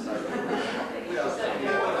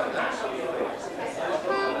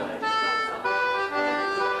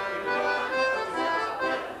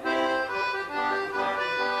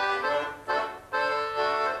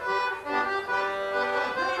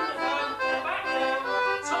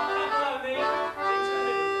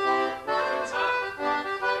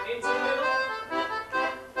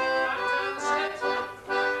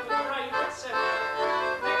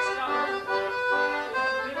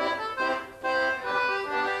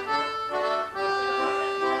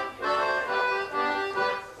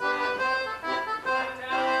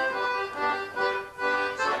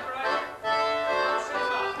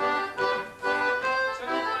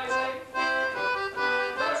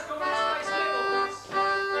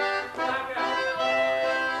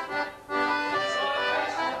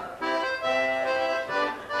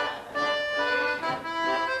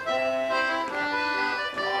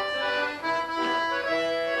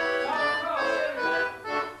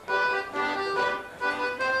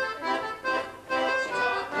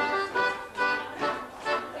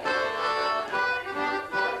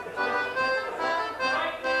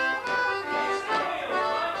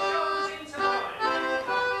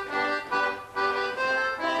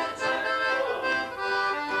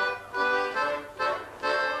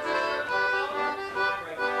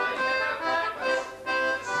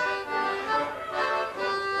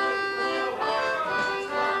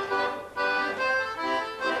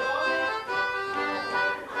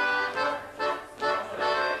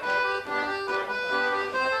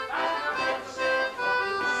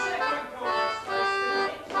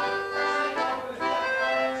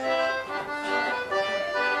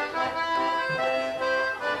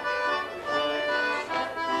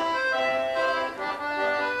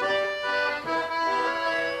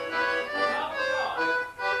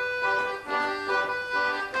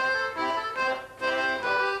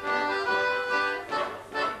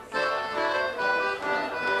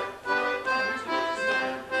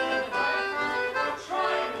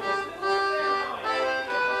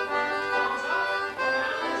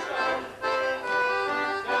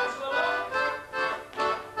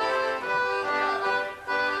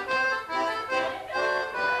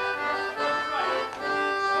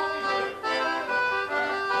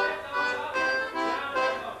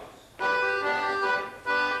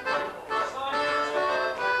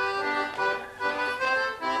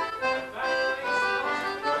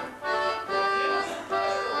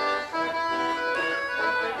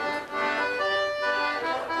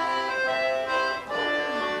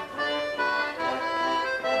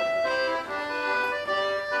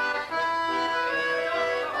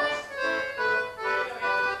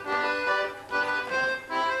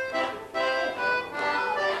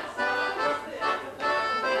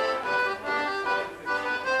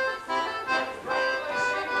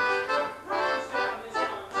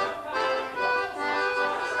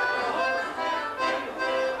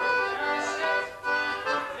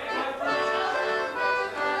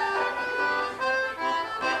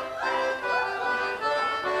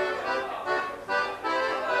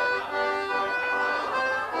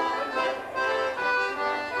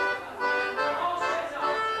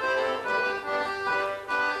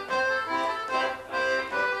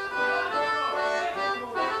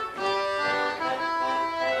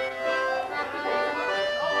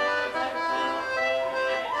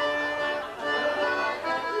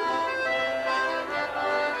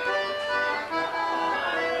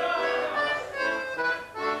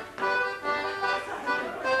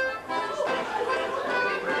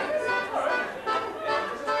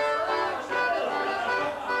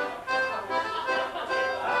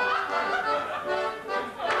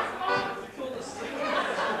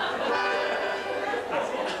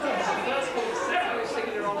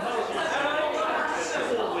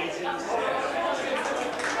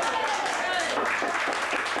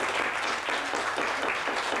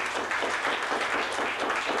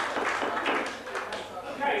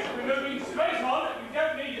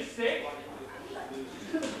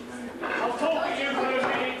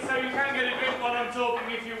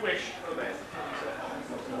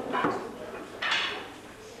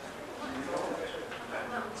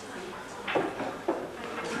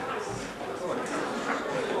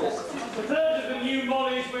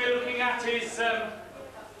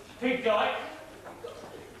 Pig Dyke.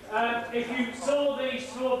 If you saw the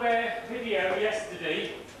Straw Bear video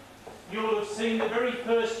yesterday, you'll have seen the very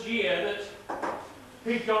first year that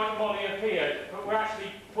Pig Dyke Molly appeared, but we're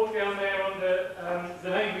actually put down there under the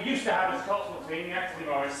name we used used to have as a Cotswold team, the Axley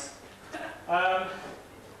Morris.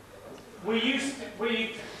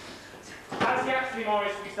 As the Axley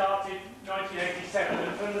Morris, we started 1987,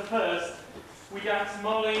 and from the first, we danced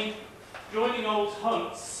Molly, joining old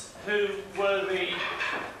Hunts, who were the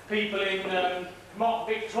people in mock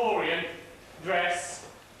Victorian dress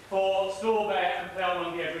for Store Bear and Pale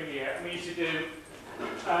Monday every year. And we used to do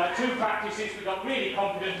 2 practices. We got really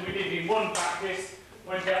confident. We did it in 1 practice,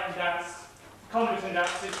 went out and danced combatant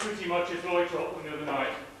dances pretty much as Roy taught them the other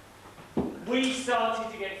night. We started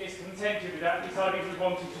to get discontented with that, decided we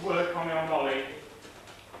wanted to work on our Molly.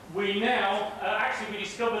 We now, actually we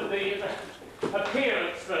discovered the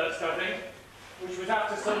appearance first, I think, which was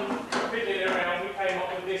after some fiddling around, we came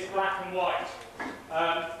up with this black and white.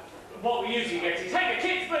 What we usually get is, hey, the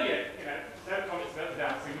kit's brilliant! You know, no comments about the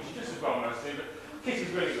dancing, which is just as well mostly, but the kit is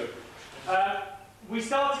really good. We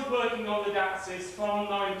started working on the dances from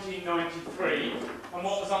 1993, and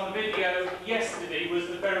what was on the video yesterday was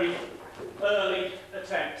the very early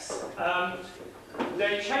attempts.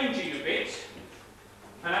 They're changing a bit,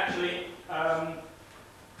 and actually I'm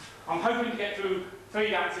hoping to get through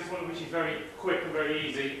 3 dances, one of which is very quick and very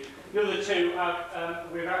easy. The other 2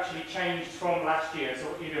 we've actually changed from last year, so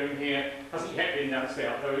what you're doing here hasn't yet been danced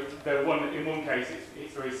out, though in one case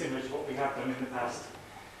it's very similar to what we have done in the past.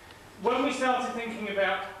 When we started thinking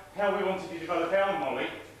about how we wanted to develop our Molly,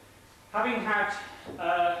 having had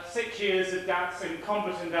 6 years of dancing,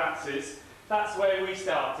 combatant dances, that's where we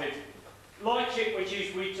started. Like it, which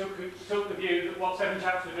is we took the view that what 7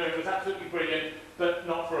 Chaps were doing was absolutely brilliant, but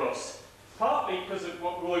not for us. Partly because of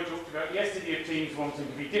what Roy talked about yesterday of teams wanting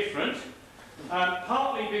to be different,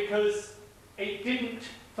 partly because it didn't,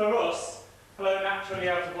 for us, flow naturally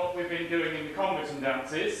out of what we've been doing in the combatant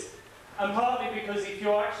dances, and partly because if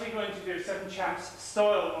you're actually going to do 7 Chaps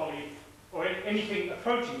style Molly, or anything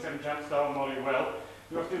approaching 7 Chaps style Molly well,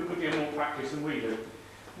 you have to do a good deal more practice than we do.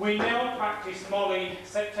 We now practice Molly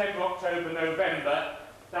September, October, November,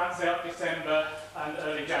 dance out December and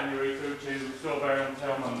early January through to Strawberry on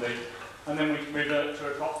Tail Monday, and then we revert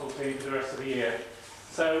to a Cotswold team for the rest of the year.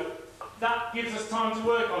 So that gives us time to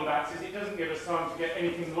work on dances. It doesn't give us time to get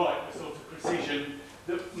anything like the sort of precision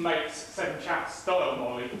that makes 7 Chaps style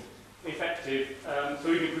Molly effective.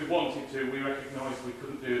 So even if we wanted to, we recognised we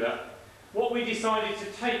couldn't do that. What we decided to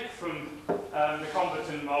take from the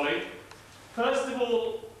combatant Molly, first of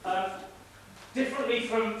all, differently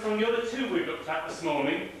from the other 2 we looked at this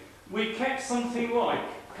morning, we kept something like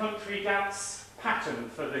country dance pattern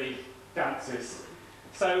for the dances.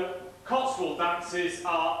 So Cotswold dances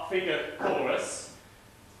are figure chorus.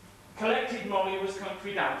 Collected Molly was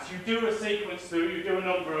country dance. You do a sequence through, you do a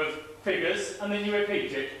number of figures, and then you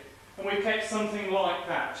repeat it. And we kept something like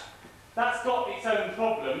that. That's got its own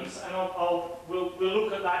problems, and we'll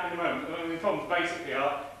look at that in a moment. I mean, the problems basically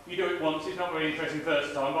are, you do it once, it's not very interesting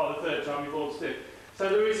first time, by the 3rd time you fall stiff. So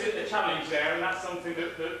there is a challenge there, and that's something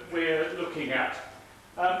that we're looking at.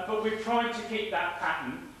 But we've tried to keep that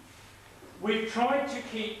pattern. We've tried to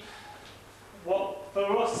keep what,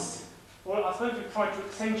 for us, well, I suppose we've tried to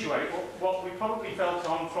accentuate what we probably felt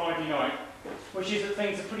on Friday night, which is that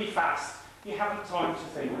things are pretty fast. You haven't time to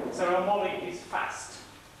think. So our Molly is fast.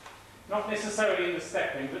 Not necessarily in the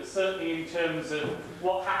stepping, but certainly in terms of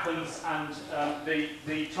what happens and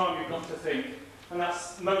the time you've got to think. And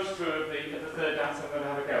that's most true of the 3rd dance I'm going to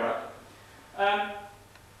have a go at.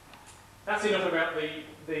 That's enough about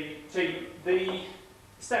the team. The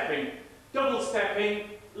stepping. Double stepping,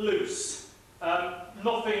 loose.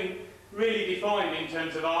 Nothing really defined in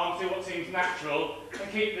terms of arms, do what seems natural, and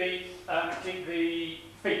keep the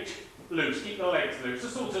feet loose, keep the legs loose. A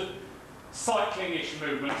sort of cycling-ish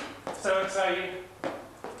movement. So I'd say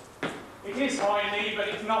it is high knee, but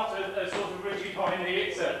it's not a sort of rigid high knee.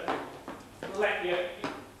 It's I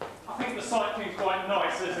think the cycling's quite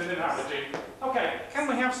nice as an analogy. Okay, can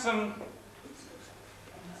we have some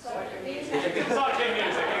cycling music? Cycling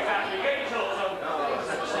music, exactly. Get your shorts on.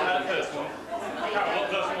 First one. Carol, what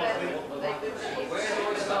first one was it? Where do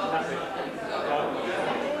we start? That's it.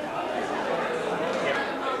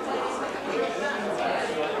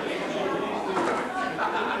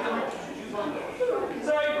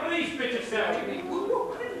 So a brief bit of stepping.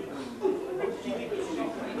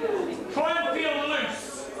 Try and feel loose.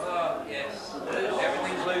 Oh, yes.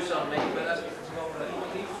 Everything's loose on me, but that's because I'm already.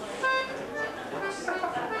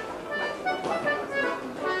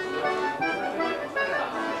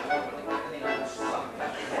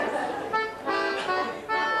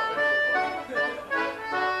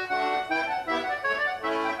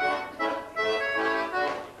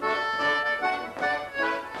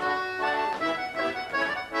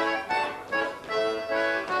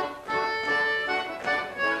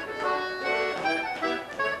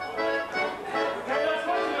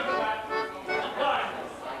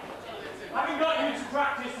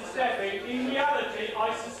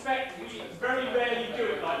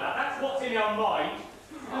 what's in our mind.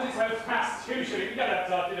 Because it's so fast, usually we don't have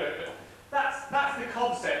time to do it, but that's the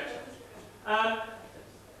concept.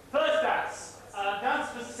 First dance. Dance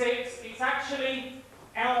for six. It's actually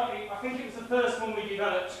I think it was the first one we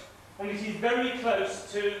developed, and it is very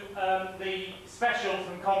close to the special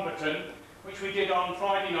from Combaton, which we did on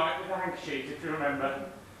Friday night with the handkerchief, if you remember.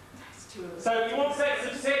 So you want sets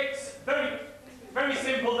of six, very, very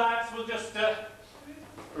simple dance. We'll just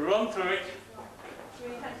run through it.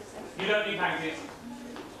 You don't need handkerchiefs.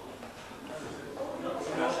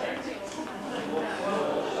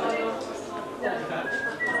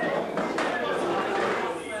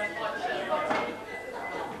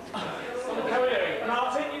 How are we doing?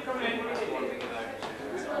 Martin, you coming in?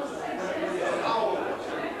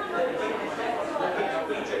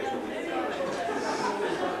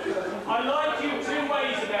 I like you two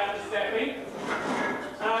ways about the stepping.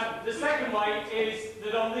 The second way is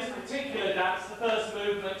that on this particular dance, the first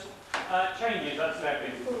movement changes that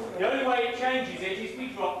stepping. The only way it changes it is we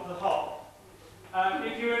drop the hop.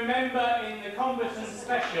 If you remember in the Combatant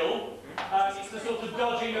special, it's the sort of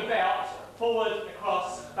dodging about, forward,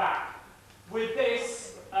 across, back. With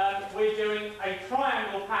this, we're doing a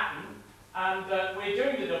triangle pattern, and we're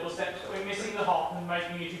doing the double step, but we're missing the hop and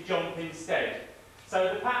making you to jump instead.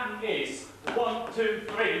 So the pattern is 1, 2,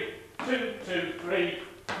 3, 2, 2, 3,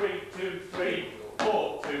 3, 2, 3,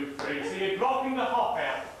 4, 2, 3. So you're dropping the hop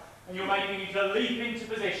out, and you're making you to leap into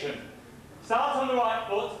position. Start on the right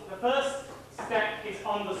foot. The first step is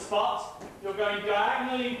on the spot. You're going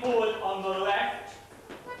diagonally forward on the left,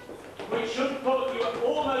 which should put you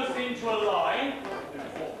almost into a line,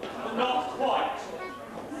 but not quite.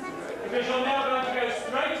 Because you're now going to go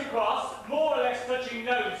straight across, more or less touching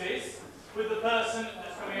noses with the person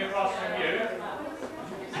that's coming across from you.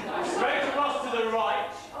 Straight across to the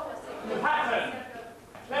right. Pattern.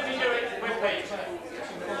 Let me do it with Pete.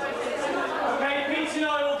 Okay, Pete and I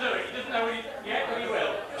will do it. He doesn't know it yet, but he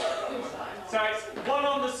will. So it's one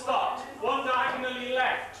on the spot, one diagonally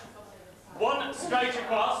left, one straight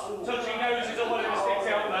across, touching noses or whatever sticks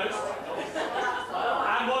out most,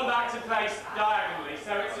 and one back to place diagonally.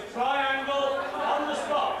 So it's a triangle on the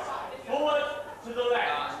spot, forward to the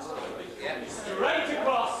left, straight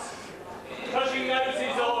across, touching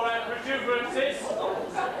noses or protuberances,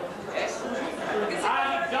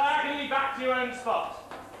 and diagonally back to your own spot.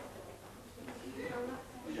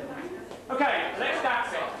 Okay, let's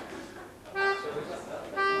dance it.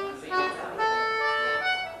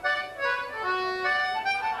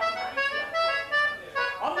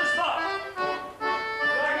 On the spot.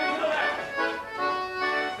 Diagonally to the left.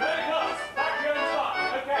 Straight across. Back to your own spot.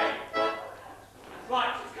 Okay.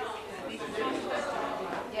 Right.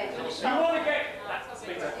 You want to get...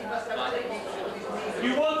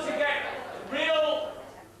 You want to get real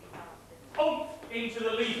oomph into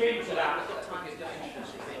the leap into that.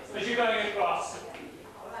 As you're going across.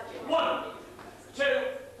 1, 2,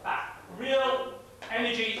 back. Real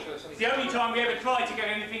energy. It's the only time we ever try to get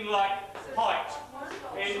anything like height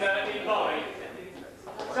in volley.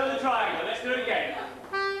 So the triangle, let's do it again.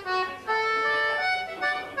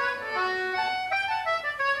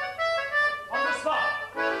 On the spot.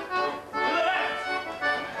 To the left.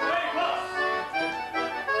 Straight across.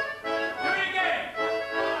 Do it again.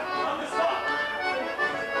 On the spot.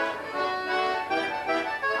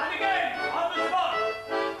 And again. On the spot.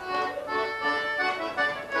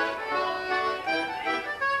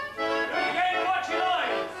 Do it again. Watch your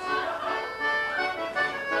lines.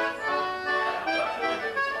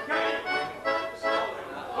 Okay.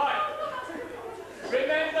 Right.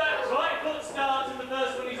 Remember, right foot starts and the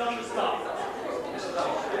first one is on the spot.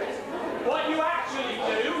 What you actually do,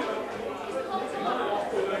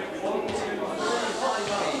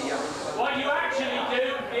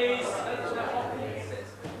 is,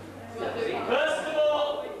 first of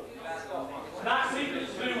all, that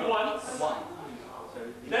sequence through once.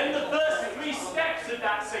 Then the first 3 steps of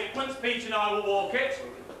that sequence, Pete and I will walk it.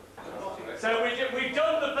 So we've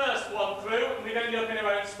done the first one through, and we've ended up in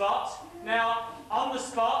our own spot. Now, on the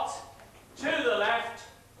spot, to the left,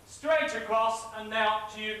 straight across, and now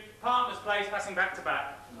to your partner's place, passing back to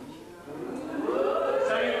back.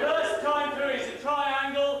 So your first time through is a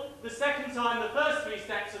triangle, the second time the first 3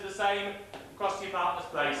 steps are the same, across to your partner's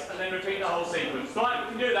place, and then repeat the whole sequence. Right,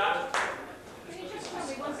 we can do that.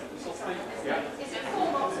 Yeah. Is it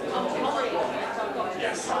 4 months on Molly?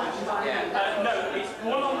 Yes. No, it's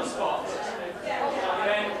one on the spot.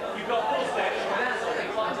 Then you've got 4 steps.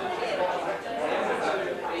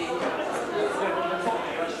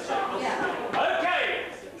 Okay.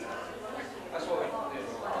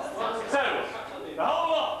 So, the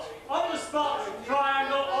whole lot. On the spot,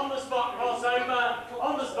 triangle, on the spot, crossover,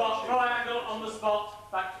 on the spot, triangle.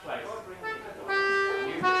 start, back to place.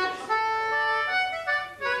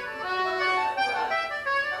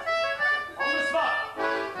 On the spot. To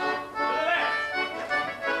the left.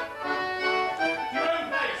 Your own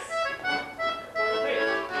pace. Repeat.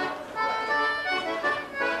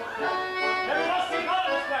 Never lost your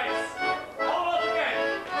partner's place. Hold on again.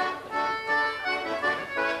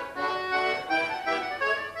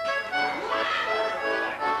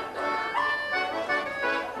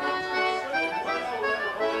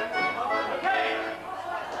 Okay.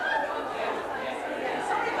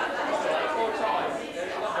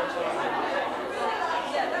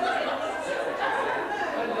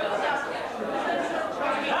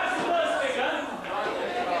 That's the first figure.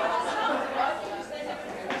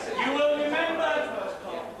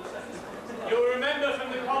 You'll remember from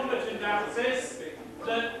the combatant dances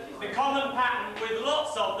that the common pattern with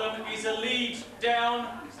lots of them is a lead down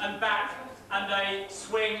and back and a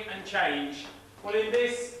swing and change. Well, in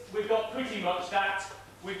this, we've got pretty much that.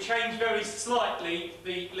 We've changed very slightly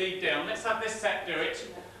the lead down. Let's have this set do it.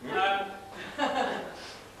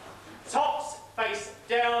 Tops face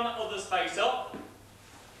down, others face up.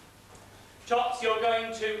 Tops, you're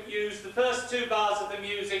going to use the first 2 bars of the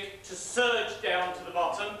music to surge down to the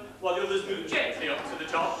bottom, while the others move gently up to the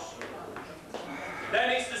top. Then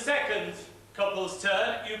it's the second couple's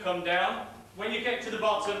turn. You come down. When you get to the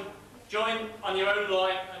bottom, join on your own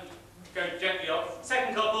line and go gently up.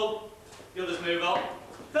 Second couple, the others move up.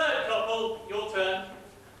 Third couple, your turn.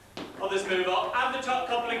 Others move up. And the top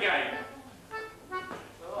couple again.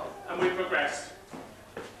 And we've progressed.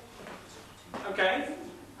 Okay?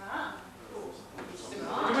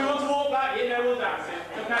 Do we want to walk back? Yeah, no, we'll dance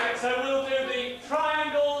it. Okay, so we'll do the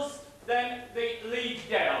triangles, then the lead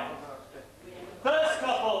down. First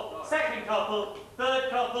couple, second couple, third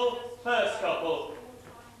couple, first couple.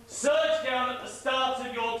 Surge down at the start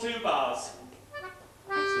of your 2 bars.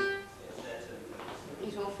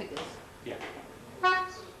 These are all figures. Yeah.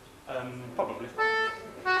 Probably.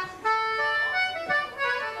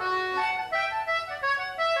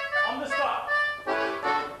 On the spot.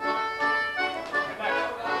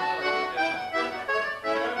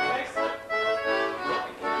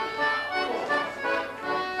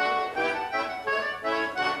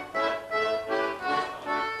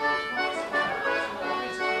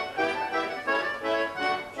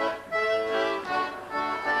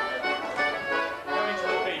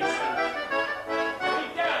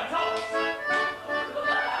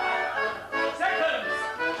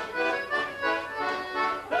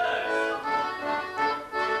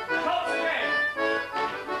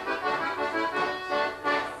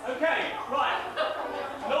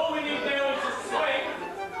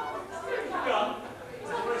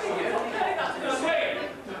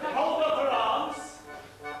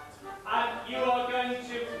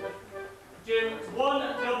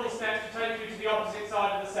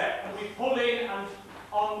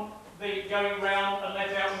 Going round and let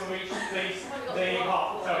out and reach the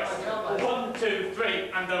half. So it's 1, 2,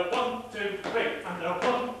 3, and a 1, 2, 3, and a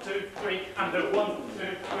 1, 2, 3, and a 1,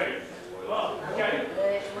 2, 3. Okay.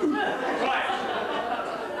 Right.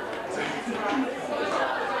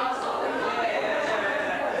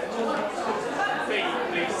 B,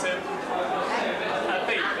 please, sir. B,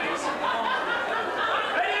 please.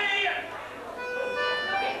 Ready?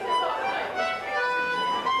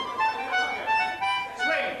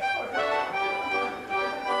 Swing.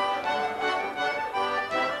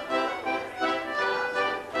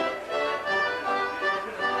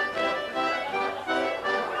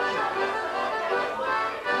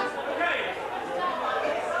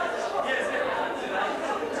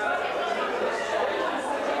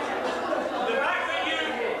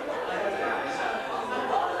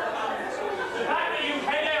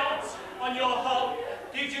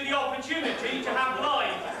 Opportunity to have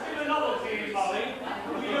lines. It's a novelty in bowling.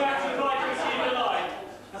 You actually try to achieve a line.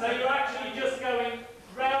 So you're actually just going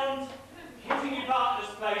round, hitting your partner's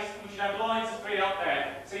place, and you should have lines of 3 up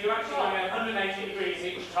there. So you're actually going 180 degrees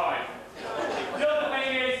each time. The other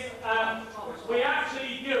thing is, we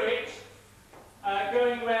actually do it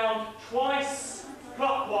going round twice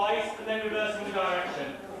clockwise and then reversing the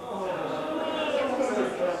direction.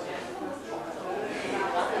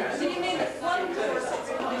 So you mean 1, 4, 6,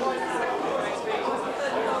 5,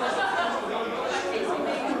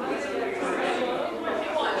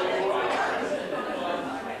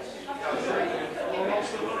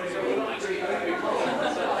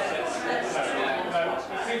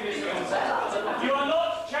 You are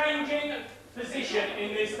not changing position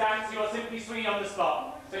in this dance, you are simply swinging on the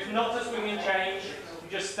spot. So it's not a swing and change, you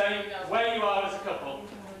just stay where you are as a couple.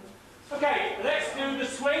 Okay, let's do the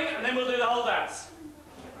swing and then we'll do the whole dance.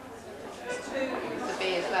 The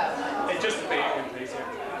B as well. It's just a B, please,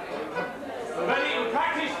 yeah. Ready?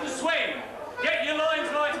 Practice the swing. Get your lines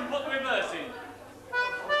right and put the reverse in.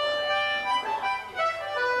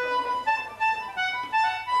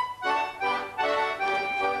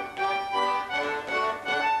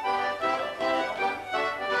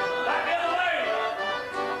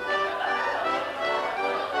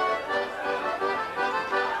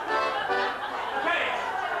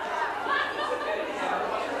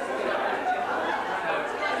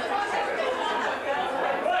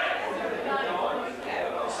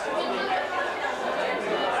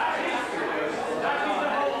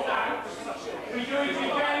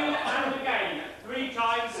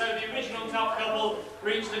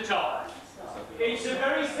 Reach the top. It's a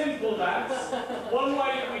very simple dance. One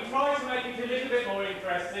way that we try to make it a little bit more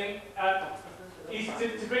interesting is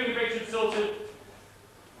to bring a bit of sort of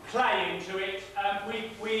play into it.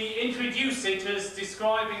 We introduce it as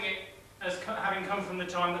describing it as having come from the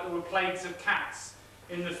time that there were plagues of cats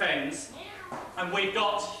in the fens. And we've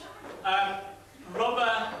got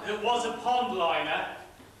rubber that was a pond liner,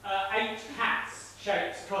 8 cats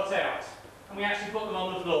shapes cut out. And we actually put them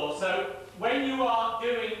on the floor. So when you are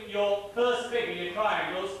doing your first figure, your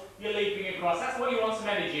triangles, you're leaping across. That's what you want some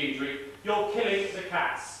energy into it. You're killing the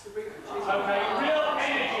cats. Okay, real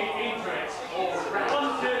energy into it.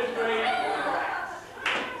 1, 2,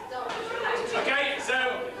 3. Okay, so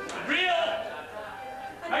real.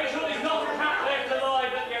 Make sure there's not a cat left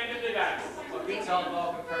alive at the end of the dance.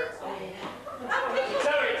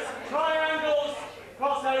 So it's triangles,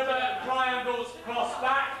 crossover, triangles, cross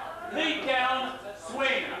back, leap down,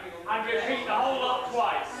 swing, and repeat the whole lot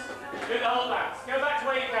twice. Do the whole dance. Go back to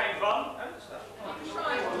where you came from.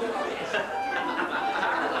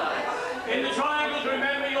 In the triangles,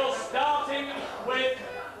 remember you're starting with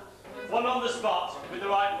one on the spot with the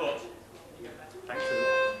right foot. Thanks.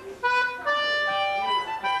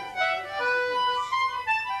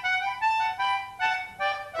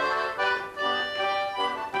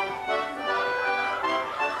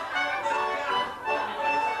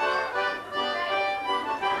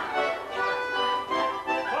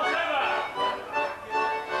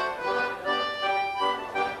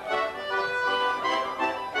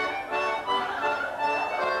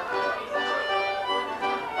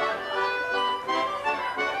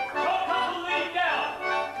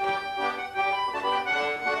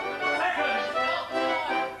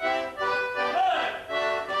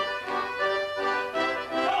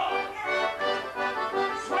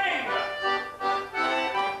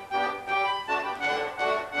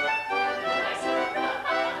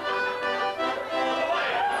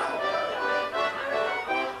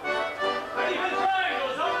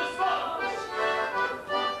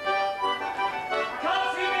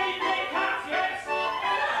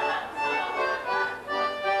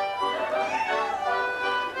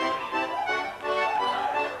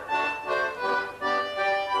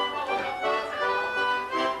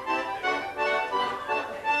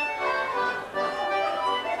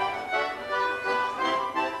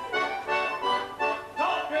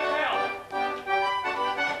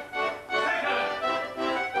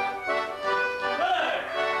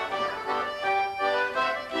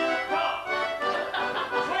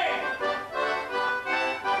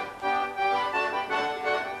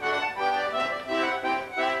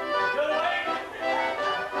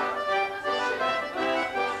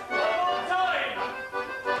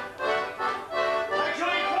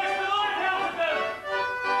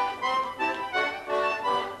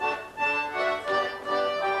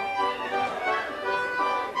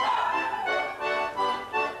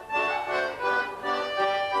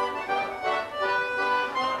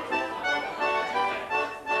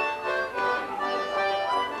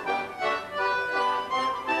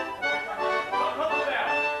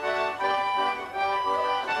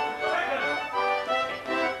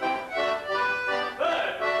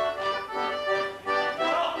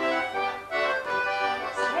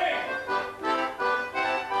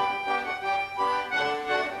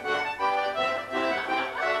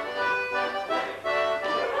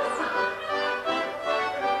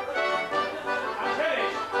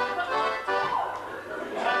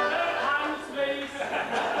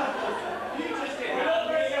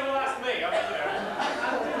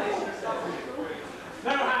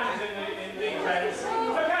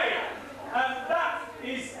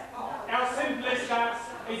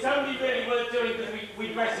 It's only really worth doing because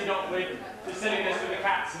we dress it up with the silliness with the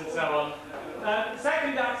cats and so on. The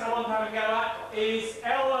second dance I want to have a go at is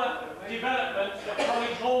our development of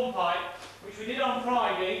college hornpipe, which we did on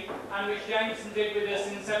Friday and which Jameson did with us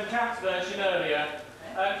in the 7 Chaps version earlier.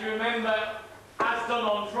 Do you remember, as done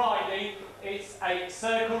on Friday, it's a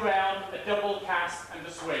circle round, a double cast and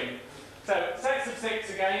a swing. So sets of 6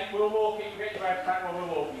 again, we'll walk it, you get your head back while we're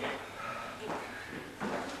walking it.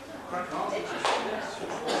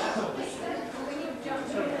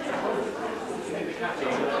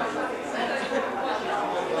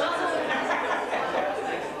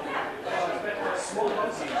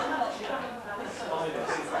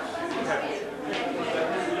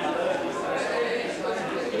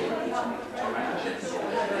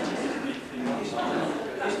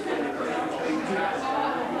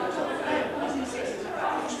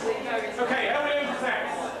 Okay, how many of the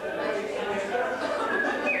sets?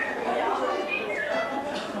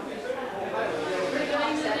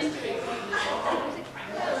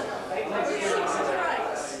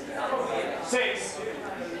 Six.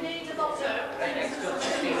 We need a bottom.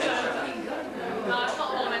 No, it's not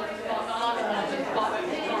ornamental spot, but I like ornamental spot, but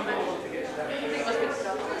it's ornamental. It must be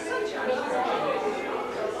stuff.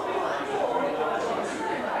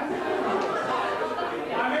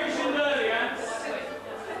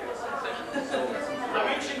 I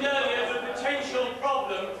mentioned earlier the potential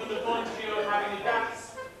problem from the point of view of having a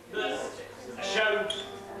dance that's a show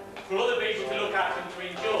for other people to look at and to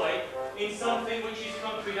enjoy in something which is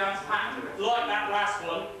country dance pattern. Like that last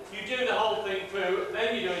one, you do the whole thing through,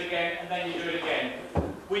 then you do it again, and then you do it again.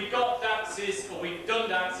 We've got dances, or we've done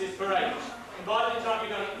dances for 8. And by the time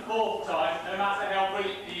you've done it the 4th time, no matter how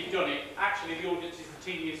brilliantly you've done it, actually the audience is a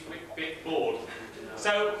teeniest bit bored.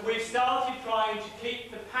 So we've started trying to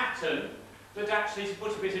keep the pattern, but actually to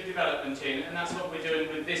put a bit of development in, and that's what we're doing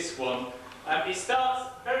with this one. It starts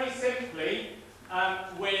very simply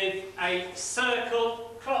with a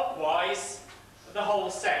circle clockwise the whole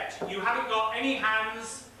set. You haven't got any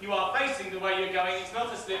hands, you are facing the way you're going, it's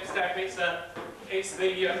not a slip step, it's the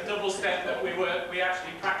double step that we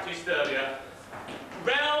actually practiced earlier.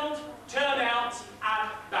 Round, turn out,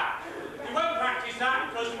 and back. We won't practice that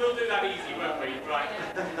because we'll do that easy, won't we? Right.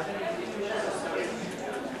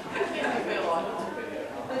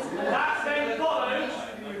 That's then followed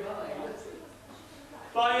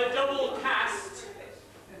by a double cast,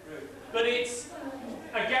 but it's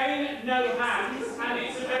again no hands, and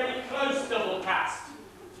it's a very close double cast.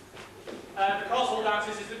 The Cotswold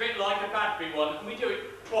dances is a bit like a Badbury one, and we do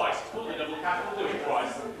it twice. It's called a double cast, we'll do it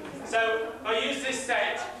twice. So I use this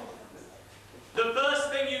set. The first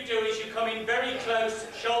thing you do is you come in very close,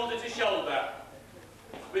 shoulder to shoulder,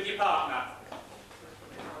 with your partner.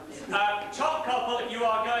 Top couple, you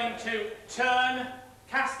are going to turn,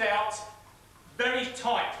 cast out, very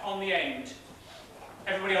tight on the end.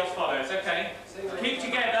 Everybody else follows, okay? Keep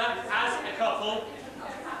together as a couple,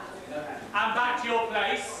 and back to your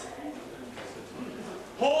place.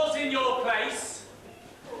 Pause in your place,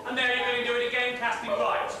 and there you're going to do it again, casting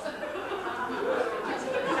right.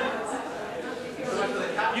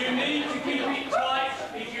 You need to keep it tight.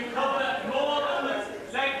 If you cover more than the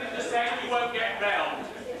length of the set, you won't get round.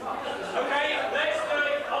 Okay, let's do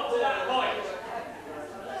it up to that point.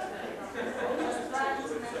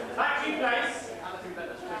 Back in place.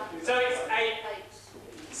 So it's a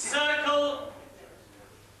circle,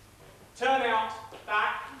 turn out,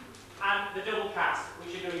 back, and the double cast,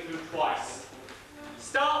 which you're doing through twice.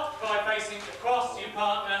 Start by facing across to your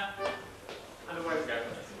partner, and away we go.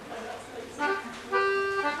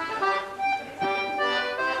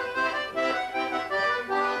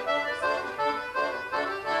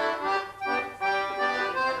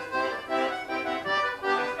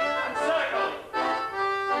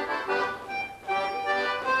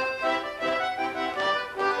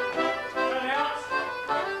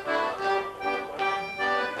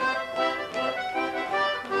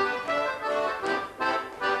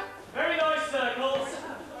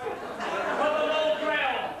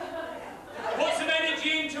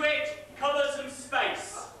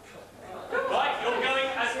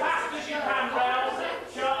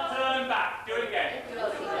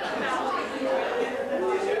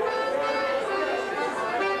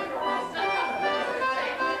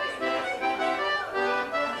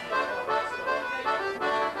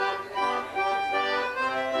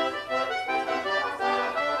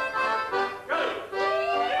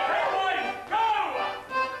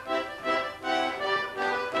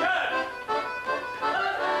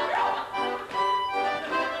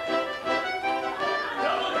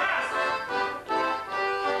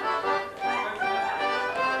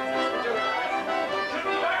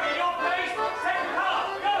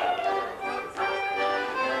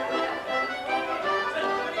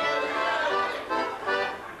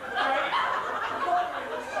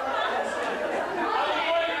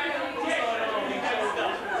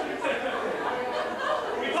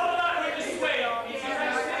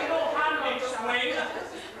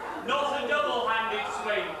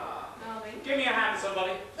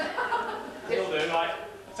 somebody? You'll do, right.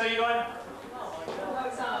 So you going?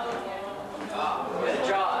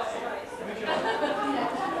 Try.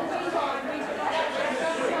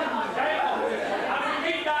 Okay, and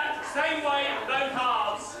repeat that same way, both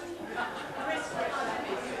halves.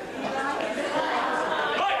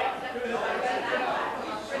 Right.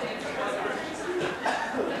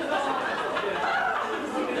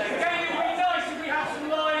 Again, it would be nice if we have some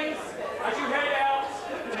lines as you head out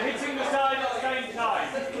and hitting the side at the same time.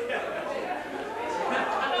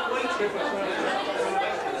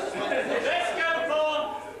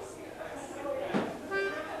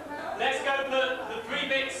 Let's go for the 3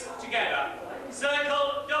 bits together.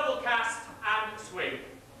 Circle, double cast, and swing.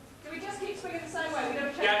 Do we just keep swinging the same way? We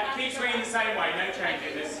don't change Yeah, keep swinging the same way, no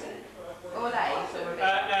changing this. All days or a bit?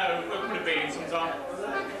 No, we'll put a beat in sometime.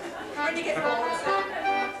 When you get bored.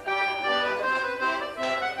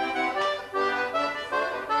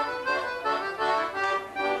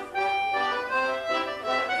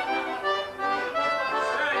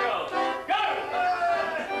 Circle, go!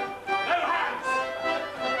 No hands!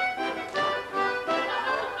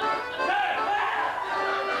 Turn!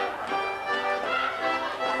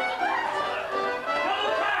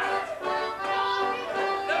 Double cast!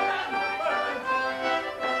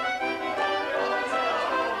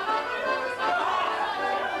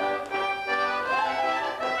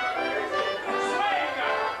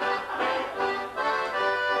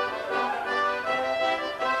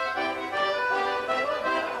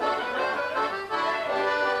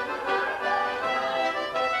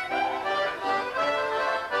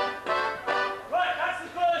 Right, that's the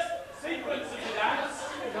first sequence of the dance.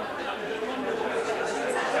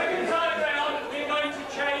 Second time round, we're going to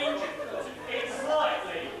change it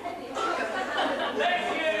slightly. Let's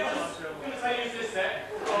use this set,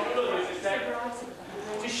 we'll use this set,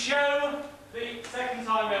 to show the second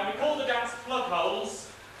time round. We call the dance plug holes,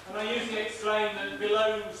 and I usually explain that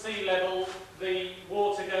below sea level, the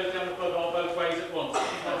water goes down the plug hole both ways at once. This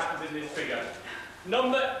is what happens in this figure.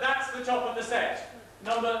 That's the top of the set.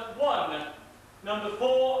 Number 1, number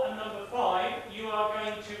 4 and number 5, you are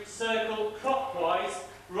going to circle clockwise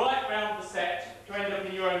right round the set to end up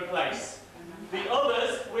in your own place. The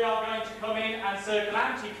others, we are going to come in and circle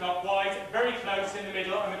anti-clockwise, very close in the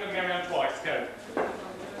middle, and we're going to go around twice. Go.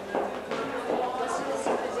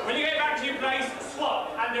 When you get back to your place,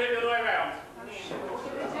 swap and do it the other way around.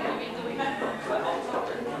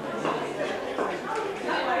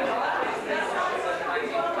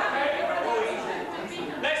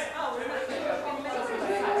 Let's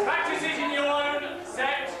practice it in your own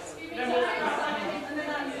set. Then we'll,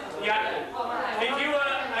 yeah. If you were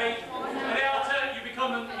an outer, you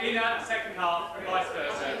become an inner second half, and vice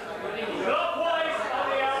versa. Clockwise on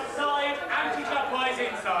the outside, anti-clockwise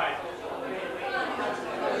inside.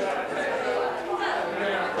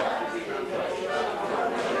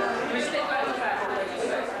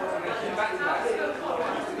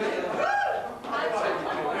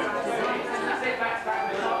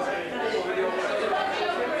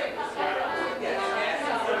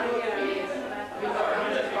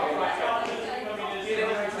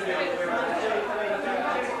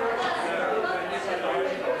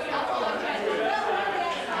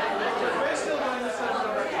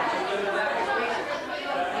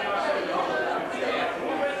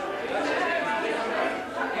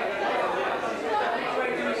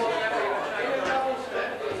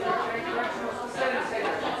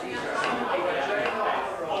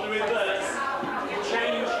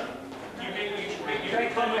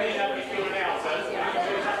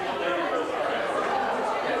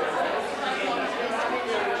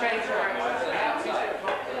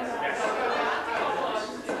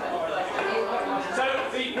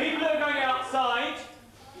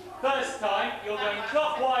 First time, you're going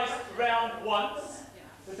clockwise round once.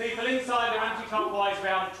 The people inside are anti-clockwise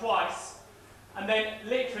round twice. And then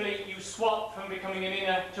literally you swap from becoming an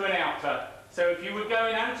inner to an outer. So if you were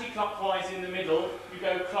going anti-clockwise in the middle, you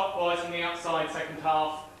go clockwise on the outside second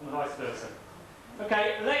half and vice versa.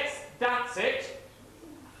 Okay, let's dance it.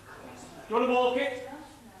 Do you want to walk it?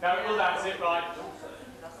 No, we'll dance it, right.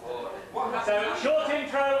 So short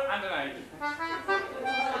intro and an 8.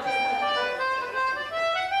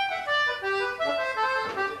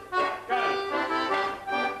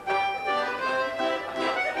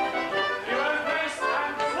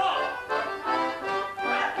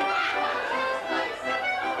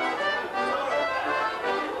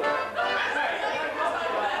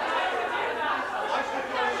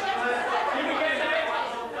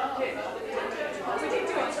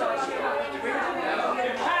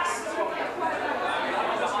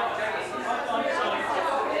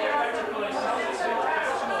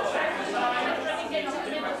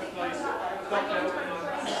 Second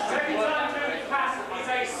time through the cast is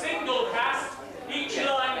a single cast, each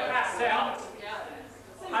line casts out,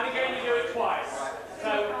 and again you do it twice.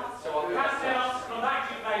 So, cast out, come back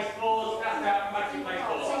to your base floors, cast out, come back to your base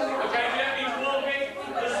floors. Okay, we don't need to walk it,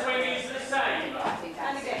 the swing is the same. Let's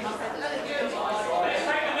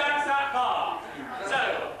take the dance that far. So,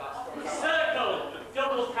 circle,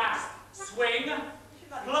 double cast, swing,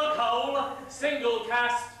 plug hole, single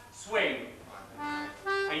cast, swing.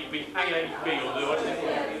 A, B, will do, what's it?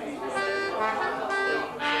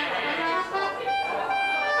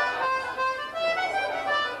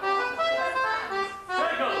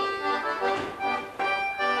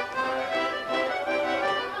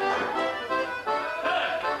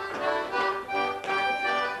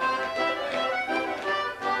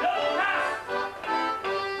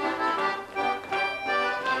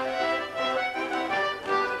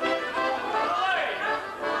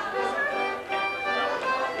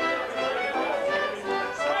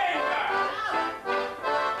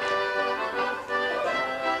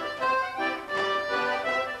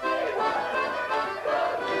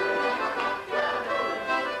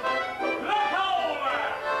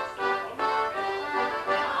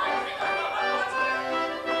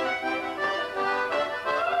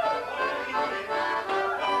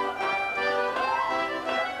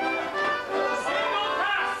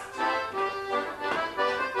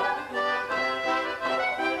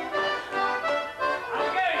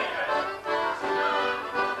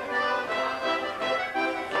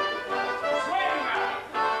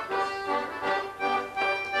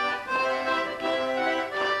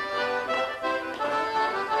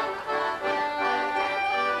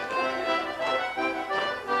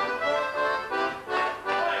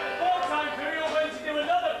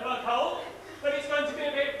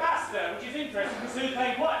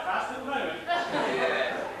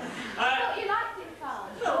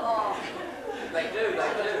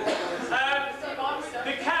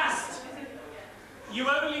 You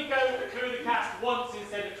only go through the cast once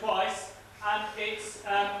instead of twice, and it's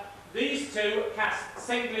these two cast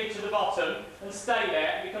singly to the bottom and stay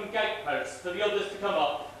there and become gate posts for the others to come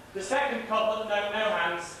up. The second couple, no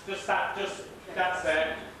hands, just that's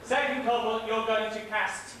there. Second couple, you're going to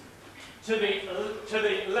cast to the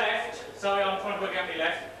left. Sorry, I'm trying to work out the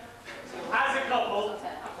left. As a couple,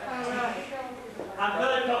 and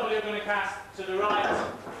third couple, you're going to cast to the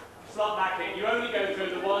right. Slot back in. You only go through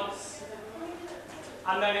the once,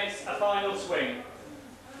 and then it's a final swing.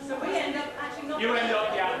 So we end up actually not... You end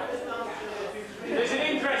up, yeah. There's an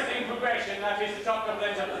interesting progression, that is the top couple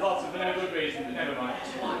ends up at the bottom for no good reason, but never mind.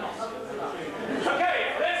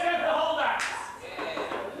 Okay, let's go for the whole dance.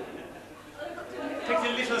 Takes a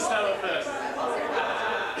little slower first.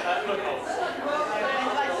 Look off.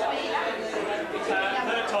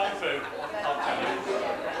 Third time through. I'll tell you.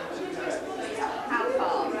 How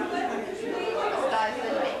far?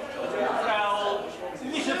 Well, a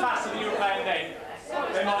little faster than you were playing then.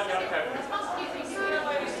 They might be okay.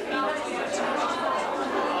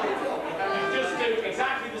 You just do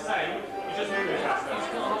exactly the same, you just move it faster.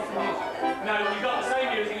 No, you've got the same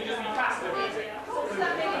music, you just need faster music.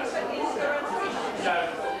 No.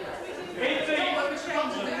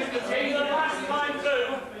 In the last time through,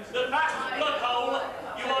 the fast plug hole,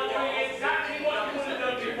 you are doing exactly what you would have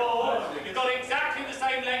done before. You've got exactly the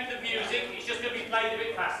same length of music, it's just going to be played a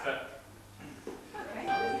bit faster.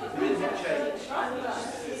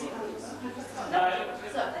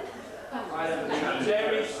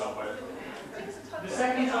 There is the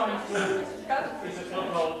second time through is a plug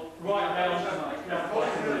hole right down,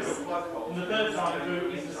 and the third time through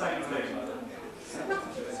is the same thing.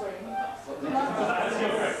 That's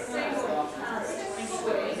your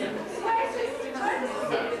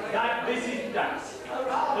this is dance.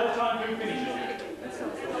 Third time through finishes.